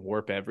into it and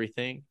warp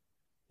everything.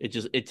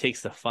 It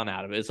takes the fun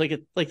out of it. It's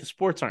like the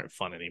sports aren't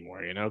fun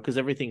anymore, because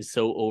everything's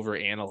so over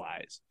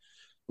analyzed.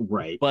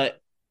 Right.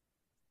 But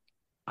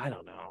I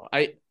don't know.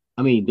 I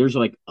I mean, there's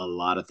like a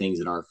lot of things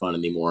that aren't fun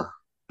anymore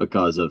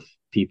because of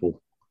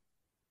people,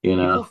 you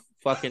know?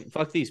 People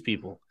fuck these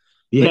people.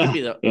 That could Yeah.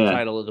 be the Yeah.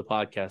 title of the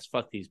podcast.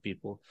 Fuck these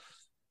people.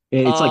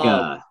 It's like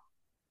Um,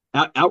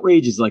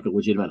 outrage is like a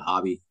legitimate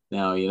hobby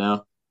now,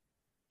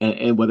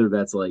 and whether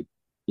that's like,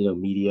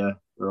 media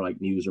or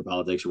like news or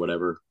politics or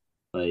whatever,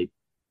 like,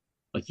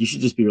 you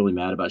should just be really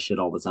mad about shit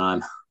all the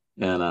time.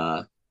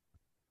 And,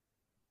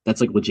 that's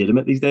like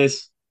legitimate these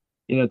days,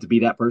 to be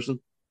that person.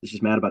 It's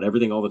just mad about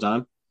everything all the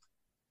time.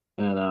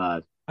 And, I yeah,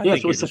 it's think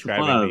really you're sucked the fun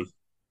describing out of me.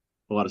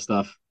 a lot of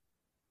stuff.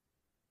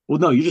 Well,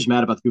 no, you're just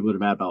mad about the people that are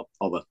mad about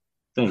all the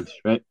things,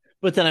 right?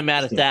 But then I'm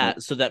mad It's at different.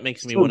 that, so that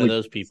makes It's me one of totally,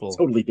 those it's people.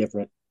 totally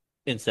different.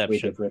 Way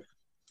Inception. different.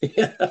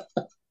 Yeah.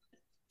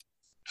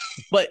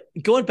 But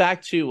going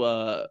back to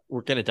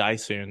we're gonna die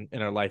soon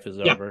and our life is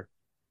Yeah. over.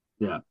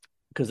 Yeah.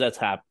 Because that's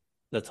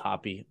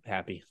hoppy.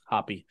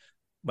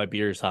 My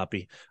beer is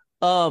hoppy.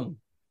 Um,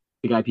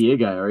 Big IPA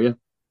guy, are you?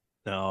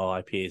 no,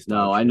 IPA is No,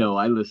 dog I shit. know.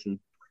 I listen.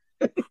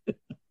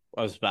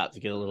 I was about to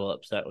get a little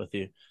upset with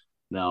you.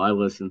 No, I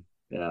listen.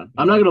 Yeah.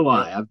 I'm not Yeah, gonna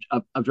yeah.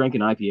 lie. I've drank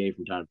an IPA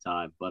from time to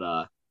time,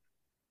 but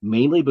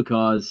mainly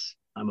because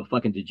I'm a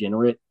fucking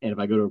degenerate, and if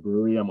I go to a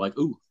brewery, I'm like,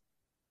 ooh,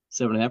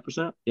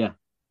 7.5%. Yeah,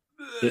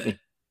 hit me.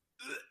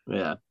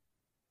 Yeah.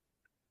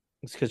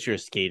 It's because you're a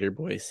skater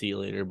boy. See you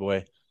later,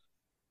 boy.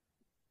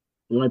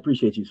 Well, I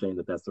appreciate you saying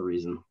that that's the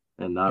reason,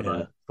 and not Yeah.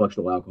 my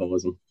functional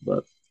alcoholism.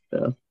 But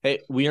yeah,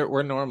 Hey, we're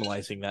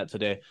normalizing that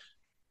today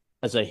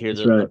as I hear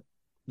that's right.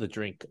 the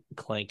drink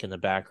clank in the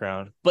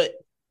background. But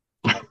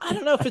I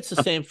don't know if it's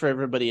the same for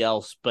everybody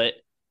else, but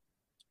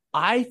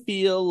I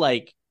feel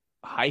like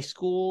high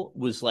school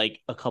was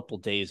like a couple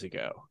days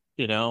ago.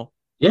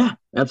 Yeah,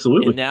 And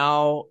absolutely.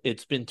 now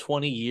it's been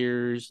 20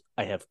 years.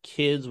 I have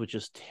kids, which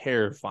is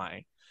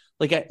terrifying.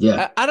 Like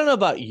Yeah, I don't know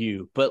about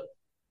you, but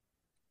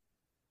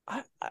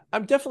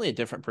I'm definitely a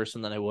different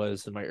person than I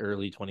was in my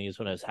early 20s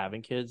when I was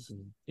having kids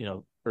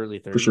and, early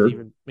for 30s, sure.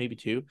 even maybe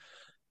two.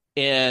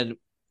 And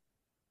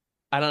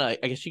I don't know.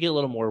 I guess you get a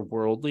little more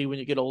worldly when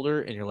you get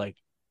older and you're like,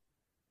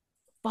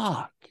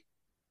 fuck,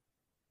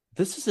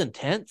 this is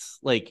intense.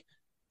 Like,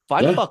 if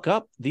I Yeah, fuck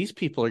up, these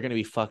people are going to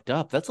be fucked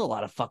up. That's a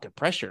lot of fucking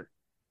pressure.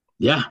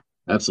 yeah,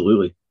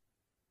 absolutely.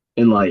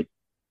 And like,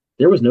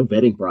 there was no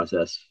vetting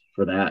process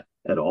for that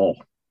at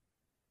all.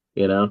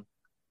 You know,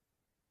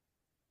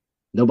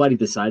 nobody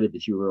decided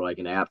that you were like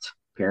an apt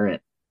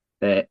parent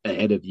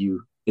ahead of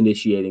you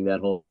initiating that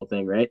whole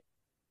thing, right?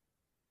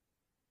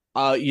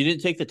 You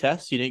didn't take the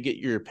test. You didn't get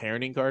your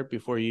parenting card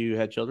before you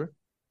had children.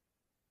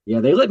 Yeah,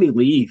 they let me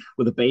leave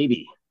with a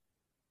baby.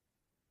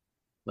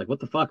 Like, what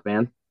the fuck,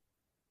 man?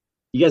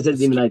 You guys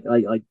didn't even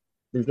like.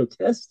 There's no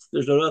tests.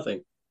 There's no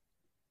nothing.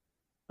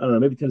 I don't know.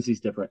 Maybe Tennessee's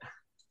different.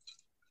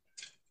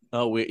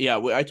 Oh,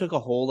 I took a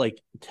whole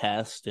like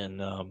test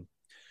and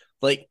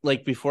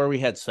like before we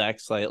had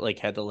sex, I like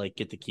had to like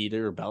get the key to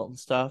her belt and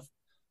stuff.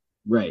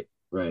 Right,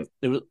 right.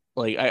 It was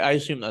like I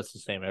assume that's the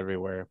same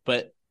everywhere,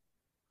 but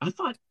I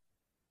thought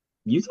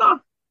Utah.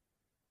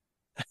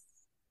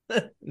 no,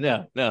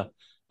 no, no.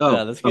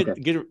 Oh, That's okay,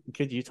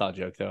 good Utah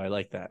joke though. I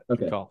like that.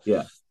 Good okay, call.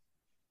 yeah.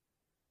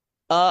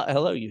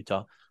 Hello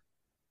Utah.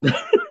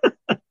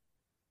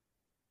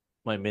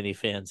 My mini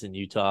fans in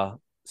Utah.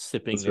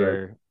 sipping That's right.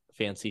 their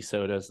fancy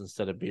sodas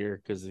instead of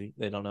beer because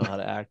they don't know how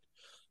to act.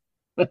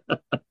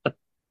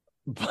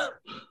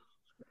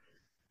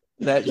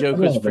 That joke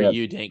was Oh for man,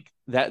 you, Dank.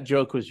 That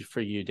joke was for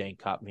you, Dank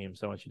Cop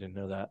memes. I want you to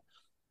know that.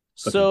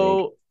 fucking dank.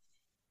 So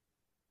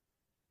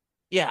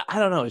yeah, I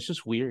don't know. It's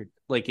just weird.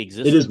 Like It is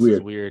existence is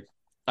weird. weird.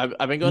 I've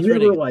been Do going you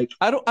through ever an. like?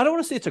 I don't want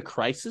to say it's a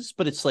crisis,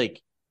 but it's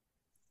like,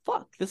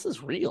 fuck, this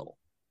is real.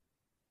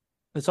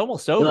 It's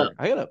almost You know, over.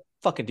 I gotta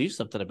fucking do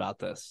something about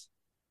this.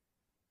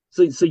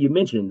 so you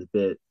mentioned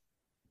that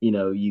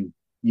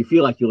you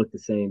feel like you look the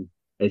same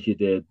as you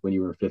did when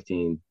you were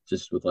 15,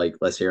 just with like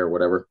less hair or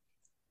whatever.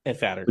 And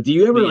fatter. But do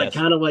you But ever like yes.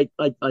 kind of like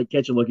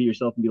catch a look at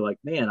yourself and be like,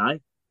 man, I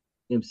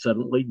am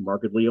suddenly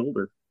markedly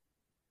older?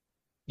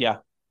 Yeah.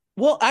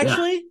 Well, Yeah.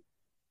 actually,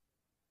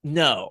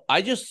 no.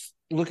 I just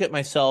look at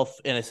myself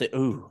and I say,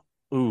 ooh,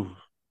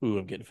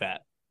 I'm getting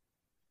fat.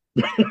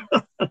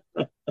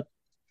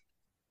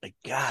 Like,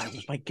 God,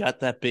 was my gut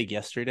that big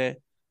yesterday?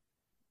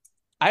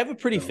 I have a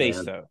pretty Oh face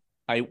man,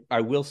 though.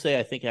 I will say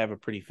I think I have a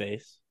pretty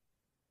face.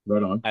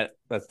 right on.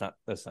 That's not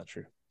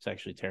true. It's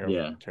actually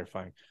Yeah.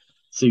 terrifying.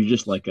 So you're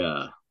just like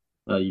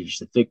you're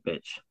just a thick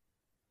bitch.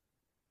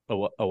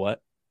 A what?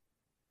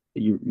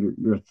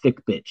 You're a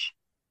thick bitch.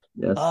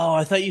 Yes. Oh,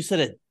 I thought you said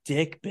a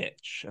dick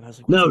bitch. And I was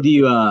like, what's No, a do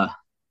you dick?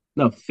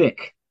 no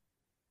thick?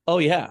 Oh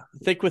yeah.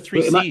 Thick with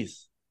three Wait,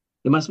 C's.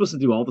 am I supposed to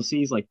do all the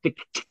C's like thick?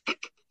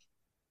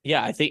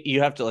 Yeah, I think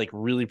you have to like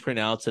really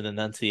pronounce and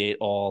enunciate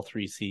all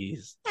three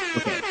C's.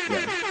 Okay,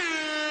 yeah,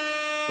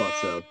 thought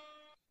so.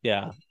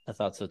 Yeah, I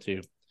thought so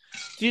too.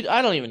 Dude,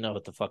 I don't even know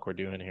what the fuck we're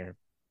doing here.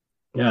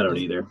 Yeah, I don't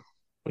Let's, either.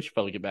 we should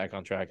probably get back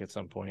on track at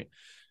some point.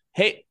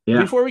 Hey,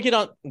 Yeah, before we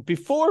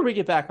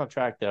get back on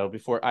track though,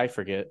 before I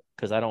forget,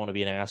 because I don't want to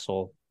be an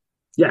asshole,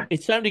 yeah.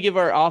 it's time to give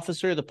our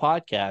officer the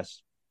podcast.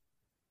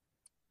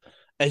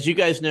 As you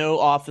guys know,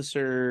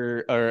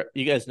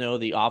 you guys know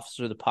the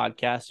officer of the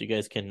podcast, you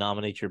guys can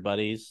nominate your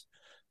buddies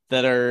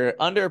that are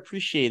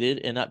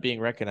underappreciated and not being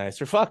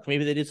recognized. Or fuck,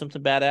 maybe they did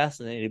something badass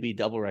and they need to be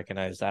double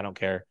recognized. I don't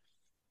care.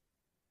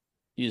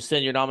 You just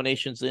send your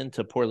nominations in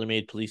to poorly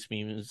made police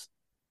memes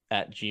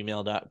at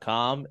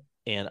gmail.com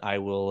and I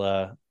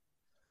will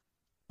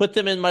put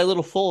them in my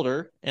little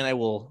folder and I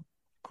will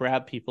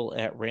grab people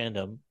at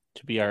random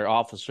to be our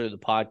officer of the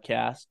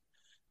podcast.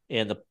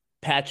 And the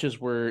patches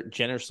were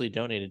generously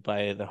donated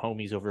by the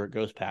homies over at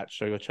Ghost Patch.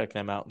 So go check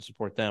them out and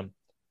support them.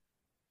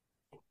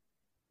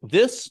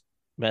 This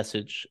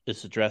message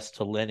is addressed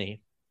to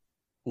Lenny.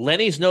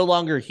 Lenny's no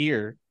longer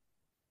here.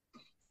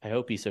 I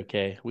hope he's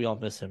okay. We all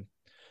miss him.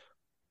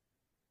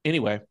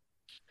 Anyway,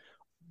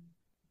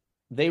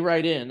 they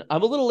write in,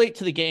 I'm a little late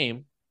to the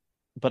game,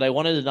 but I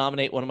wanted to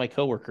nominate one of my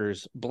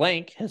coworkers.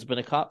 Blank has been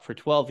a cop for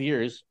 12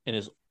 years and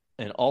is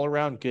an all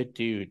around good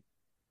dude.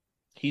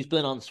 He's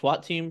been on the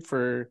SWAT team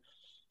for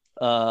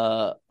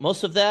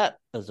most of that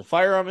as a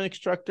firearm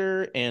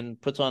instructor and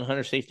puts on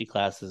hunter safety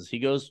classes. He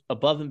goes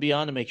above and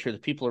beyond to make sure the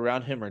people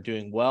around him are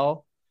doing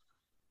well.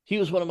 He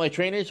was one of my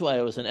trainers while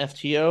I was an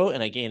FTO,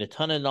 and I gained a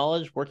ton of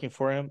knowledge working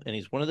for him. And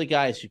he's one of the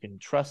guys you can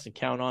trust and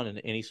count on in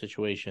any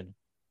situation.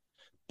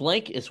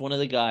 Blank is one of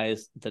the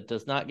guys that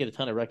does not get a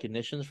ton of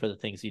recognitions for the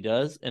things he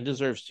does and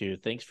deserves to.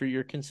 Thanks for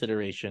your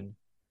consideration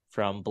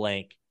from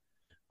Blank.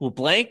 Well,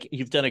 Blank,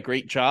 you've done a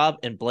great job,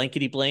 and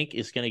Blankety Blank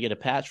is going to get a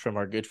patch from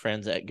our good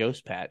friends at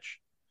Ghost Patch.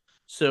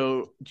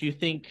 So, do you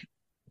think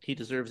he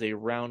deserves a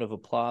round of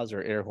applause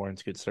or air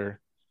horns, good sir?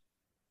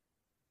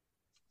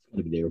 it's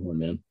gotta be the air horn,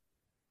 man.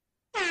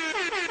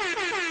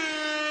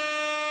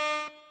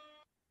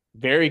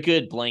 Very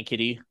good,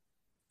 Blankety.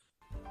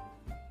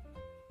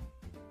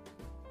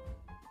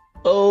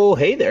 Oh,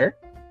 hey there.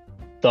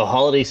 The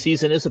holiday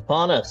season is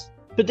upon us.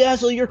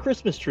 Bedazzle your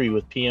Christmas tree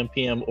with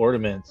PMPM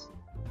ornaments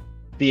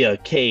via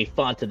K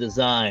Fonta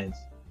Designs.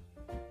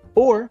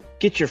 Or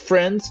get your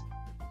friends,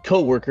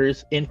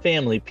 co-workers, and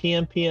family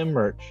PMPM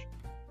merch.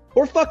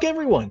 Or fuck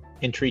everyone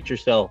and treat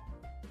yourself.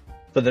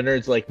 For the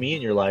nerds like me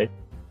in your life,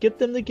 give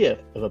them the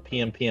gift of a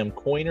PMPM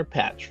coin or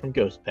patch from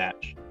Ghost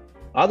Patch.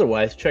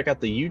 Otherwise, check out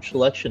the huge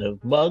selection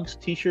of mugs,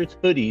 t-shirts,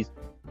 hoodies,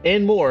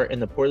 and more in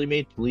the Poorly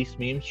Made Police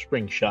Meme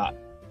Spring Shot.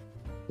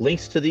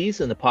 Links to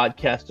these in the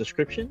podcast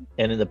description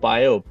and in the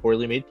bio of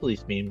Poorly Made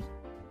Police Memes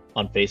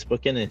on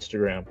Facebook and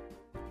Instagram.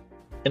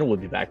 And we'll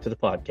be back to the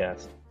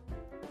podcast.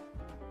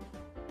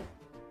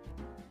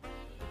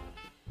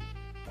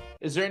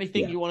 Is there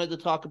anything Yeah. you wanted to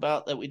talk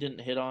about that we didn't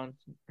hit on,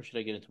 or should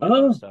I get into my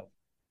dumb stuff?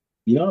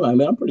 I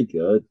mean, I'm pretty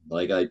good.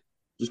 Like, I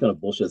just got a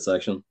bullshit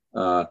section.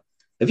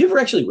 Have you ever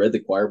actually read the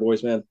Choir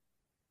Boys, man?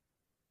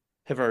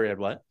 Have I read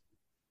what?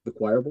 The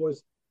Choir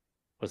Boys?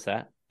 What's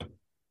that? Are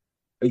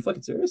you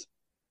fucking serious?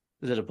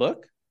 Is it a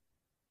book?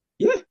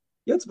 Yeah,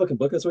 yeah, it's a fucking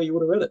book. That's why you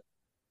would have read it.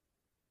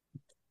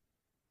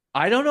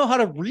 I don't know how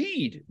to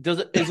read. Does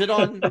it? Is it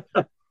on?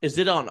 Is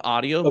it on Okay,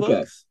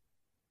 audiobooks?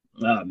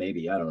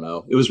 maybe I don't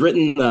know. It was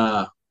written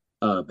back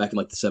in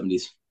like the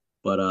 '70s,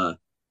 but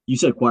you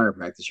said choir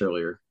practice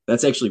earlier.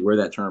 That's actually where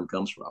that term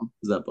comes from.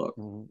 Is that book?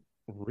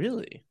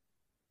 Really?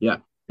 Yeah,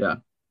 yeah.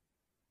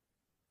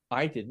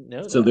 I didn't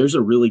know So that. there's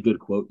a really good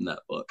quote in that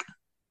book.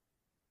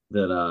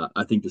 that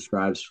I think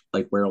describes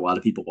like where a lot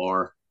of people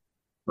are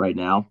right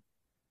now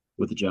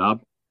with the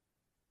job.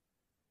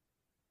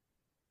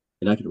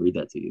 And I can read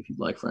that to you if you'd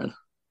like, friend.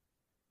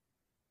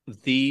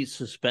 The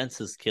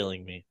suspense is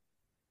killing me.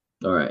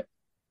 All right.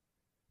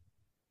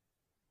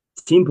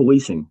 Team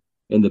policing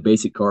in the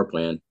basic car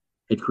plan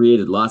had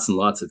created lots and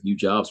lots of new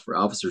jobs for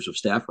officers of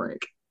staff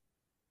rank.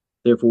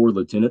 Therefore,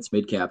 lieutenants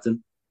made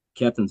captain,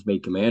 captains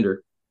made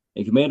commander,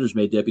 and commanders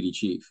made deputy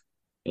chief.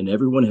 And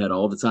everyone had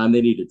all the time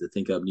they needed to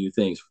think up new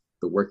things for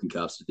the working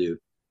cops to do,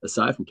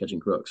 aside from catching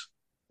crooks,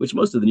 which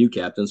most of the new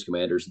captains,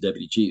 commanders, and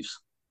deputy chiefs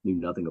knew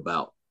nothing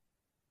about.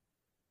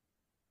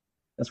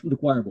 That's from the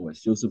Choir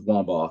Boys, Joseph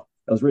Wambaugh.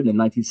 That was written in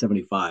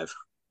 1975,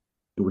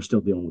 and we're still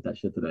dealing with that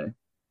shit today.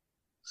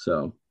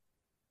 So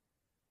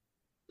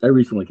I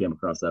recently came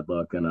across that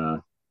book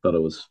and thought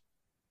it was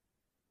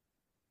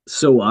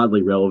so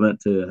oddly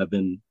relevant to have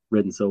been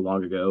written so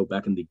long ago,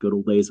 back in the good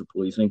old days of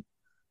policing.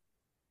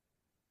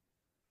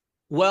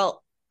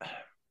 Well,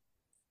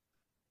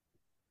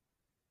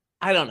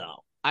 I don't know.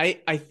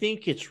 I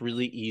think it's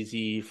really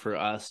easy for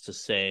us to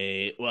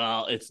say,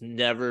 well, it's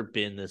never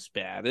been this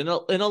bad. And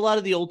a lot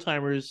of the old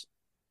timers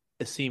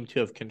seem to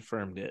have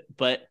confirmed it.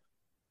 But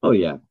Oh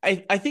yeah, I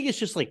think it's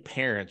just like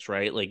parents,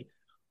 right? Like,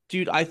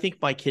 dude, I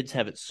think my kids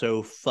have it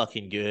so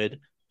fucking good.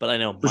 But I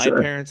know for my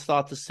sure, parents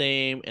thought the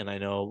same, and I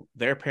know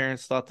their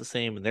parents thought the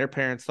same, and their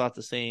parents thought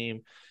the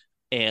same.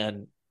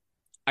 And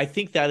I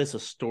think that is a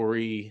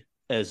story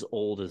as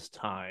old as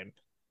time.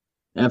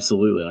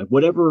 absolutely. Like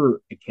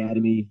whatever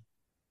academy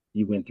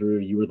you went through,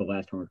 you were the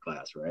last horn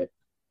class, right?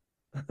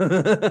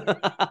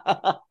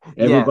 Yes.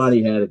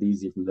 Everybody had it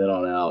easy from then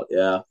on out.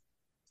 Yeah,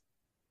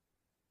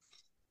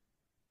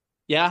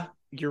 Yeah,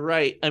 you're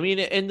right. I mean,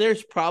 and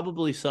there's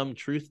probably some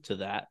truth to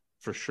that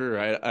for sure.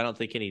 I don't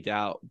think any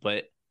doubt,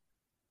 but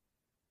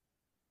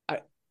I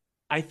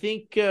I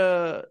think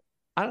I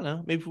don't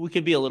know, maybe we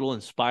could be a little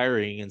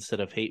inspiring instead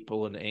of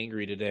hateful and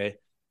angry today.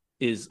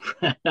 Is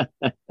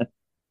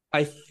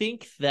I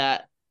think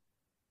that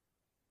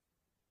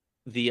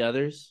the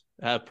others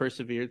have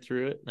persevered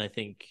through it, and I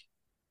think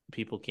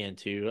people can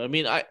too. I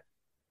mean, I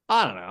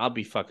don't know. I'll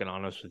be fucking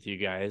honest with you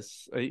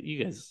guys.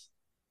 You guys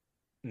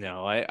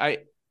know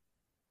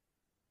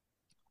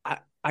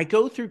I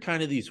go through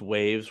kind of these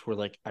waves where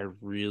like I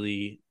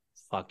really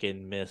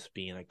fucking miss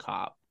being a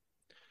cop.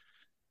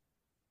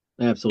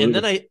 And then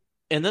absolutely.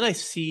 I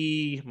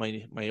see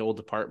my old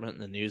department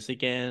in the news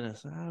again. I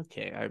said,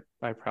 okay,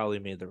 I probably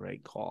made the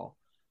right call.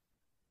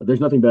 But there's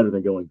nothing better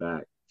than going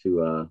back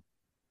to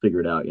figure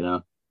it out.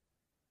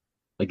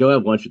 Like go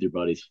have lunch with your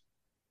buddies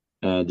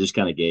and just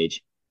kind of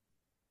gauge.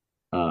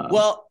 Uh,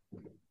 Well,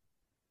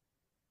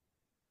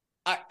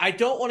 I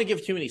don't want to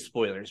give too many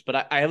spoilers,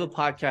 but I have a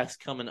podcast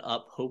coming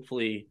up,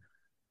 hopefully,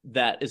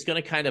 that is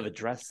going to kind of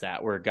address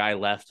that, where a guy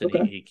left and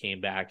okay, he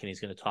came back and he's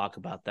going to talk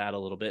about that a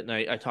little bit. And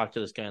I talked to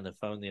this guy on the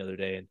phone the other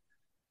day, and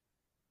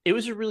it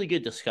was a really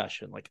good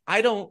discussion. Like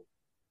I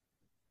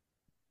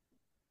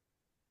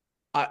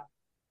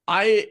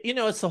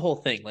it's the whole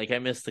thing. Like I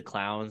miss the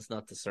clowns,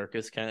 not the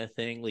circus kind of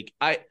thing. Like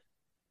I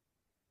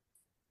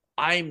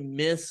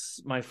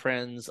miss my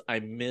friends. I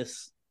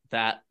miss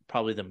that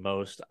probably the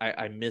most.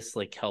 I miss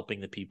like helping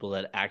the people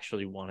that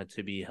actually wanted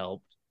to be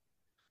helped.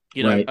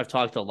 right. I've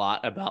talked a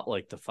lot about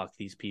like the fuck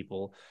these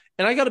people.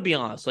 And I got to be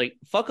honest, like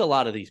fuck a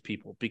lot of these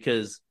people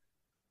because,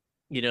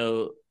 you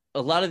know,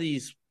 a lot of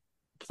these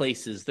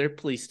places, their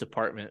police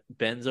department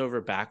bends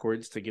over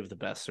backwards to give the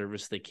best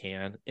service they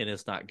can, and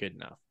it's not good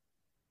enough.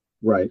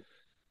 Right.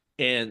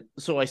 And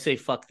so I say,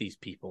 fuck these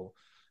people.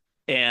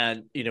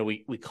 And,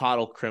 we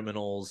coddle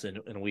criminals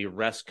and we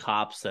arrest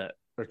cops that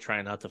are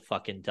trying not to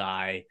fucking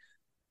die.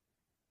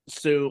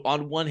 So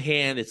on one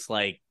hand, it's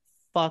like,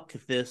 fuck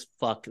this,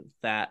 fuck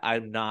that. I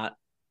don't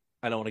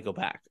want to go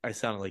back. I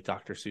sounded like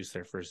Dr. Seuss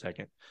there for a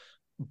second.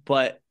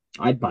 But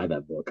I'd buy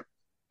that book.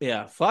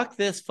 yeah, fuck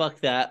this, fuck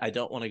that. I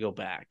don't want to go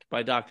back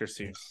by Dr.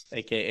 Seuss,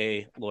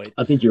 aka Lloyd.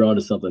 I think you're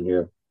onto something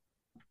here.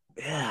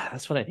 Yeah,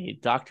 that's what I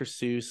need. Dr.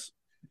 Seuss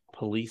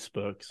police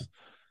books.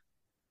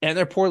 And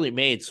they're poorly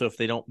made, so if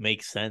they don't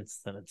make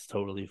sense, then it's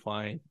totally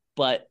fine.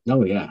 But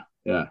Oh yeah,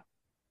 yeah,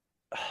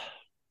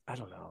 I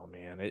don't know,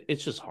 man.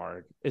 It's just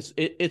hard.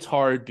 It's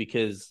hard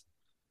because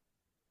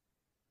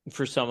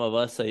for some of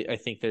us, I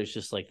think there's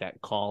just like that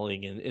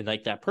calling and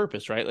like that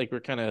purpose, right? Like we're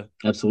kind of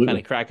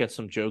absolutely. cracking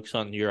some jokes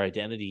on your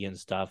identity and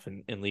stuff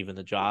and leaving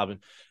the job.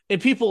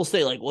 And people will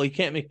say, like, well, you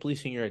can't make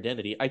policing your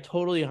identity. I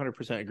totally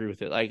 100% agree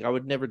with it. Like I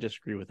would never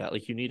disagree with that.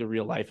 Like you need a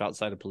real life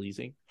outside of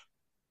policing.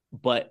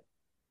 But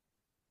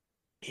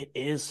it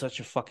is such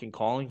a fucking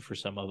calling for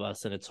some of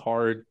us, and it's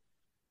hard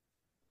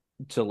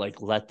to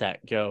like let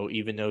that go,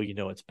 even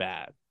though it's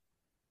bad.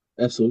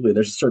 Absolutely.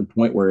 There's a certain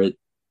point where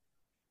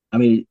I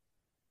mean,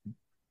 it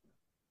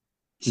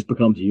just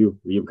becomes you.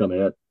 You become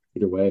it.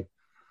 Either way,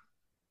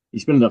 you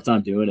spend enough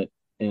time doing it,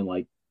 and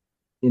like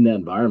in that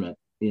environment,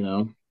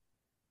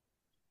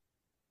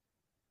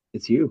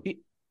 it's you. It,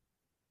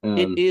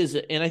 it Um, is,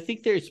 and I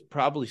think there's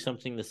probably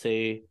something to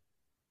say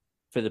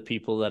for the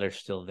people that are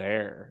still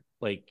there.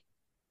 Like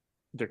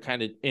they're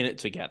kind of in it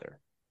together.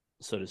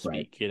 so to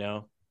Right. speak, you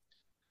know.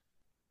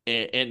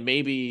 And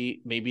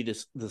maybe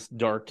this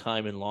dark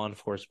time in law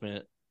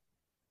enforcement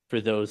for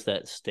those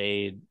that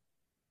stayed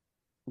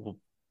will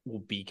will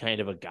be kind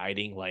of a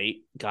guiding light.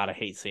 God, I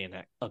hate saying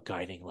that, a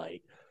guiding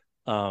light.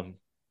 Um,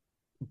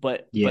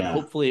 but Yeah.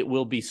 hopefully it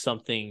will be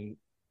something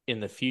in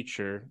the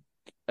future.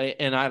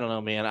 And I don't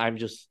know, man.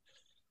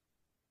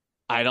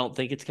 I don't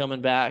think it's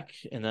coming back,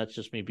 and that's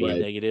just me being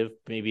Right. negative.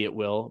 Maybe it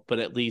will, but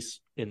at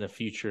least in the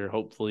future,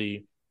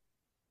 hopefully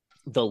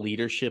the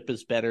leadership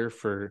is better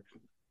for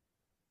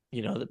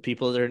the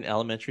people that are in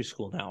elementary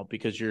school now,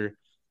 because your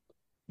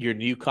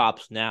new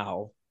cops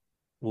now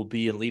will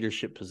be in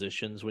leadership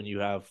positions when you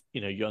have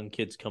young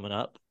kids coming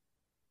up,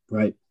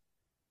 Right.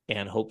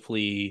 and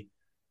hopefully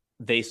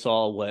they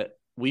saw what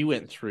we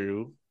went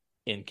through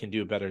and can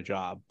do a better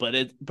job. But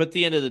at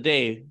the end of the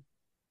day,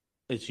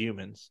 it's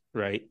humans,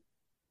 right?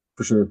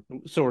 For sure.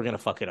 So we're gonna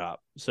fuck it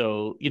up.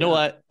 So you know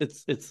Yeah. what?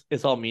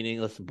 It's all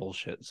meaningless and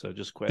bullshit. So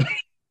just quit.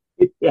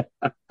 Yeah.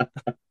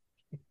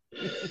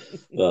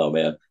 Oh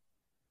man.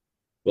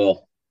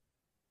 Well,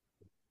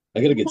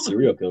 I got a good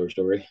serial killer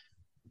story.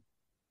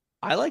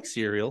 I like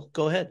cereal.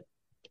 Go ahead.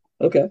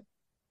 Okay.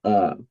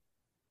 Uh,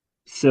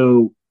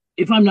 so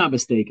if I'm not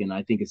mistaken,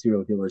 I think a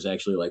serial killer is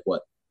actually like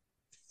what,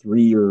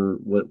 three, or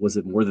what was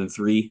it, more than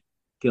three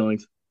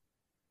killings?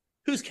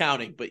 Who's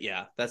counting? But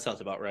yeah, that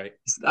sounds about right.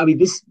 I mean,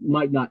 this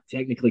might not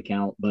technically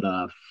count, but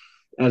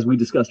as we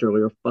discussed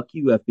earlier, fuck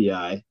you,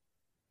 FBI.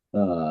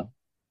 Uh,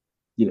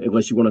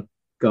 unless you want to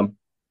come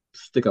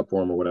stick up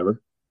for him or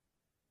whatever.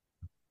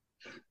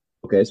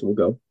 Okay, so we'll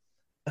go.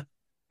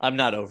 I'm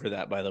not over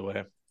that, by the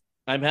way.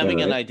 I'm All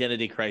having an right.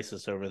 identity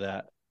crisis over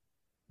that.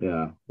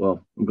 Yeah.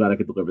 Well, I'm glad I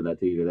could deliver that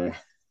to you today.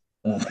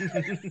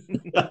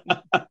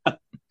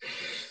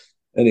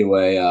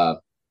 Anyway,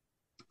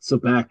 so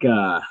back,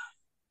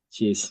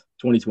 geez,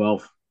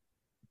 2012.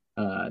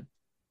 Uh,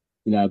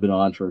 I've been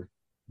on for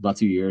about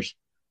 2 years,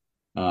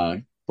 uh,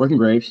 working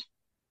Graves,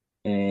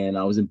 and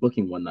I was in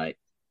booking one night,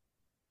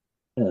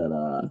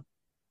 and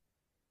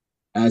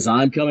as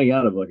I'm coming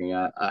out of booking,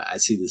 I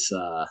see this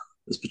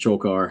patrol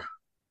car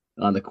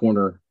on the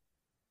corner,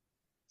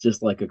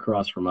 just like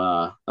across from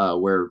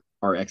where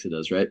our exit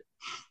is, right?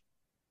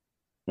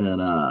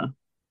 And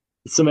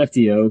some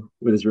FTO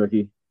with his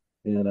rookie,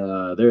 and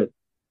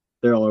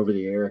they're all over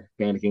the air,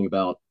 panicking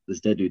about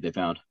this dead dude they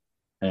found,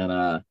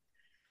 and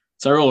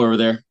so I roll over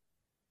there,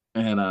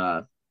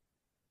 and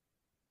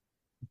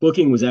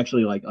booking was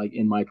actually like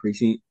in my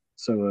precinct,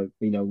 so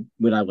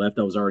when I left,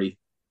 I was already,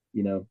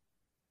 you know,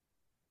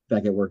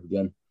 back at work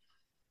again,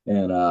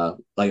 and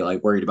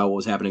like worried about what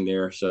was happening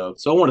there, so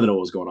I wanted to know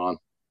what was going on,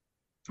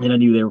 and I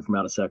knew they were from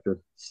out of sector,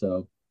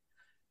 so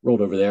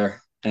rolled over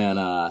there, and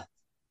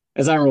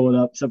as I'm rolling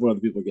up, several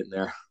other people are getting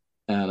there,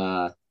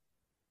 and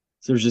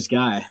so there's this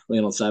guy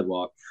laying on the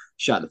sidewalk,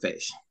 shot in the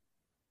face.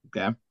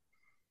 Okay,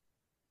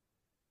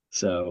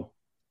 so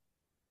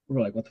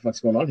we're like, what the fuck's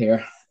going on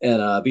here?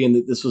 And being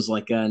that this was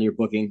like near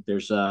booking,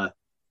 there's a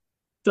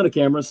ton of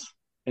cameras,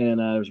 and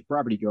there's a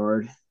property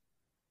guard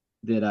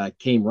that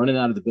came running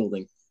out of the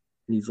building,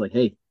 and he's like,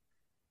 "Hey,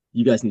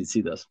 you guys need to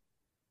see this."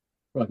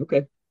 We're like,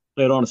 "Okay,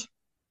 lay it on us."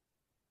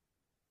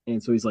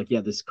 And so he's like,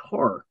 "Yeah, this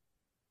car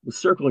was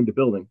circling the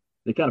building.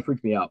 They kind of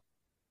freaked me out."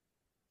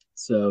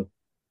 So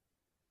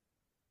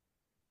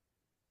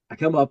I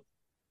come up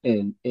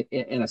and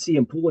I see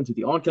him pull into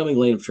the oncoming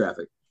lane of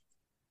traffic,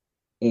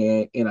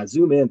 and I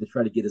zoom in to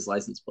try to get his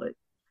license plate.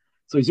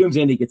 So he zooms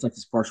in, he gets like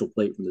this partial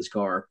plate from this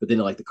car, but then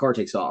like the car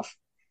takes off.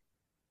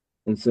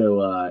 And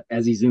so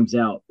as he zooms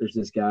out, there's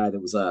this guy that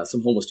was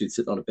some homeless dude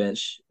sitting on a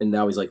bench, and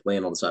now he's like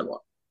laying on the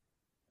sidewalk.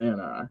 And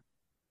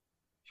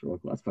sure, well,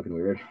 that's fucking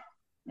weird.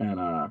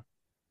 And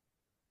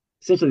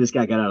essentially, this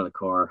guy got out of the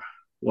car,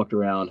 walked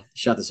around,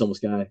 shot this homeless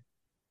guy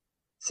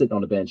sitting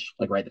on the bench,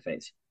 like right in the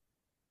face,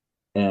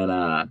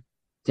 and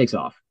takes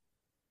off.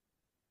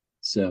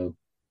 So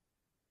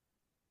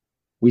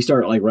we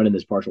start like running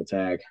this partial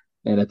tag,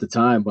 and at the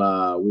time,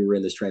 we were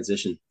in this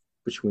transition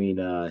between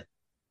an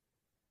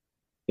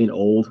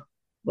old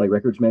like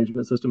records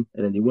management system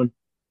and a new one,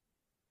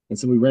 and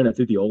so we ran it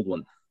through the old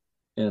one.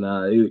 And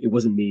it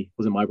wasn't me, it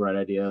wasn't my bright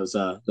idea. It was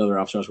another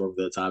officer I was working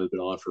with at the time. Had been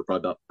on for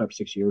probably about 5 or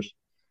 6 years,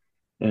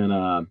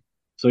 and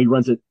so he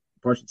runs it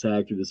partial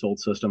tag through this old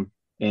system,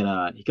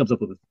 and he comes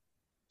up with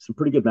some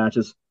pretty good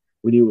matches.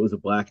 We knew it was a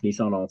black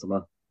Nissan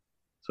Altima,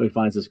 so he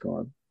finds this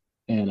car,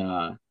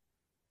 and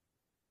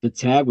the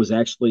tag was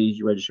actually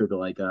registered to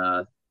like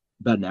about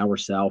an hour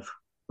south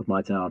of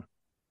my town,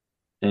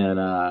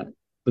 and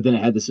but then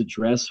it had this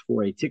address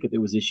for a ticket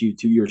that was issued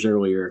 2 years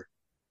earlier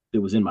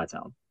that was in my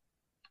town.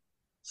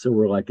 So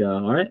we're like,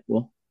 all right,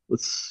 well,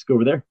 let's go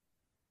over there,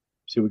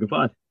 see what we can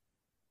find.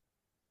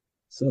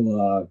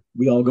 So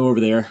we all go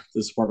over there to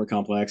this apartment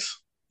complex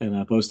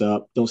and post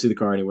up. Don't see the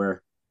car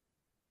anywhere,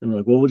 and we're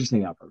like, well, we'll just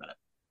hang out for a minute.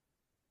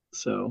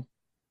 So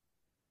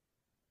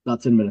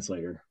about 10 minutes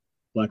later,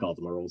 Black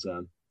Altima rolls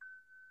in,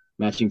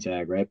 matching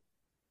tag, right?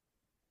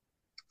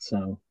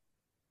 So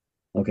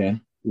okay,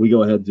 we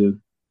go ahead and do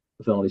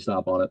a felony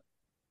stop on it,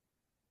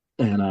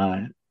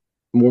 and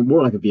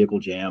more like a vehicle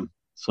jam.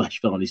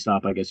 slash felony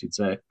stop, I guess you'd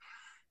say.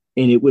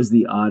 And it was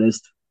the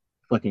oddest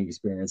fucking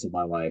experience of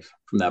my life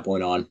from that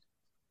point on.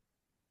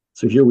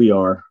 So here we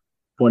are,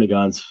 pointing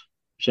guns,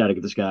 shouting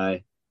at this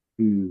guy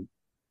who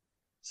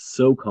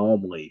so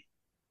calmly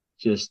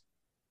just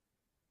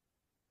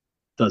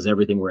does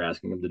everything we're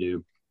asking him to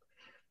do.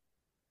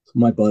 So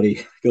my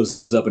buddy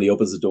goes up and he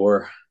opens the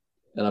door,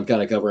 and I'm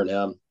kind of covering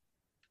him.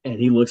 And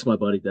he looks my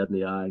buddy dead in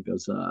the eye and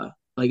goes,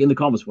 like in the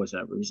calmest voice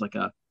ever, he's like,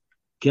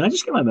 can I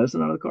just get my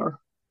medicine out of the car?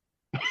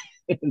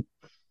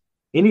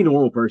 Any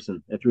normal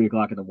person at 3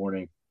 o'clock in the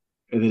morning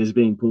that is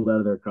being pulled out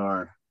of their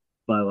car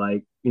by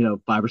like,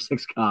 5 or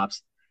 6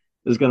 cops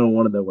is going to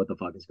want to know what the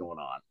fuck is going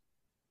on.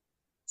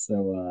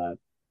 So,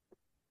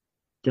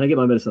 can I get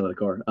my medicine out of the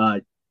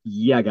car?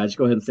 Yeah, guys, just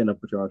go ahead and stand up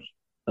for charge.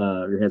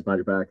 Your hands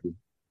behind your back and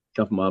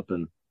cuff him up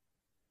and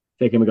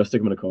take him and go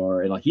stick him in the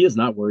car. And like, he is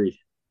not worried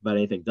about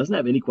anything. Doesn't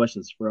have any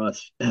questions for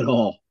us at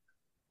all.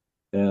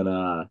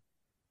 And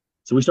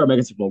so we start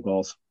making some phone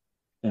calls.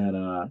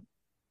 And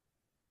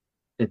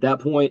at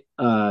that point,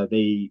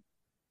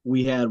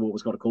 we had what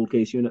was called a cold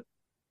case unit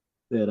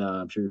that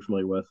I'm sure you're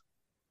familiar with,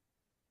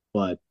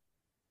 but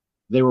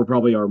they were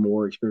probably our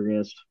more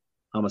experienced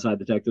homicide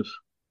detectives,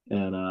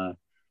 and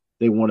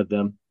they wanted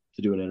them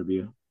to do an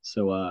interview.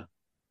 So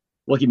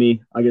lucky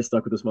me, I get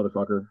stuck with this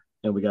motherfucker,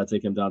 and we got to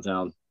take him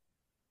downtown.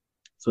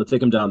 So I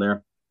take him down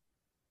there,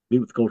 meet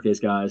with the cold case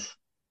guys,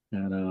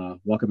 and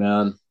walk him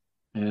in.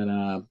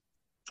 And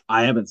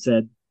I haven't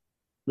said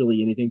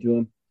really anything to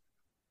him,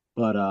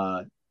 but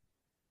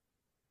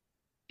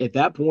at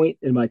that point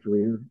in my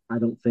career, I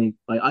don't think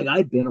like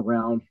I'd been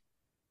around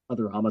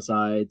other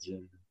homicides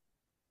and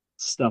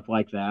stuff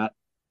like that,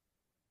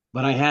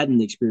 but I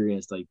hadn't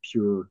experienced like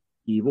pure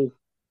evil.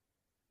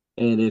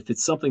 And if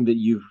it's something that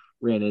you've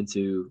ran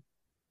into,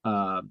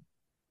 uh,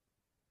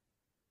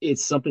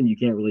 it's something you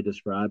can't really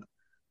describe,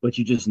 but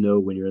you just know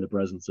when you're in the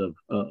presence of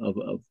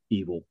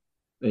evil.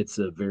 It's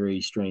a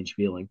very strange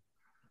feeling,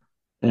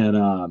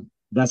 and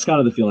that's kind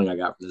of the feeling I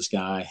got from this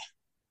guy.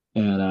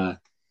 And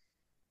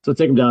so I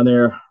take him down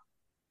there.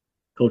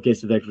 Cold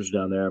case detectives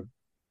down there,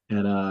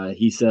 and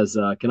he says,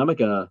 can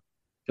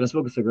I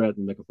smoke a cigarette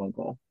and make a phone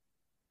call?"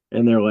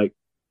 And they're like,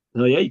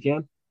 "Hell yeah, you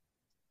can."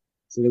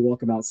 So they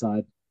walk him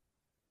outside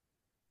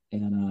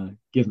and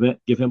give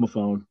him a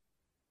phone,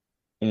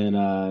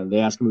 and they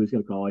ask him who he's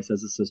going to call. He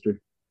says his sister.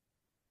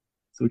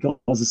 So he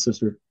calls his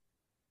sister,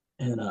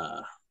 and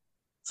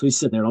so he's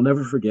sitting there. I'll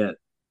never forget.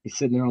 He's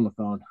sitting there on the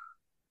phone,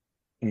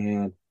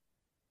 and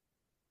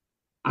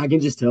I can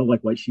just tell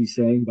like what she's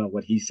saying about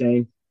what he's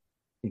saying,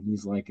 and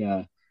he's like,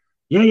 "Yeah,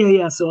 yeah,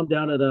 yeah." So I'm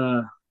down at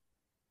the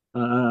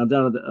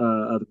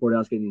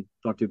courthouse getting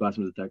talked to by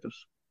some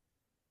detectives,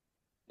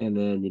 and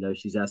then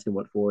she's asking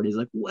what for, and he's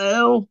like,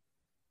 "Well,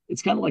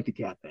 it's kind of like the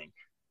cat thing."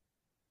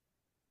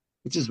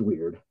 It's just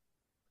weird,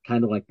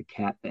 kind of like the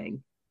cat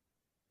thing.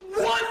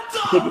 What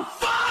the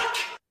fuck?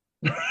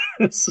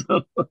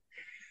 So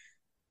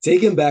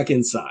take him back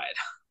inside,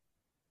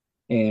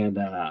 and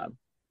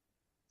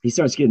he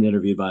starts getting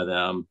interviewed by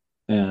them,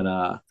 and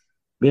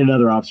me and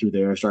another officer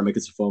there start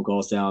making some phone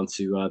calls down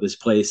to this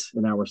place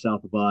an hour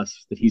south of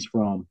us that he's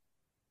from,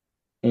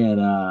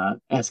 and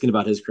asking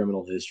about his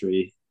criminal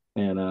history.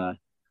 And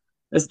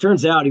as it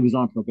turns out, he was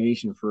on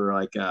probation for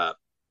like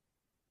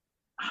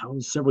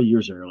several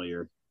years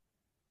earlier.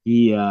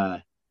 He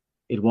had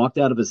walked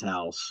out of his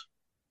house,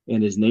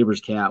 and his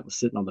neighbor's cat was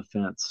sitting on the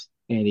fence,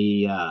 and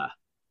he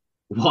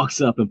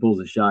walks up and pulls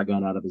a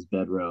shotgun out of his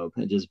bedrobe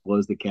and just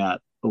blows the cat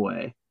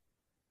away.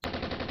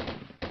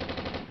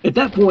 At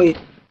that point,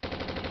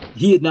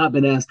 he had not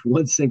been asked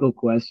one single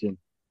question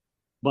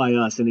by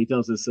us, and he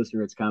tells his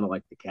sister it's kind of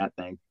like the cat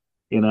thing,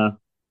 you know.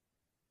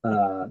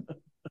 Uh,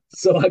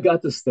 so I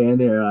got to stand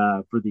there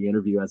for the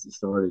interview as it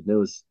started. It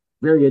was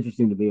very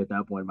interesting to me at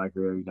that point in my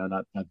career,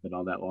 not been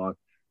on that long.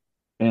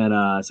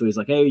 And so he's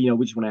like, "Hey,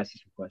 we just want to ask you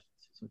some questions."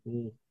 It's like,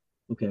 "Well,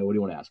 okay, what do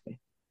you want to ask me?"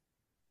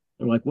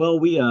 They're like, "Well,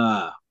 we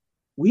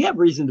have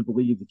reason to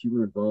believe that you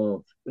were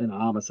involved in a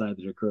homicide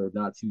that occurred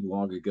not too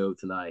long ago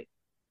tonight."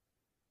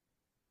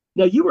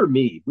 Now, you or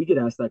me, we get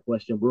asked that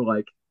question. We're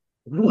like,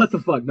 "What the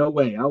fuck? No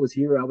way. I was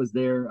here. I was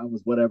there. I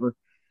was whatever."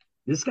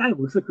 This guy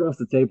looks across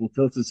the table,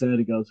 tilts his head,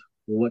 and goes,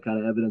 "Well, what kind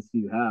of evidence do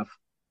you have?"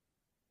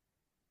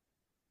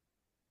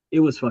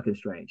 It was fucking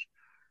strange.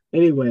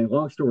 Anyway,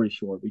 long story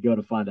short, we go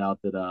to find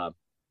out that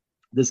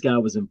this guy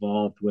was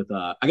involved with,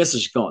 I guess I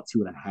should call it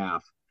two and a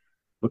half,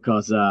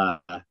 because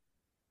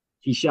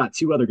he shot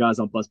two other guys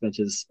on bus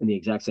benches in the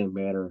exact same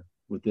manner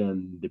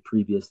within the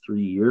previous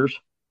 3 years.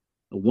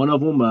 One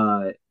of them,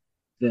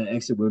 the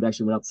exit wound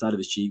actually went out the side of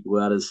his cheek, blew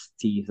out his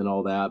teeth and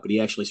all that, but he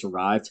actually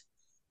survived.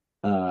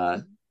 Uh,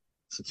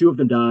 so two of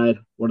them died.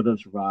 One of them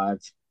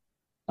survived.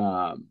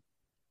 Um,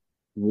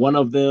 One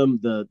of them,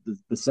 the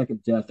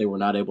second death, they were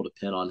not able to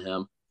pin on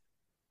him,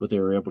 but they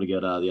were able to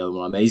get the other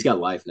one on. He's got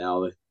life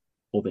now. The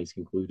whole thing's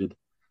concluded.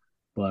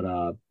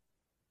 But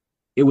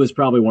it was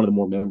probably one of the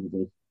more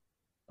memorable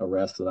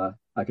arrests that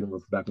I can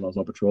remember back when I was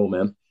on patrol,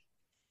 man.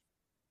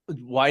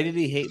 Why did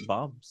he hate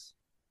bums?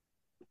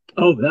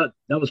 Oh, that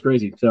was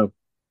crazy. So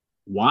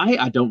why?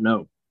 I don't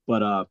know.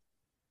 But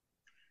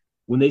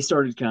when they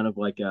started kind of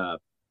like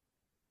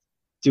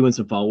doing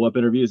some follow up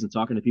interviews and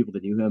talking to people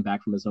that knew him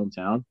back from his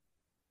hometown,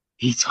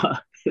 he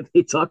talked.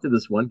 They talked to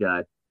this one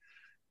guy.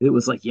 It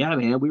was like, yeah,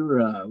 man, we were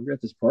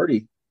at this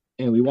party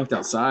and we walked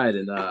outside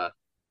and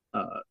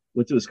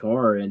went to his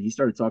car and he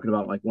started talking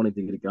about like wanting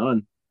to get a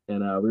gun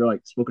and we were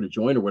like smoking a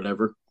joint or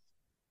whatever.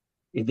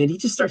 And then he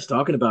just starts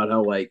talking about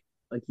how like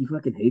he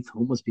fucking hates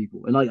homeless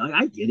people. And like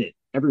I get it.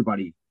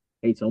 Everybody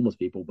hates homeless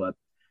people, but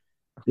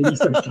then he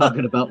starts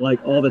talking about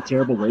like all the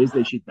terrible ways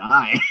they should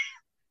die.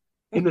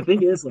 And the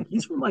thing is, like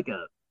he's from like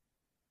a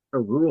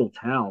rural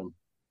town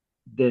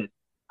that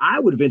I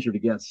would venture to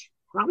guess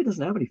probably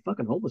doesn't have any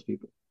fucking homeless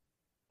people.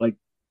 Like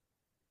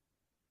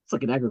it's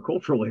like an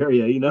agricultural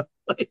area, you know?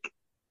 Like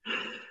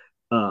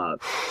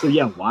so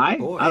yeah, why?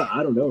 Boy,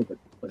 I don't know, but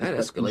that he sure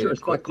escalated as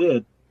fuck quickly.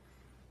 did.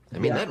 I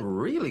mean, Yeah. that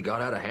really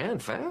got out of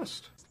hand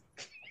fast.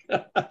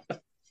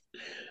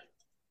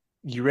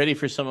 You ready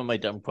for some of my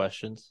dumb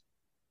questions?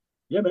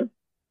 Yeah, man.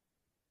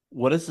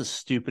 What is the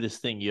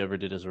stupidest thing you ever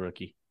did as a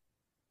rookie?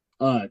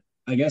 I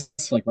guess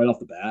like right off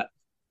the bat,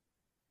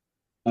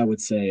 I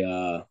would say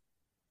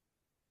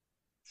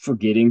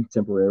forgetting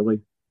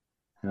temporarily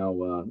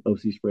how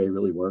OC spray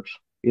really works,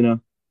 you know,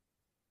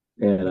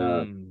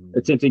 and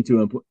attempting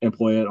to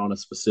employ it on a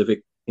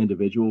specific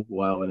individual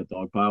while in a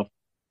dog pile.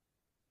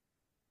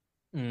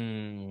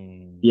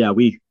 Yeah,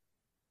 we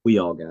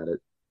all got it.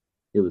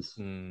 It's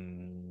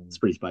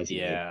pretty spicy.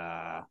 Right?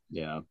 Yeah.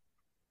 Yeah.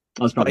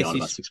 I was probably on Spicy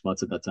about 6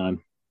 months at that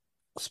time.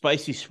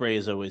 Spicy spray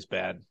is always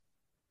bad.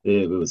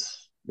 It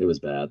was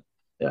bad.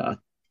 Yeah.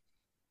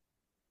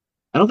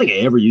 I don't think I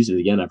ever used it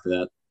again after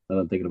that.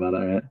 I'm thinking about it.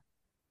 Right?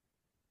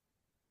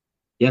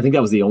 Yeah, I think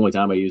that was the only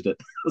time I used it.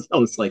 I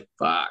was like,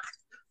 fuck.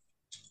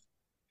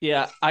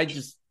 Yeah, I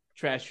just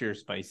trash your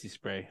spicy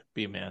spray.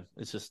 Be a man.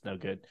 It's just no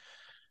good.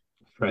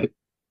 Right.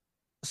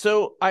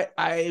 So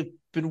I've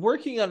been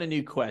working on a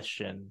new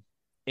question,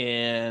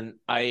 and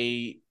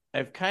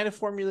I've kind of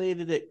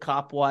formulated it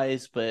cop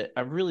wise, but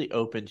I'm really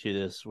open to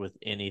this with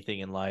anything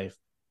in life.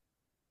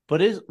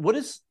 But what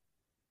is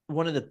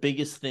one of the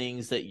biggest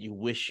things that you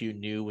wish you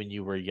knew when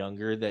you were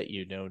younger that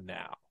you know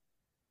now?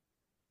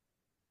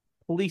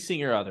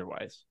 Policing or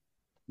otherwise.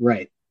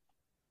 Right.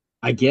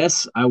 I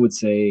guess I would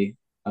say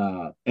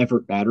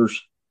effort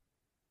matters.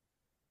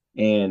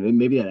 And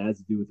maybe that has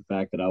to do with the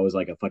fact that I was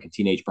like a fucking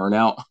teenage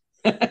burnout.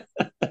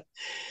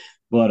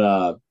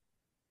 But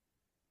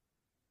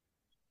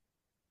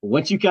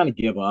once you kind of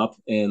give up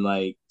and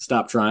like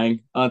stop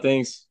trying on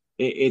things,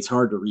 it's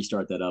hard to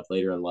restart that up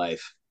later in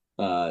life.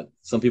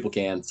 Some people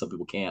can, some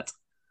people can't.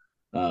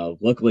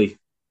 Luckily,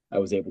 I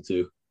was able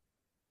to.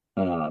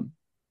 Um,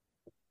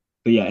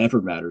 but yeah,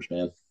 effort matters,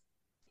 man.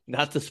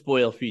 Not to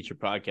spoil future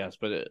podcasts,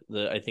 but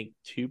I think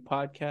 2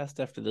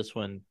 podcasts after this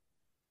one,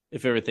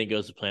 if everything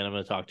goes to plan, I'm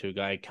going to talk to a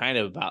guy kind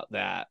of about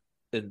that.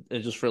 And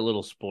just for a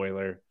little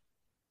spoiler,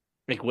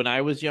 like when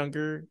I was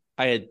younger,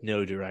 I had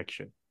no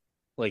direction,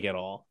 like at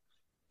all.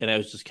 And I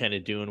was just kind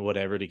of doing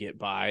whatever to get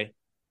by.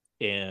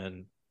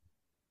 And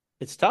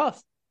it's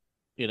tough.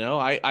 You know,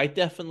 I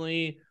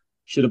definitely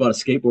Should have bought a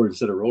skateboard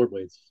instead of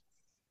rollerblades.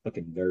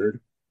 Fucking nerd.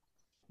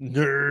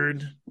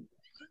 nerd.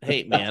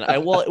 Hey man,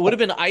 it would have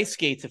been ice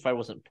skates if I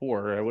wasn't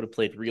poor. I would have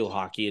played real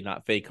hockey and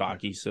not fake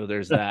hockey. So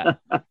there's that.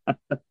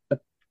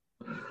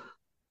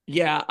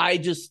 Yeah, I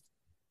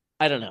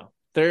don't know.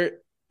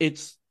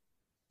 It's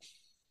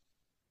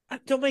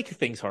don't make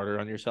things harder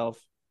on yourself.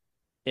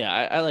 Yeah,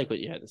 I like what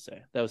you had to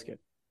say. That was good.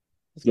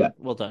 That's Yeah.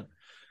 good. Well done.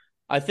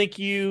 I think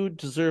you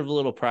deserve a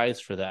little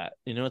prize for that.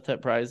 You know what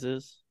that prize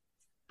is?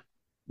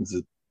 This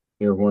is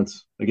air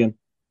horns again.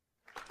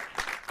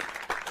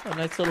 A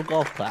nice little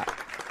golf clap.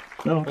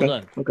 No, okay. Well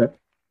done. Okay.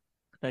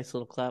 Nice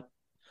little clap.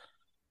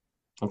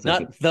 I'll take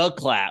Not it. the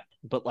clap,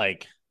 but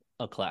like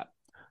a clap.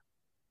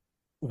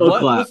 A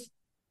clap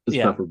is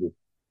yeah. preferable.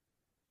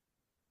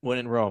 When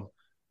in Rome.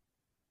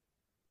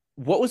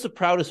 What was the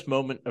proudest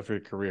moment of your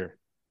career?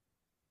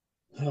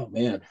 Oh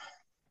man.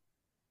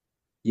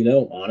 You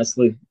know,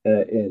 honestly,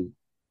 and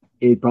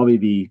it'd probably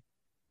be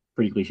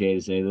pretty cliche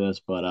to say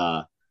this, but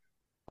I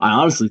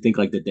honestly think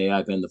like the day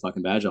I pinned the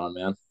fucking badge on,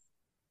 man.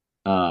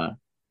 Uh,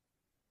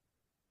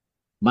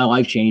 my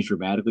life changed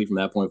dramatically from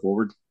that point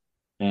forward,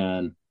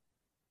 and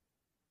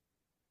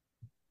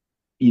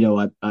you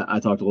know, I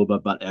talked a little bit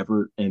about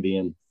effort and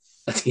being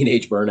a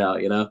teenage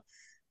burnout, you know,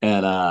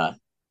 and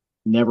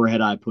never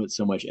had I put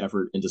so much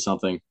effort into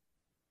something,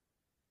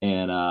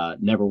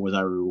 and never was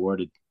I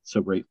rewarded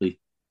so greatly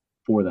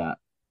for that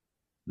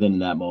than in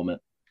that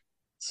moment.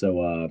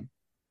 So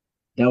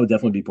that would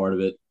definitely be part of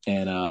it,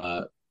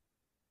 and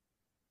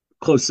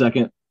close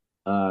second,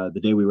 the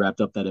day we wrapped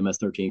up that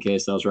MS-13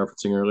 case that I was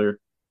referencing earlier.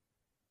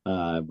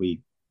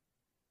 We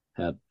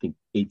had, I think,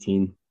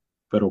 18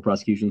 federal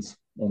prosecutions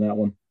on that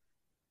one,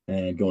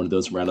 and going to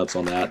those roundups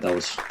on that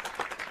was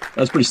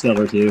pretty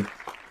stellar too.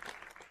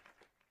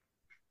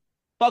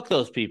 Fuck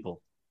those people.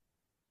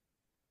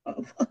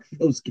 Oh, fuck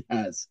those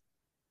guys.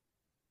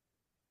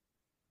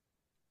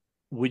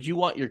 Would you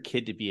want your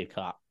kid to be a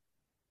cop?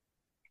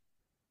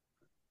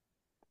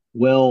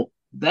 Well,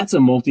 that's a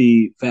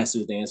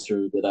multifaceted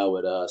answer that I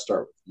would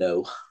start with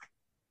no.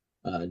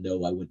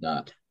 No, I would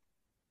not.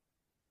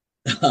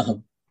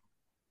 Um,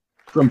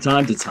 from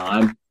time to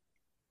time,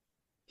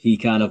 he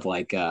kind of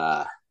like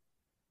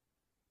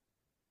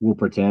will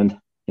pretend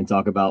and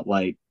talk about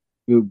like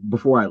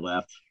before I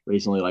left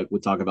recently, like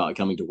would talk about like,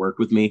 coming to work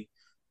with me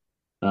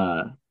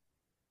uh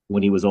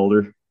when he was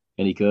older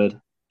and he could.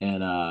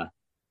 And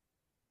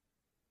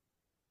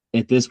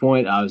at this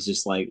point, I was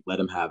just like, let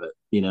him have it.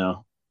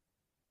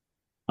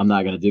 I'm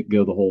not gonna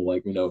go the whole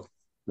like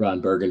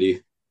Ron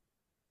Burgundy.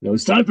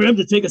 It's time for him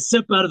to take a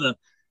sip out of the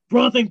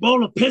frothing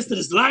bowl of piss in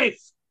his life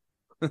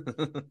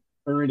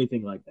or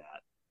anything like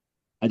that.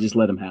 I just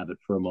let him have it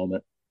for a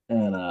moment.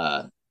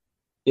 And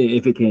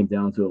if it came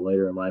down to it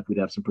later in life, we'd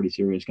have some pretty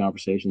serious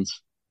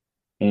conversations.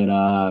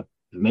 And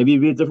maybe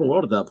it'd be a different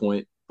world at that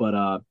point.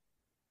 But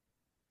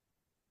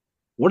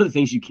one of the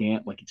things you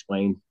can't like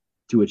explain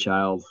to a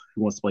child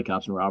who wants to play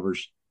cops and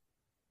robbers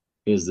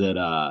is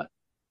that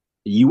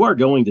you are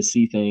going to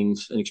see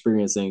things and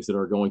experience things that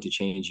are going to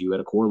change you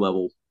at a core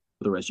level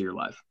for the rest of your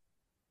life.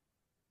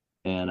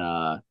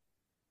 And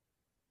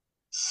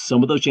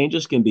some of those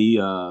changes can be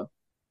not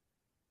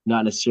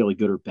necessarily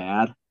good or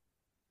bad.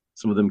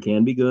 Some of them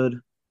can be good.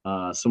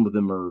 Some of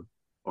them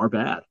are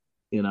bad.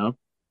 You know,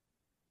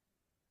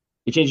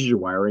 it changes your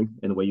wiring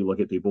and the way you look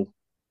at people,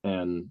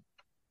 and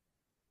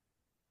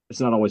it's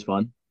not always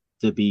fun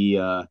to be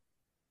the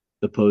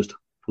post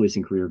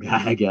policing career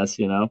guy. I guess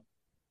you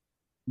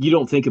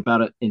don't think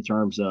about it in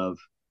terms of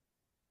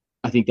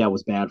I think that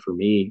was bad for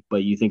me,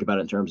 but you think about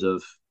it in terms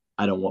of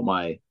I don't want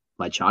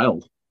my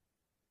child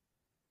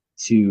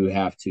to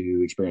have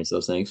to experience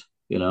those things.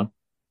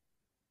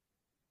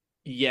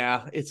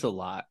 Yeah, it's a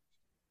lot.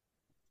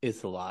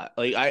 It's a lot.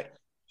 Like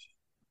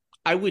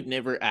I would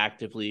never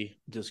actively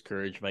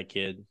discourage my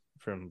kid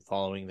from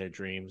following their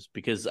dreams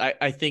because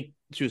I think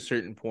to a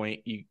certain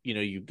point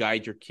you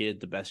guide your kid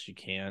the best you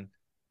can.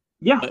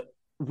 Yeah, But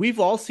we've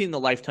all seen the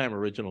Lifetime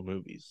original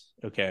movies,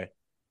 okay?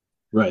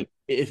 right.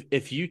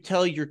 If you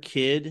tell your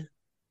kid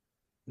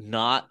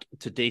not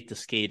to date the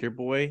skater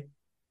boy,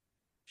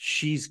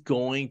 she's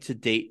going to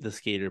date the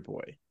skater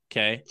boy,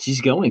 okay?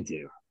 She's going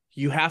to.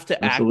 You have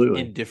to act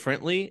Absolutely.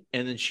 indifferently,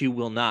 and then she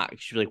will not.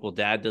 She'll be like, well,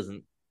 dad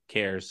doesn't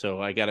care,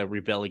 so I got to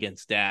rebel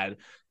against dad.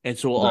 And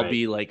so I'll Right.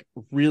 be like,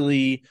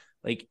 really?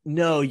 Like,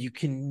 no, you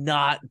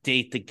cannot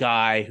date the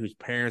guy whose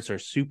parents are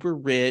super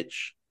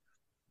rich.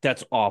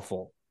 That's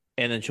awful.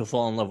 And then she'll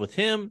fall in love with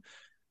him,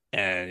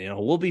 and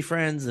we'll be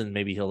friends, and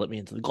maybe he'll let me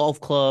into the golf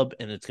club,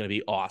 and it's going to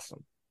be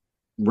awesome.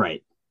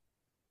 Right.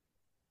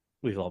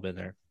 We've all been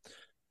there.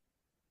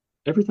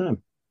 Every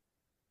time.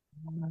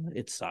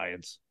 It's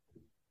science.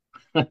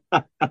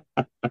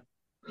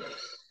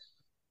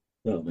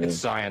 Oh man. It's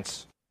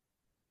science.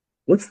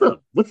 What's the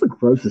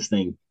grossest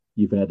thing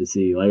you've had to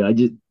see? Like I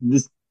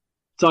just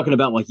talking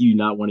about like you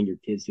not wanting your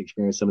kids to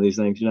experience some of these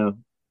things,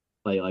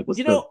 Like what's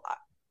You the know,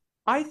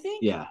 I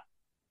think yeah.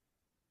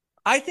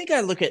 I think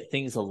I look at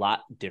things a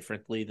lot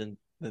differently than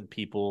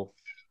people.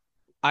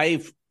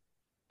 I've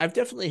I've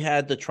definitely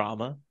had the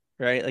trauma,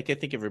 right? Like I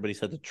think everybody's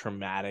had the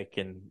traumatic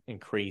and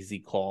crazy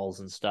calls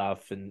and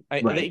stuff, and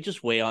they Right.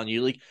 just weigh on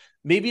you. Like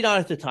maybe not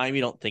at the time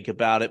you don't think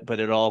about it, but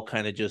it all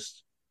kind of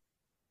just.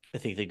 I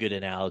think the good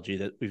analogy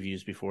that we've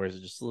used before is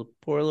just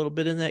pour a little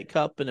bit in that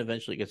cup and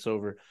eventually it gets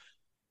over.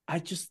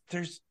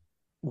 There's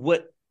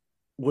what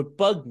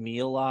bugged me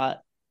a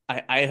lot.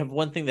 I have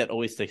one thing that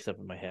always sticks up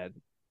in my head,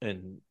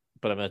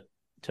 but I'm gonna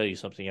tell you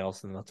something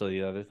else and then I'll tell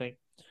you the other thing.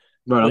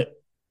 Right on. But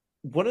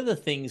one of the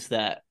things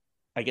that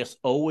I guess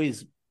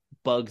always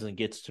bugs and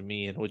gets to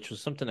me, and which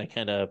was something I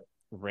kind of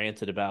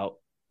ranted about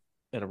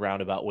in a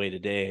roundabout way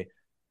today,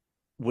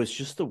 was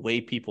just the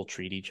way people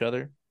treat each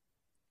other.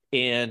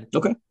 And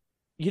Okay.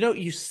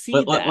 you see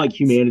Like that.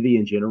 humanity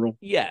in general.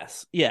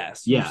 Yes,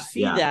 yes. You Yeah,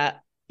 see yeah.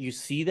 that. You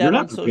see You're that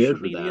not on prepared social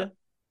for that. media.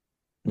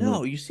 Mhm.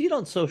 No, you see it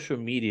on social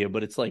media,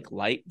 but it's like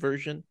light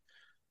version.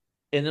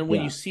 And then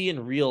when you Yeah. see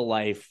in real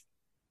life,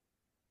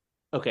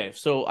 okay,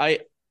 so I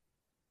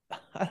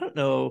don't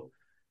know.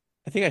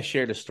 I think I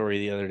shared a story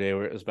the other day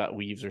where it was about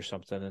weaves or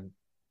something, and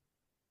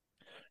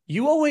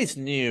you always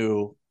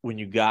knew when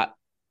you got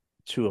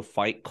to a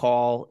fight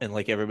call and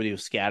like everybody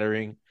was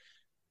scattering,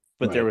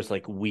 but there Right. was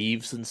like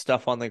weaves and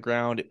stuff on the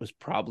ground. It was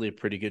probably a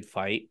pretty good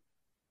fight.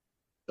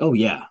 Oh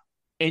yeah.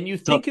 And you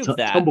think of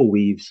that,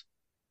 Tumbleweaves.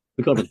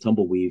 We call them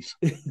tumbleweaves.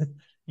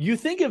 you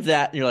think of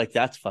that, and you're like,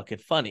 that's fucking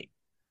funny.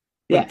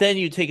 But Yeah. then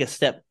you take a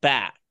step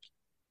back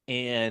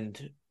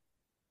and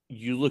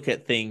you look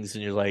at things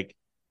and you're like,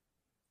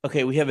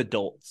 okay, we have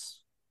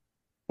adults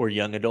or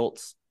young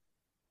adults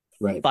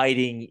Right.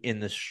 fighting in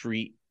the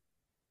street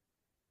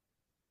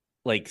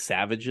like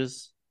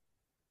savages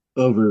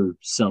Over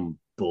some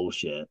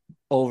bullshit.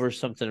 over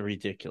something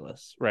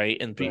ridiculous, right?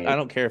 And I Right.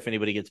 don't care if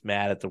anybody gets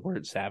mad at the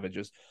word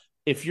savages.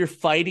 If you're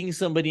fighting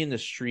somebody in the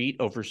street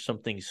over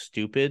something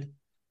stupid,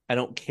 I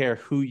don't care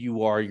who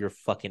you are, you're a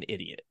fucking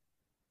idiot.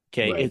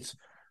 Okay? Right.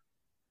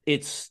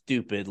 It's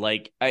stupid.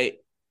 Like I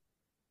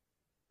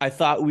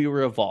thought we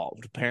were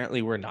evolved.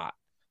 Apparently we're not.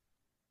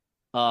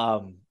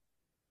 Um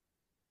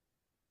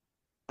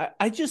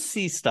I just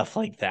see stuff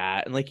like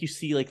that, and like you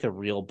see like the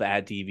real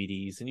bad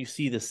DVDs, and you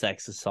see the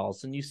sex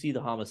assaults, and you see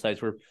the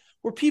homicides where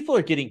people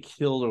are getting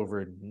killed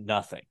over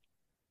nothing,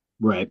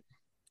 Right.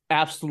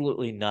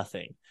 absolutely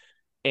nothing.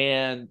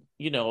 And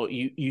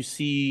you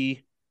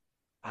see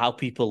how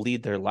people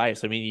lead their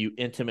lives. I mean, you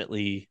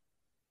intimately,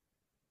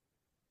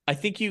 I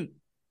think you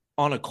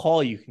on a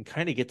call you can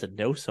kind of get to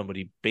know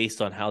somebody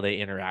based on how they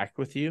interact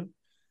with you.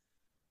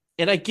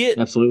 And I get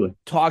Absolutely.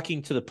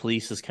 talking to the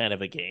police is kind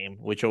of a game,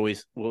 which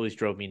always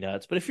drove me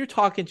nuts. But if you're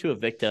talking to a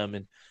victim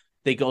and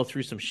they go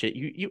through some shit,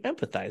 you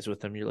empathize with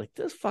them. You're like,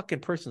 this fucking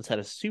person's had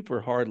a super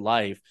hard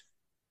life,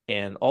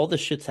 and all this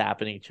shit's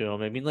happening to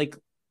them. I mean, like,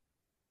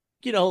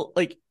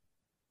 like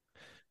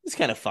it's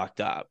kind of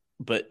fucked up.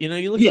 But you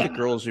look at the Yeah.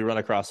 girls you run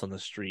across on the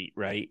street,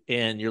 right?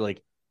 And you're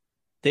like,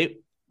 they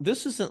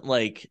this isn't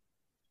like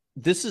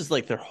this is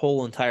like their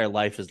whole entire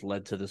life has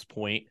led to this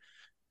point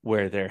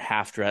where they're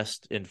half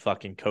dressed and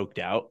fucking coked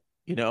out.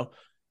 You know,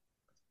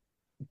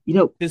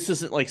 This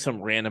isn't like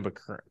some random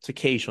occurrence.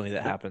 Occasionally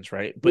that happens,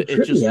 right? what But it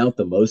tripped me just out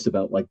the most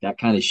about like that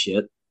kind of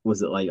shit was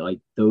that like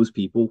those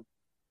people,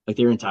 like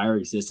their entire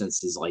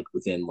existence is like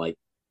within like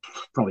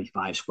probably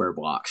 5 square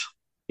blocks.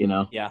 You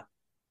know, yeah,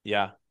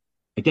 yeah,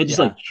 like that just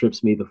yeah. like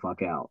trips me the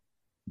fuck out.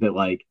 That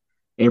like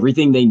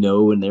everything they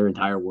know in their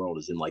entire world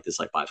is in like this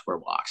like 5 square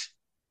blocks.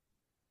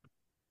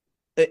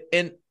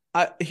 And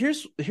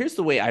here's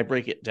the way I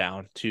break it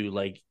down to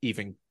like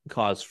even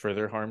cause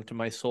further harm to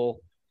my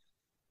soul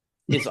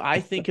is I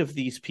think of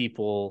these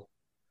people,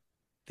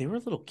 they were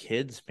little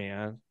kids,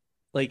 man.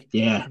 Like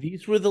Yeah.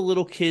 these were the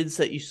little kids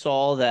that you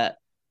saw that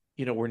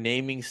were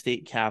naming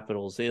state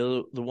capitals. They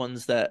were the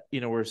ones that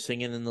were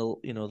singing in the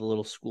the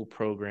little school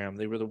program.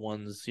 They were the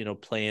ones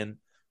playing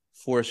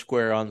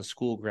foursquare on the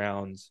school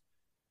grounds.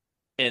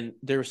 And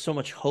there was so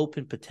much hope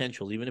and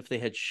potential, even if they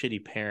had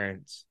shitty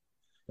parents.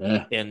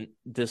 Yeah. And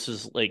this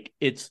is like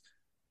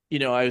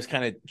I was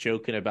kind of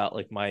joking about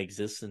like my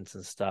existence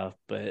and stuff,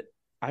 but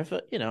I've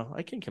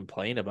I can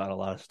complain about a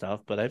lot of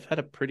stuff, but I've had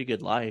a pretty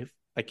good life.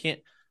 I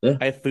can't Yeah.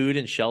 I have food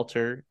and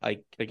shelter. I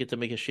get to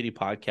make a shitty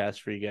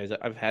podcast for you guys.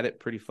 I've had it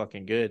pretty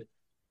fucking good.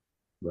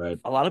 Right.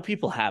 A lot of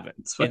people haven't.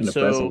 It's And fucking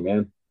depressing, so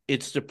man.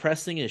 it's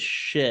depressing as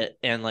shit.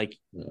 And like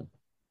Yeah.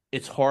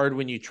 it's hard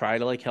when you try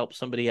to like help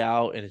somebody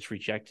out and it's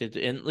rejected.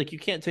 And like you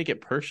can't take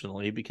it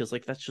personally because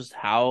like that's just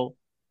how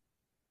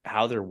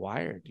they're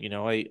wired.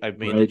 I've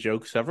made the Right.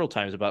 joke several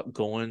times about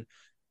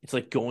it's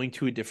like going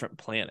to a different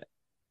planet.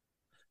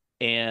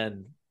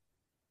 And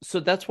so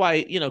that's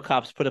why,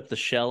 cops put up the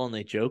shell and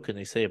they joke and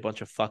they say a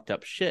bunch of fucked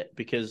up shit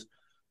because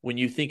when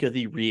you think of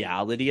the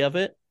reality of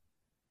it,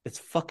 it's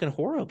fucking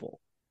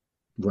horrible.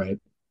 Right.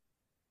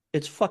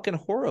 It's fucking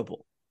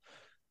horrible.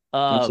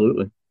 Um,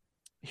 Absolutely.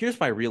 Here's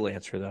my real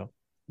answer though.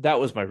 That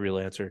was my real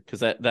answer because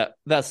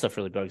that stuff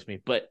really bugs me.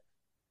 But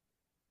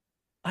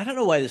I don't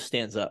know why this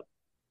stands up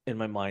in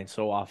my mind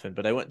so often,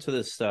 but I went to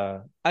this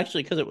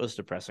actually because it was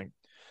depressing.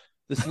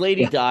 This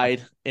lady Yeah.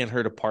 died in her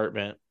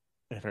apartment,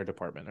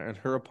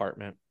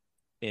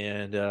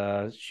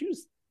 and she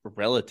was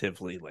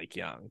relatively like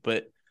young,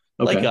 but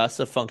like Okay. us,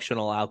 a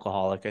functional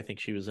alcoholic. I think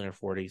she was in her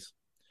 40s,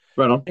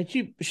 Right on. and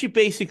she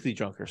basically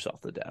drunk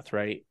herself to death,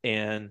 right?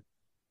 And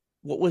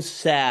what was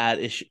sad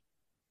is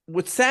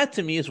what's sad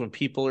to me is when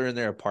people are in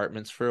their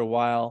apartments for a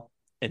while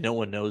and no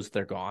one knows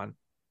they're gone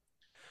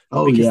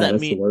Oh because yeah, that's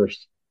the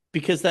worst.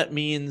 that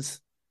means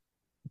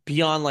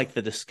beyond like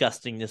the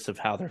disgustingness of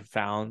how they're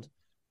found,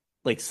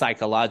 like Did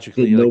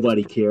psychologically, like this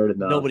nobody cared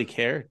enough nobody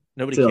cared.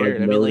 Nobody to like cared. I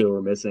mean, know they like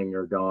were missing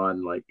or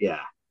gone? Like,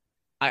 yeah.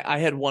 I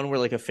had one where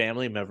like a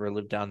family member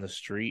lived down the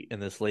street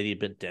and this lady had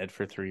been dead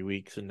for 3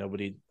 weeks and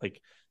nobody like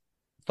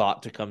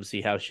thought to come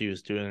see how she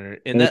was doing. And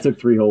And it that, took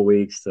 3 whole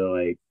weeks to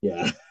like,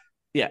 yeah.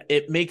 yeah,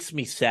 it makes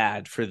me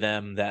sad for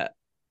them that,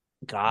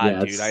 God, Yeah,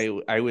 dude,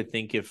 it's I would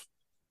think if,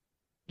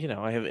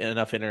 I have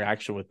enough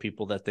interaction with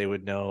people that they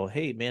would know,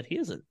 hey, man, he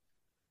hasn't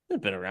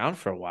been around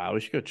for a while. We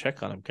should go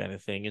check on him kind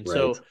of thing. And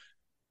right.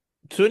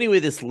 so anyway,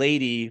 this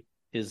lady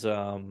is,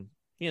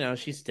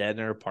 she's dead in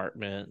her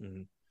apartment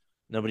and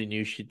nobody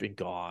knew she'd been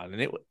gone.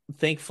 And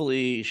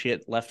thankfully she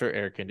had left her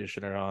air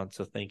conditioner on.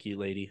 So thank you,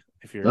 lady,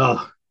 if you're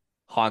Oh,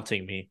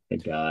 haunting me.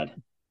 thank God.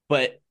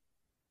 But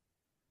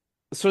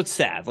so it's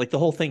sad. Like the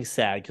whole thing's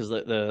sad because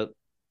the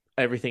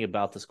everything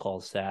about this call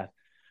is sad.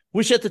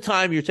 Which at the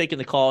time you're taking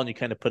the call and you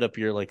kind of put up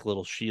your like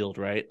little shield,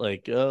 right?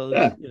 Like, oh,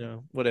 Yeah.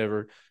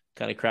 whatever,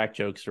 kind of crack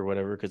jokes or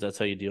whatever, because that's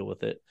how you deal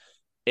with it.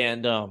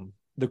 And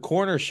the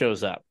coroner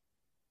shows up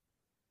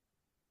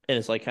and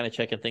is like kind of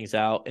checking things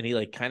out, and he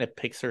like kind of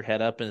picks her head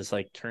up and is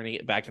like turning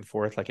it back and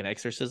forth like an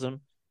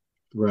exorcism.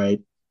 Right.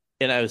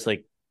 And I was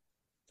like,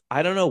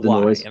 I don't know The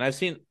why. noise. And I've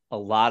seen a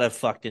lot of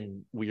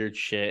fucking weird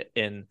shit.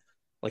 And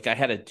like I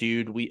had a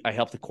dude, I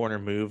helped the corner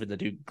move, and the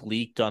dude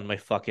gleeked on my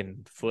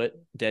fucking foot,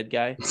 dead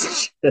guy.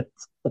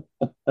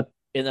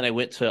 And then I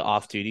went to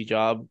off duty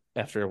job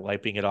after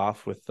wiping it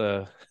off with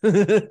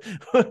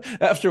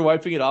after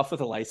wiping it off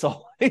with a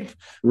Lysol wipe.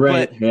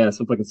 Right. Yeah.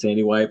 Some fucking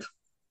sandy wipe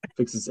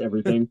fixes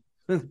everything.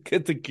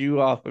 Get the goo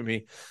off of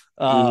me.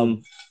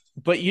 Mhm.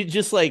 But you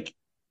just like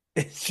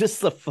It's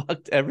just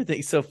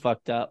everything's so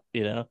fucked up,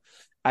 you know.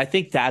 I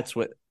think that's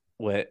what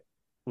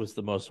was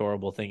the most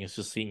horrible thing is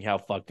just seeing how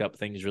fucked up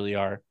things really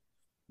are.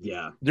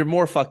 Yeah, They're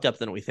more fucked up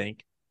than we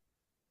think.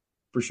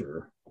 for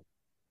sure.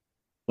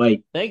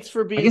 Like, Thanks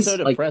for I being so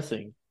guess, like,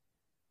 depressing.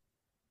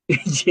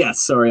 yeah,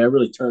 sorry, I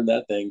really turned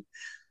that thing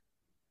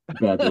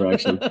bad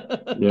direction.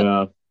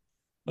 Yeah.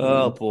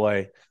 Oh Yeah.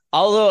 boy.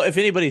 Although if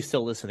anybody's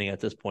still listening at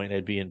this point,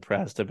 I'd be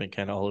impressed. I've been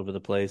kind of all over the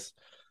place.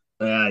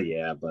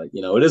 Yeah, but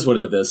it is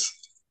what it is.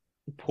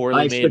 I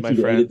Poorly made, expect my you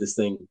to edit friend. this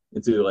thing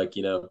into like,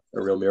 a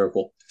real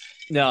miracle.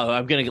 No,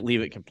 I'm gonna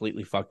leave it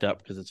completely fucked up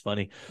because it's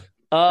funny.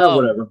 Or Um,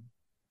 whatever.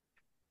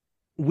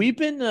 we've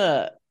been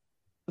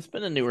it's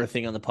been a newer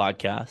thing on the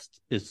podcast.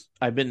 Is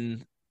I've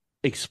been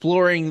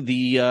exploring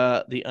the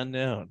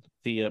unknown,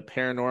 the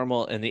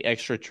paranormal and the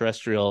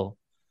extraterrestrial.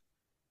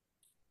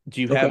 Do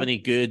you have Okay. any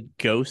good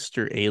ghost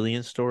or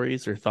alien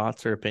stories or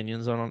thoughts or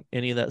opinions on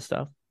any of that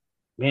stuff?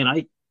 Man,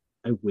 I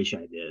wish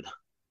I did.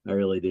 I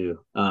really do.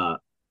 I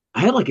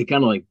had like a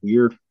kind of like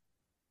weird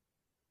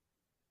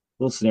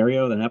little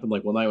scenario that happened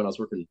like one night when I was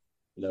working,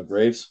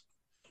 Braves.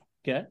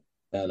 Okay.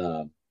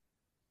 And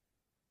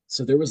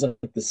so there was like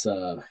this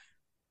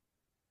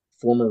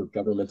former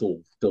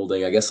governmental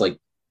building. I guess like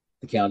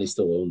the county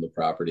still owned the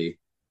property,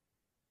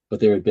 but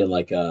there had been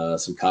like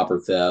some copper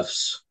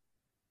thefts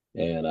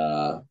and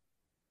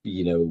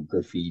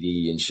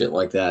graffiti and shit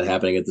like that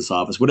happening at this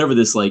office. Whatever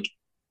this like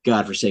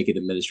godforsaken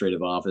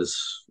administrative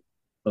office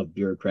of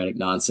bureaucratic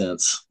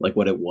nonsense, like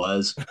what it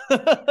was.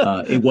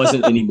 It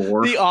wasn't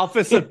anymore. The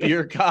office of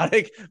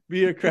bureaucratic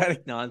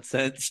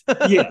nonsense.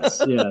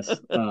 Yes, yes.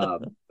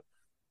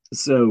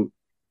 So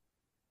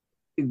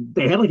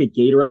they had like a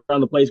gate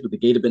around the place, but the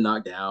gate had been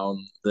knocked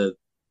down. The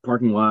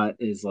parking lot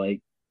is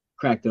like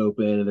cracked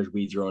open, and there's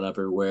weeds growing up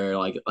everywhere.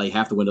 Like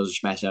half the windows are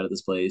smashed out of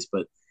this place,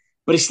 but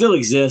it still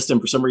exists. And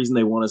for some reason,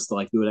 they want us to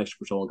like do an extra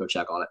patrol and go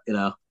check on it.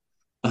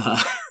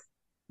 Uh,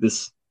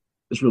 this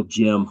this real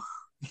gem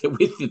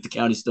that the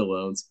county still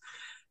owns.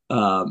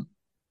 Um,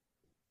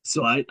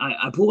 so I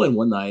pull in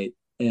one night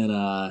and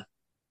I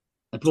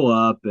pull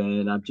up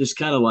and I'm just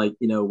kind of like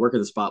working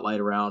the spotlight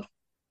around,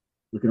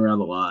 looking around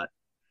the lot,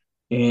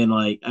 and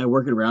like I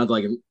work it around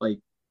like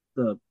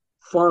the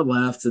far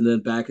left and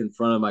then back in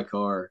front of my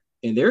car,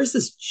 and there's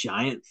this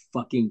giant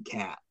fucking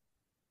cat,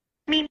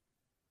 and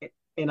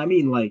I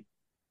mean like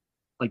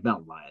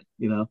mountain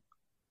lion,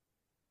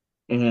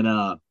 and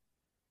I'm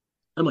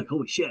like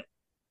holy shit,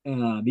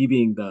 and me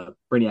being the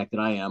brainiac that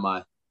I am,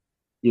 I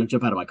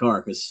jump out of my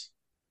car because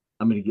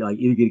I'm gonna like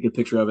either get a good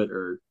picture of it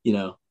or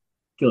kill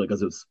it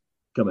because it was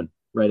coming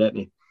right at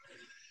me.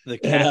 The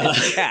And cat,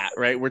 it's a cat,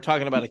 right? We're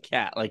talking about a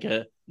cat,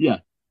 yeah,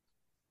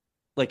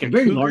 like a a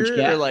very large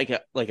cougar or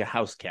cat, like a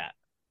house cat.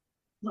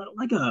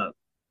 like a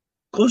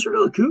closer to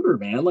a cougar,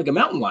 man, like a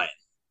mountain lion,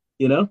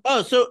 you know?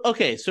 Oh, so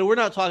okay, so we're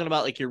not talking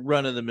about like your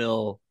run of the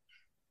mill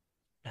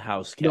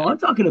house No, cat. I'm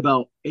talking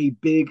about a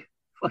big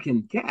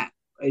fucking cat,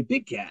 a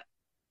big cat.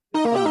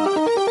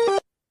 Uh,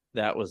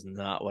 That was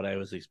not what I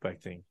was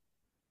expecting.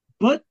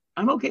 but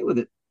I'm okay with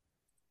it.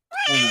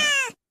 Uh,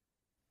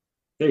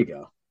 there you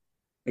go.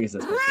 I guess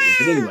that's my thing.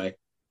 But anyway,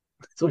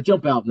 so I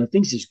jump out and the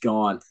thing's just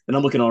gone. And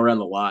I'm looking all around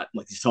the lot,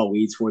 like these tall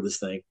weeds for this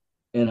thing.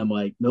 And I'm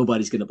like,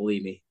 nobody's going to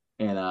believe me.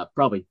 And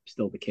probably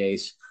still the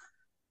case.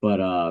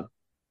 But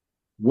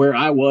where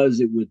I was,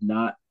 it would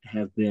not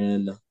have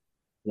been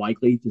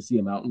likely to see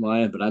a mountain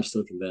lion, but I'm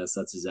still convinced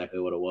that's exactly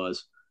what it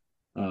was.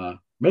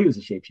 Maybe it was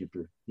a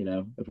shapeshifter,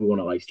 if we want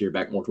to like steer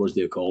back more towards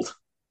the occult.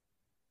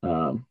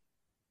 Um,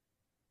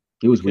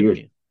 it was Could weird.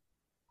 be.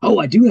 Oh,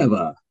 I do have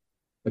a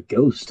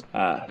ghost.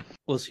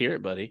 Let's hear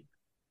it, buddy.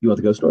 You want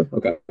the ghost story?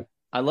 Okay.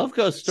 I love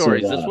ghost So,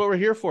 stories. That's what we're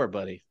here for,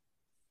 buddy.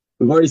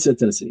 we've already said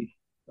Tennessee.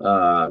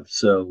 There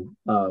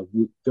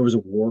was a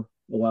war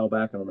a while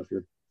back. I don't know if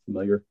you're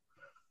familiar.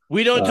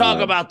 We don't talk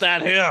Uh, about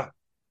that here.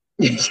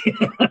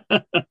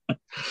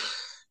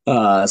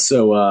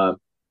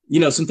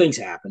 some things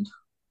happened,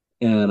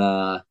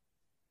 and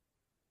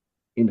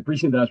in the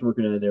precinct that I was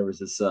working in, there was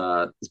this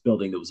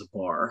building that was a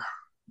bar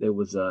that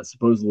was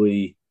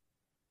supposedly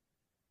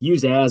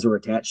used as or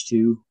attached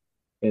to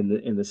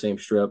in the same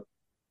strip,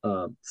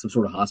 some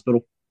sort of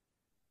hospital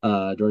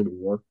during the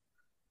war,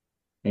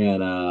 and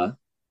What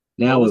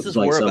now was it was this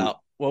like war some. about?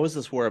 What was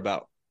this war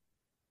about?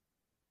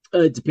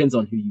 It depends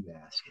on who you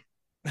ask.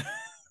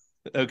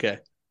 Okay.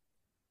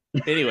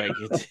 Anyway,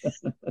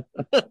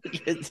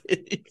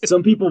 continue.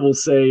 Some people will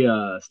say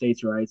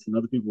states' rights, and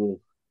other people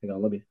will. Hang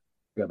on, let me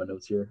grab my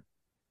notes here.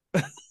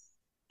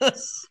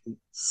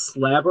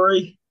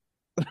 Slavery.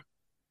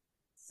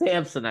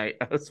 Samsonite.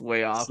 I was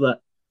way off.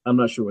 I'm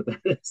not sure what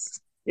that is.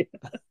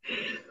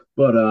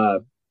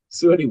 But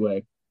so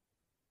anyway,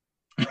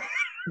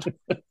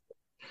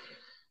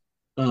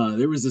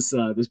 there was this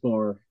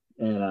bar,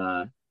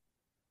 and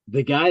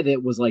the guy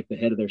that was like the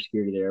head of their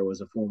security there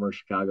was a former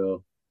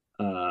Chicago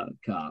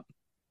cop,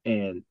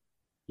 and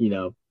you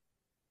know,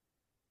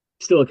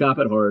 still a cop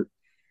at heart.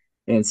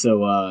 And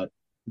so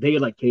they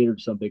had like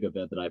catered some big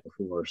event the night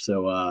before.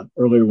 So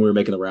earlier when we were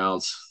making the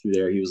rounds through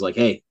there, he was like,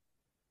 "Hey,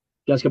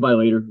 guys come by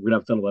later. We're gonna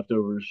have a ton of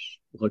leftovers.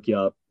 We'll hook you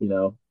up,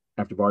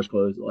 after bars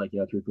close, like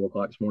 3, 4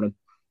 o'clock this morning.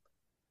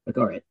 Like,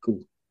 all right, cool.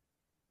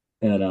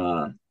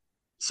 And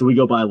so we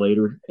go by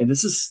later, and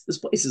this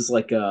place is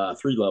like 3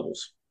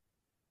 levels,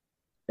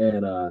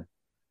 and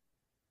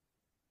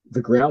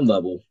the ground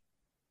level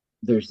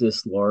there's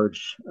this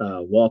large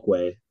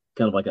walkway,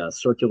 kind of like a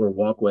circular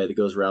walkway that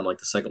goes around like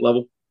the second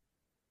level,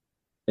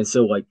 and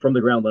so like from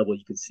the ground level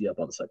you can see up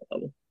on the second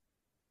level,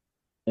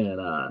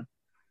 and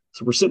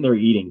so we're sitting there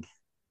eating,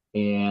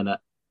 and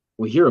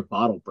we hear a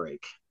bottle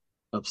break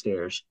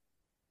upstairs,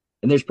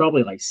 and there's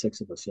probably like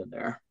 6 of us in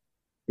there.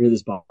 We hear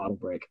this bottle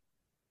break,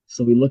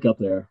 so we look up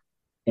there,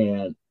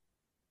 and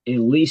at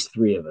least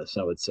 3 of us,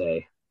 I would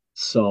say,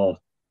 saw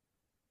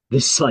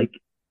this like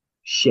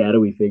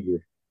shadowy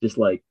figure just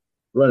like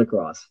run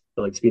across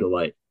at like speed of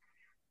light.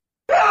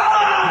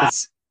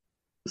 It's,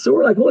 so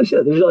we're like, holy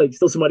shit, there's like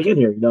still somebody in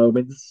here, I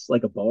mean, this is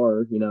like a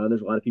bar, and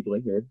there's a lot of people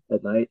in here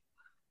at night.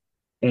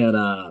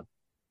 And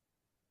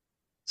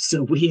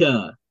so we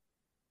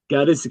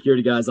got his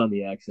security guys on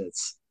the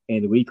exits,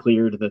 and we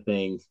cleared the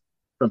thing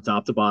from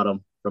top to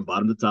bottom, from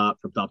bottom to top,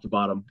 from top to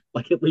bottom,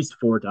 like at least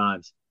 4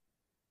 times.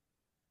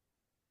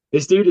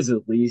 This dude is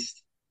at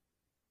least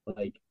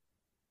like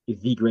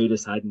the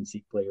greatest hide and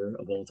seek player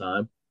of all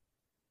time,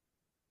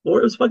 or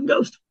it was a fucking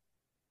ghost.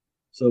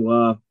 So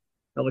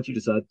I'll let you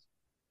decide.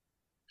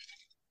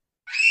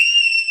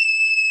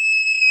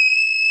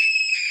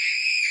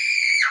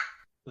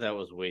 That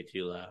was way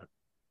too loud.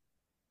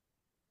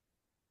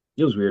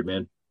 It was weird,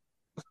 man.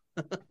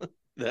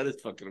 That is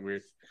fucking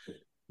weird.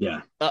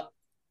 Yeah.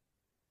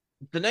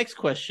 The next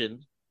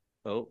question.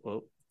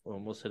 Oh,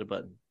 almost hit a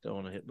button. Don't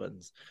want to hit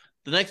buttons.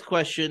 The next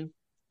question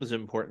was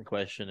an important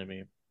question to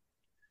me.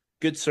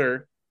 Good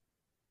sir,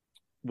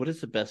 what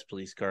is the best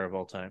police car of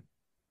all time?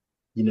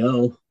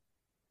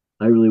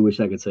 I really wish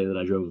I could say that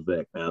I drove a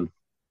Vic, man.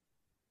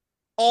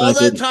 All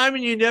that time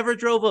and you never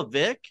drove a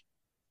Vic?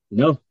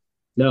 No.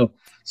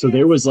 So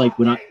there was like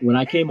when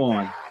I came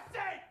on,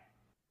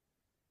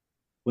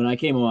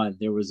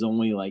 there was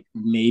only like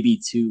maybe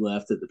 2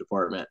 left at the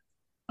department.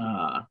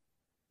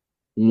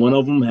 One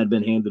of them had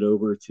been handed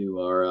over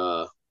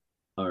to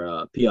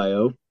our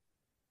PIO,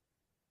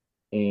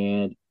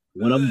 and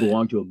one of them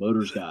belonged to a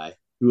motors guy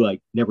who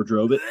like never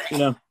drove it.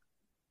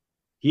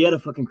 He had a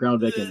fucking Crown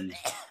Vic in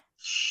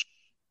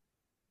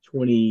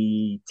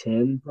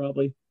 2010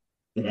 probably.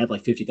 It had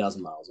like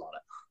 50,000 miles on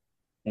it,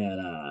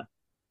 and I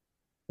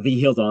think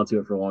he held on to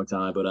it for a long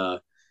time.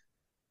 But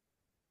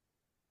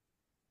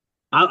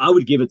I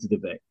would give it to the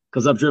Vic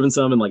because I've driven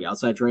some in like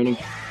outside training.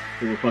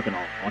 They were fucking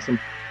awesome.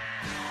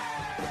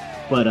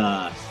 But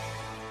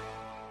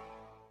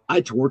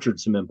I tortured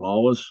some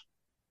Impalas,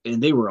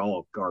 and they were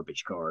all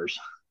garbage cars.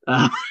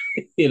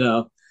 you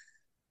know.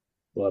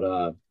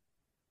 But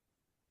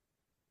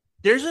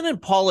there's an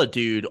Impala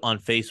dude on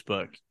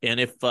Facebook, and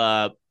if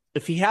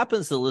he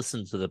happens to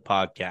listen to the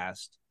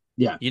podcast,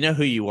 yeah, you know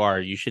who you are.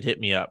 You should hit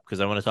me up because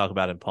I want to talk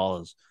about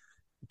Impalas.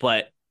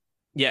 But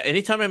yeah,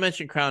 anytime I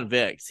mention Crown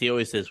Vics, he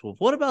always says, "Well,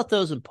 what about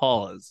those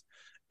Impalas?"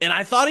 And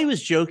I thought he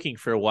was joking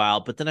for a while,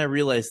 but then I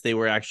realized they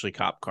were actually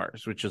cop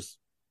cars, which is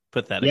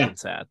pathetic and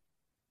sad.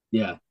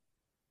 Yeah.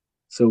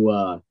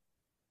 So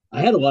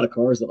I had a lot of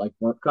cars that like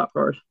weren't cop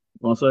cars,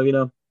 also,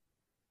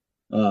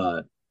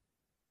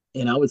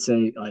 and I would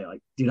say,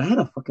 dude, I had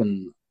a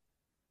fucking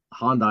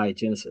Hyundai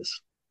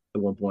Genesis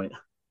at one point,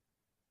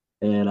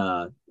 and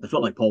I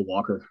felt like Paul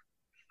Walker.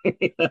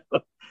 Did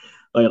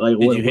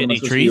you hit any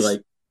trees?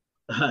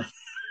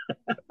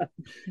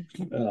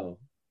 Oh,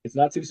 it's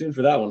not too soon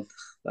for that one.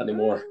 Not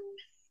anymore.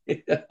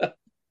 I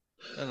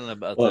don't know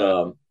about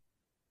that.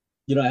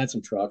 I had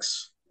some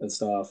trucks and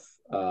stuff.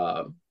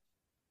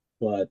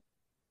 But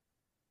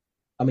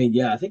I mean,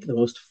 yeah, I think the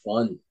most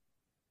fun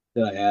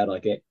that I had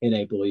like in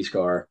a police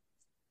car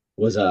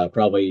was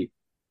probably,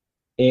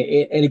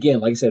 and again,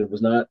 like I said, it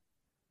was not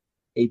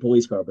a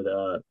police car, but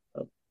a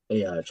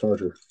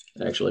Charger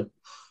actually,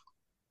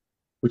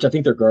 which I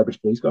think they're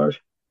garbage police cars.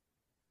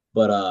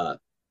 But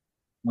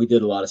we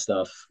did a lot of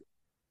stuff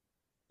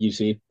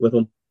UC with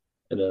them,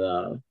 and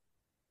then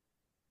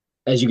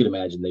as you can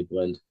imagine, they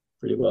blend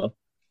pretty well.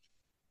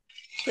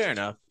 Fair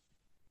enough.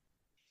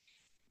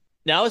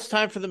 Now it's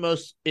time for the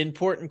most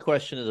important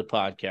question of the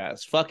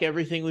podcast. Fuck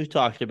everything we've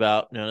talked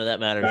about. None of that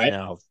matters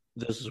now.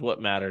 This is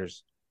what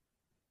matters.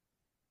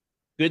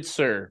 Good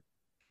sir.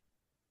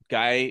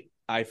 Guy,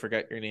 I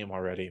forgot your name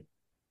already.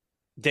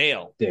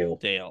 Dale.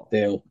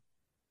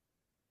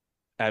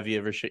 Have you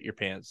ever shit your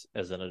pants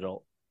as an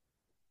adult?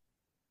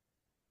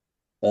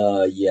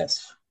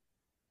 Yes.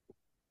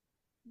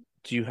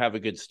 Do you have a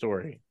good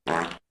story?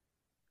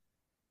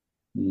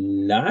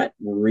 Not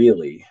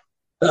really.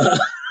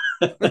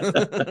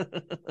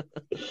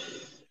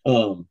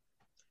 No,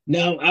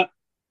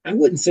 I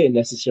wouldn't say it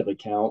necessarily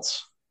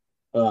counts.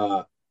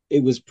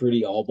 It was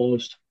pretty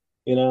almost,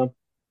 It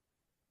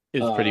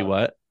was pretty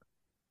what?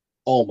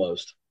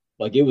 Almost.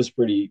 Like it was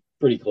pretty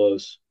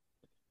close.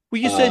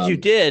 Well, you said you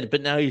did,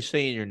 but now you're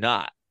saying you're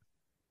not.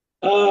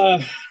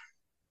 I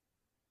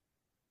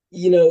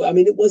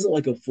mean, it wasn't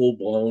like a full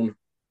blown,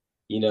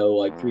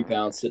 like 3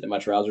 pounds sitting in my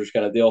trousers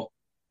kind of deal.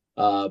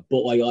 But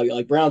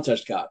like brown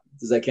touched cotton.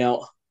 Does that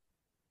count?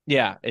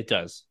 Yeah, it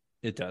does.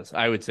 It does.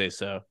 I would say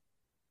so.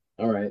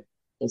 All right.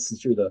 Well,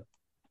 since you're the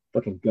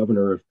fucking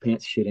governor of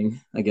pants shitting,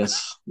 I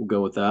guess we'll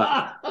go with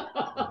that.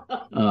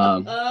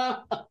 Um,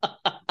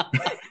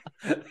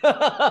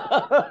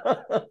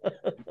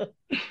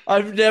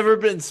 I've never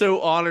been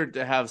so honored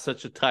to have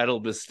such a title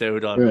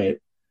bestowed on me. right.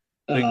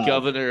 The Uh,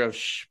 governor of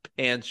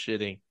pants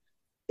shitting.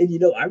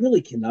 and I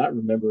really cannot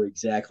remember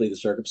exactly the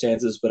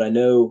circumstances, but I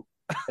know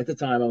at the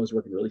time I was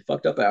working really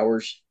fucked up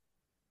hours,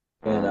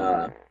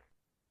 and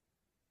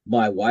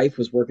my wife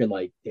was working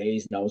like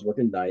days and I was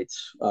working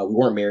nights. We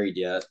weren't married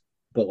yet,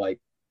 but like,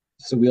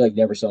 so we like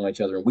never saw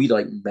each other, and we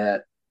like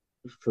met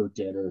for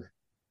dinner,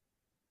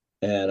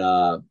 and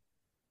I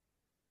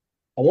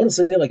want to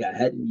say like I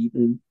hadn't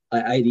eaten.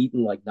 I had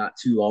eaten like not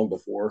too long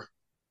before,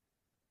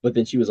 but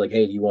then she was like,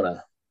 "Hey, do you want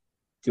to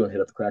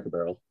hit up the Cracker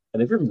Barrel?"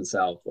 And if you're from the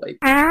South, like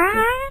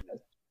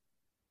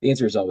the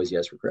answer is always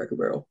yes for Cracker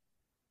Barrel.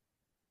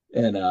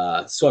 And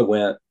so I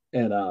went,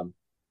 and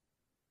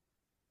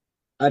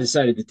I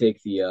decided to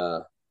take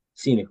the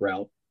scenic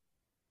route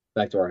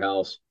back to our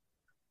house,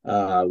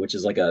 which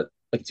is like a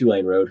 2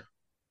 lane road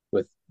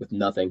with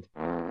nothing.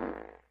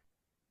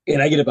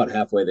 And I get about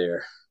halfway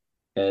there,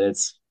 and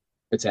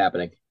it's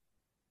happening.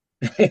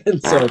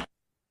 And so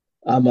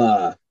I'm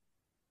uh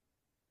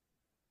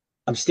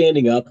I'm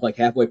standing up like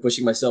halfway,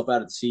 pushing myself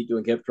out of the seat,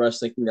 doing hip thrusts,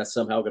 thinking that's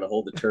somehow going to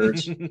hold the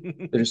turds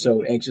that are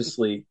so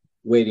anxiously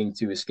waiting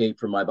to escape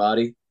from my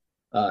body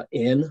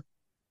in,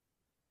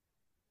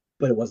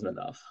 but it wasn't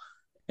enough.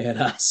 And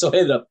so I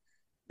ended up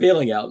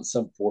bailing out in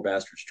some poor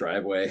bastard's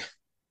driveway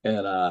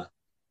and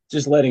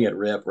just letting it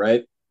rip,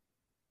 right?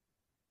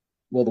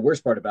 Well, the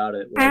worst part about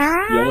it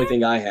was the only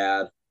thing I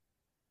had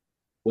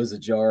was a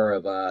jar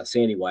of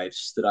Sandy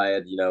wipes that I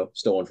had,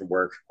 stolen from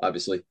work,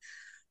 obviously.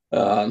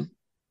 Um,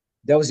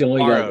 that was the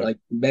only Borrowed. like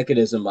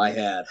mechanism I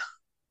had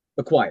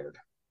acquired.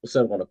 We'll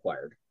settle on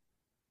acquired.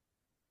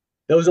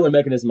 That was the only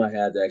mechanism I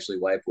had to actually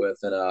wipe with,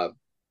 and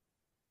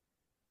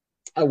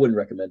I wouldn't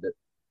recommend it.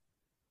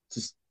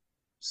 Just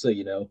so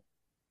you know,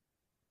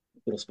 a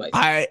little spicy.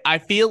 I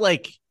feel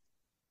like,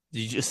 did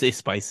you just say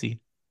spicy? It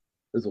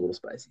was a little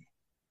spicy.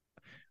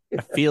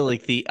 I feel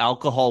like the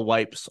alcohol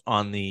wipes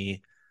on the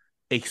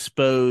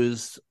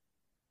exposed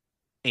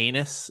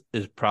anus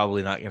is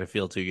probably not going to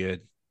feel too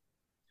good.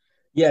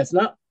 Yeah, it's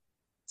not.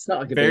 It's not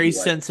like a Very baby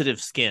wipe.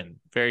 sensitive skin.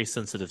 Very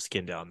sensitive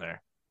skin down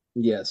there.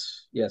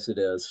 Yes, it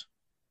is.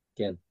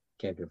 Can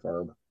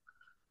confirm.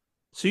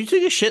 So you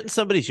took a shit in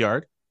somebody's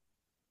yard?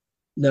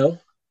 No,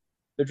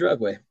 the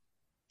driveway.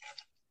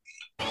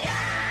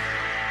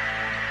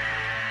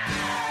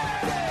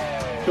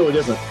 Totally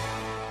different.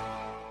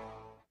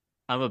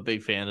 I'm a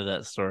big fan of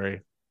that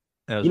story.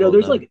 That was You know, well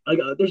there's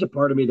done. there's a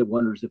part of me that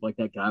wonders if like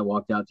that guy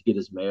walked out to get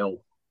his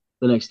mail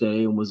the next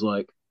day and was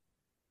like,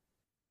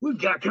 "We've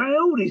got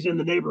coyotes in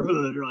the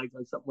neighborhood," or like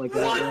something like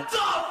that. What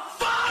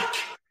the fuck?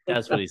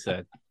 That's what he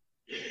said.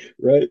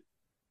 Right.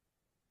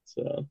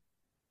 So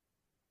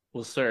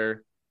Well,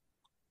 sir,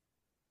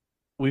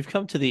 we've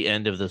come to the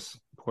end of this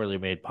poorly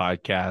made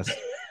podcast.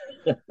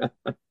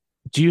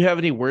 Do you have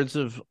any words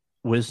of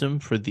wisdom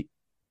for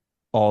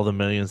all the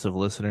millions of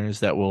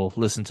listeners that will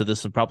listen to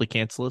this and probably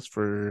cancel us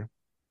for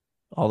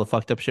all the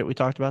fucked up shit we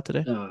talked about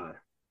today?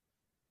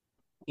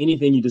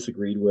 anything you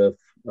disagreed with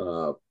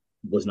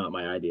was not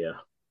my idea.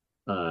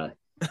 Uh,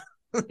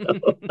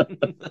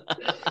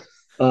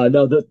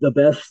 no, the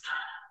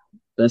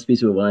best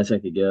piece of advice I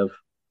could give.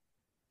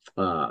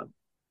 Uh,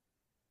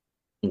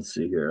 let's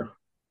see here.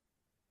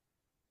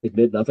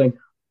 Admit nothing,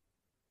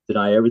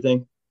 deny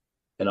everything,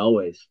 and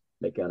always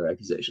make counter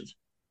accusations.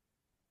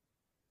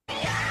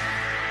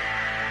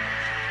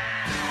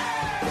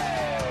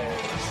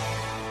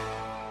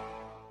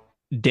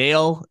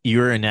 Dale,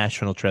 you're a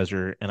national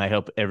treasure, and I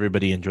hope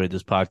everybody enjoyed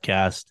this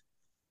podcast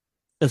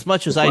as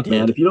much as I Fuck, did.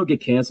 man, if you don't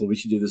get canceled, we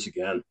should do this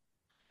again.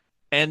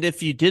 And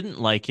if you didn't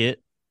like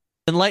it,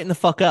 then lighten the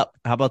fuck up.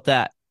 How about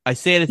that? I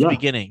say it at the Yeah.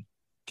 beginning.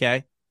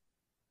 Okay.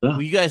 Yeah.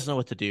 Well, you guys know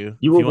what to do.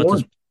 You If were want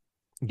warned.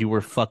 you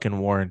were fucking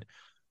warned.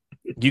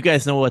 You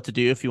guys know what to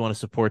do if you want to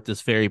support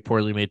this very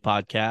poorly made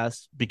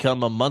podcast.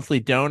 Become a monthly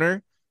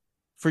donor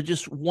for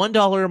just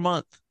 $1 a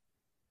month.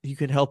 You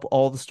can help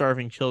all the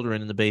starving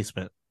children in the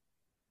basement.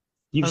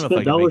 You've I don't know if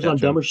I spent can make dollars that on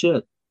joke. dumber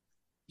shit.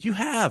 You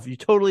have. You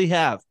totally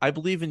have. I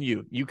believe in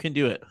you. You can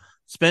do it.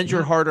 Spend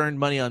your Yeah. hard-earned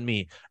money on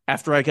me.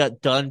 After I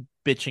got done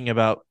bitching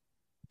about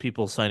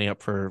people signing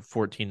up for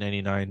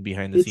 $14.99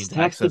 behind the It's scenes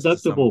tax access to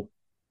some deductible.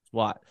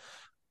 SWAT.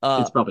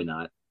 It's probably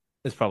not.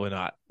 It's probably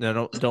not.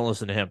 No, don't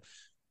listen to him.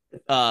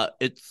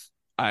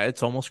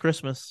 It's almost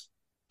Christmas.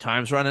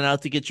 Time's running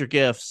out to get your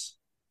gifts.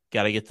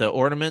 Got to get the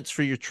ornaments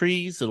for your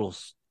trees. It'll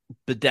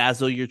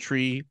bedazzle your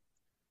tree.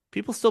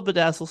 People still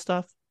bedazzle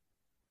stuff.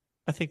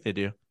 I think they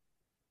do.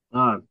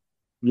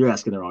 You're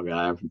asking the wrong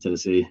guy. I'm from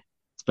Tennessee.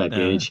 It's bad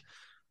gauge.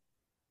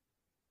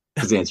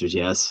 His answer is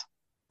yes.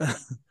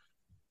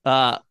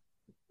 I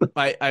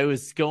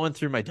was going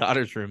through my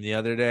daughter's room the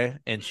other day,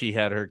 and she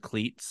had her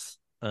cleats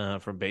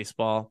from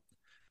baseball,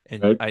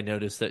 and Right. I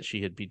noticed that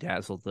she had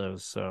bedazzled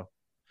those. So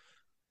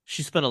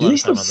she spent a Do lot they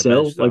of time still on the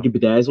sell bench, like though. a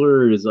bedazzler,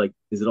 or is it all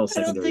I don't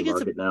secondary think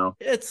market now?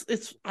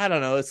 it's I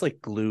don't know. It's like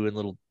glue and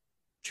little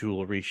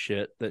jewelry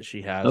shit that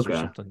she has or Okay.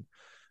 something.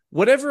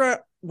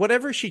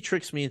 Whatever she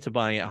tricks me into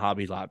buying at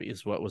Hobby Lobby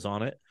is what was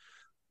on it.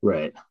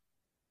 Right.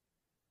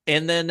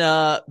 And then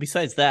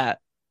besides that,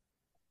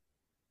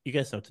 you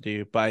guys know what to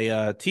do.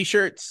 Buy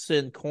t-shirts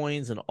and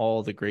coins and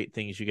all the great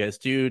things you guys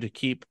do to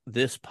keep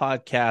this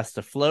podcast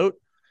afloat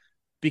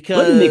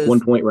Let me make one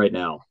because point right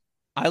now.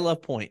 I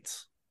love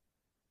points.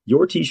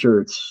 Your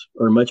t-shirts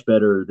are much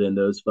better than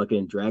those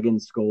fucking Dragon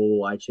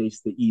Skull, I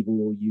chase the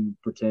evil, you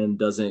pretend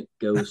doesn't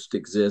ghost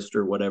exist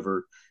or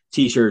whatever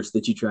t-shirts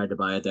that you tried to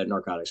buy at that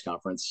narcotics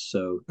conference.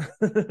 So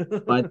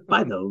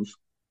buy those.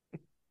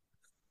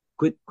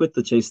 Quit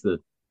the chase the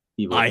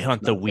evil I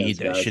hunt the weed nonsense,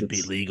 that guys. should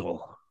be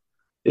legal.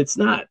 It's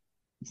not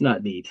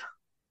neat.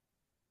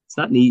 It's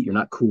not neat. You're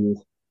not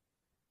cool.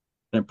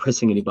 Not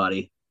impressing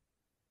anybody.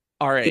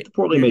 All Get right, the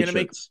poorly you're made gonna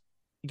make shirts.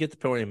 get the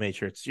poorly made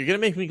shirts. You're gonna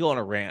make me go on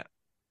a rant.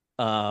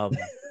 Um,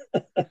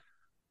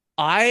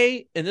 and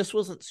this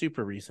wasn't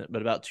super recent,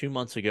 but about 2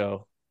 months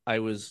ago, I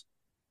was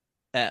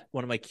at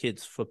one of my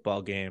kids'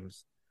 football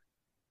games,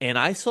 and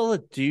I saw a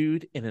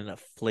dude in an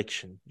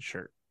Affliction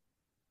shirt.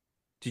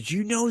 Did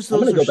you know I'm those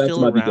gonna are go back to still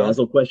my around?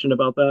 bedazzle question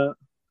about that,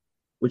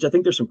 which I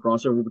think there's some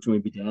crossover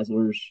between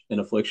bedazzlers and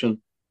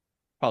affliction.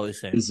 Probably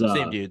same Is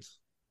same dudes.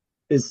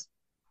 is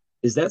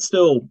is that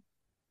still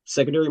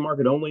secondary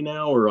market only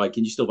now, or like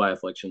can you still buy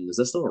affliction? Is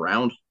that still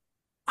around?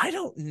 I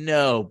don't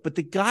know, but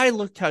the guy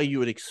looked how you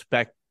would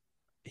expect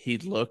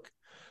he'd look.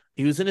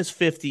 He was in his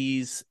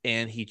 50s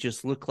and he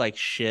just looked like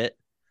shit,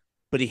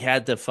 but he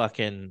had the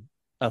fucking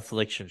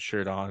Affliction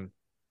shirt on.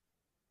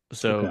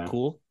 So Okay.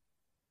 cool.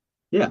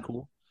 Yeah.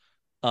 Cool.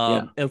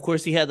 Yeah. And of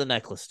course he had the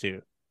necklace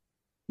too.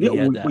 Yeah. He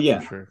had Well, that for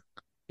yeah. sure.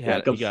 He Yeah. had It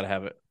it. You comes. gotta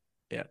have it.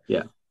 Yeah.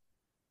 Yeah.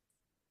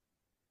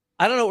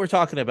 I don't know what we're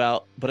talking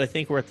about, but I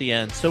think we're at the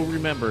end. So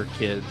remember,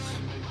 kids,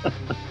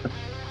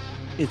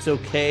 it's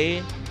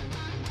okay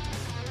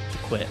to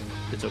quit.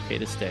 It's okay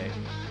to stay.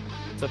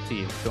 It's up to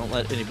you. Don't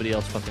let anybody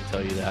else fucking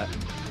tell you that.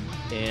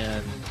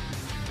 And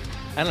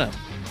I don't know.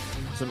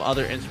 Some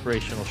other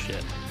inspirational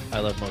shit. I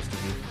love most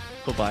of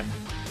you.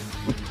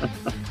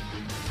 Bye-bye.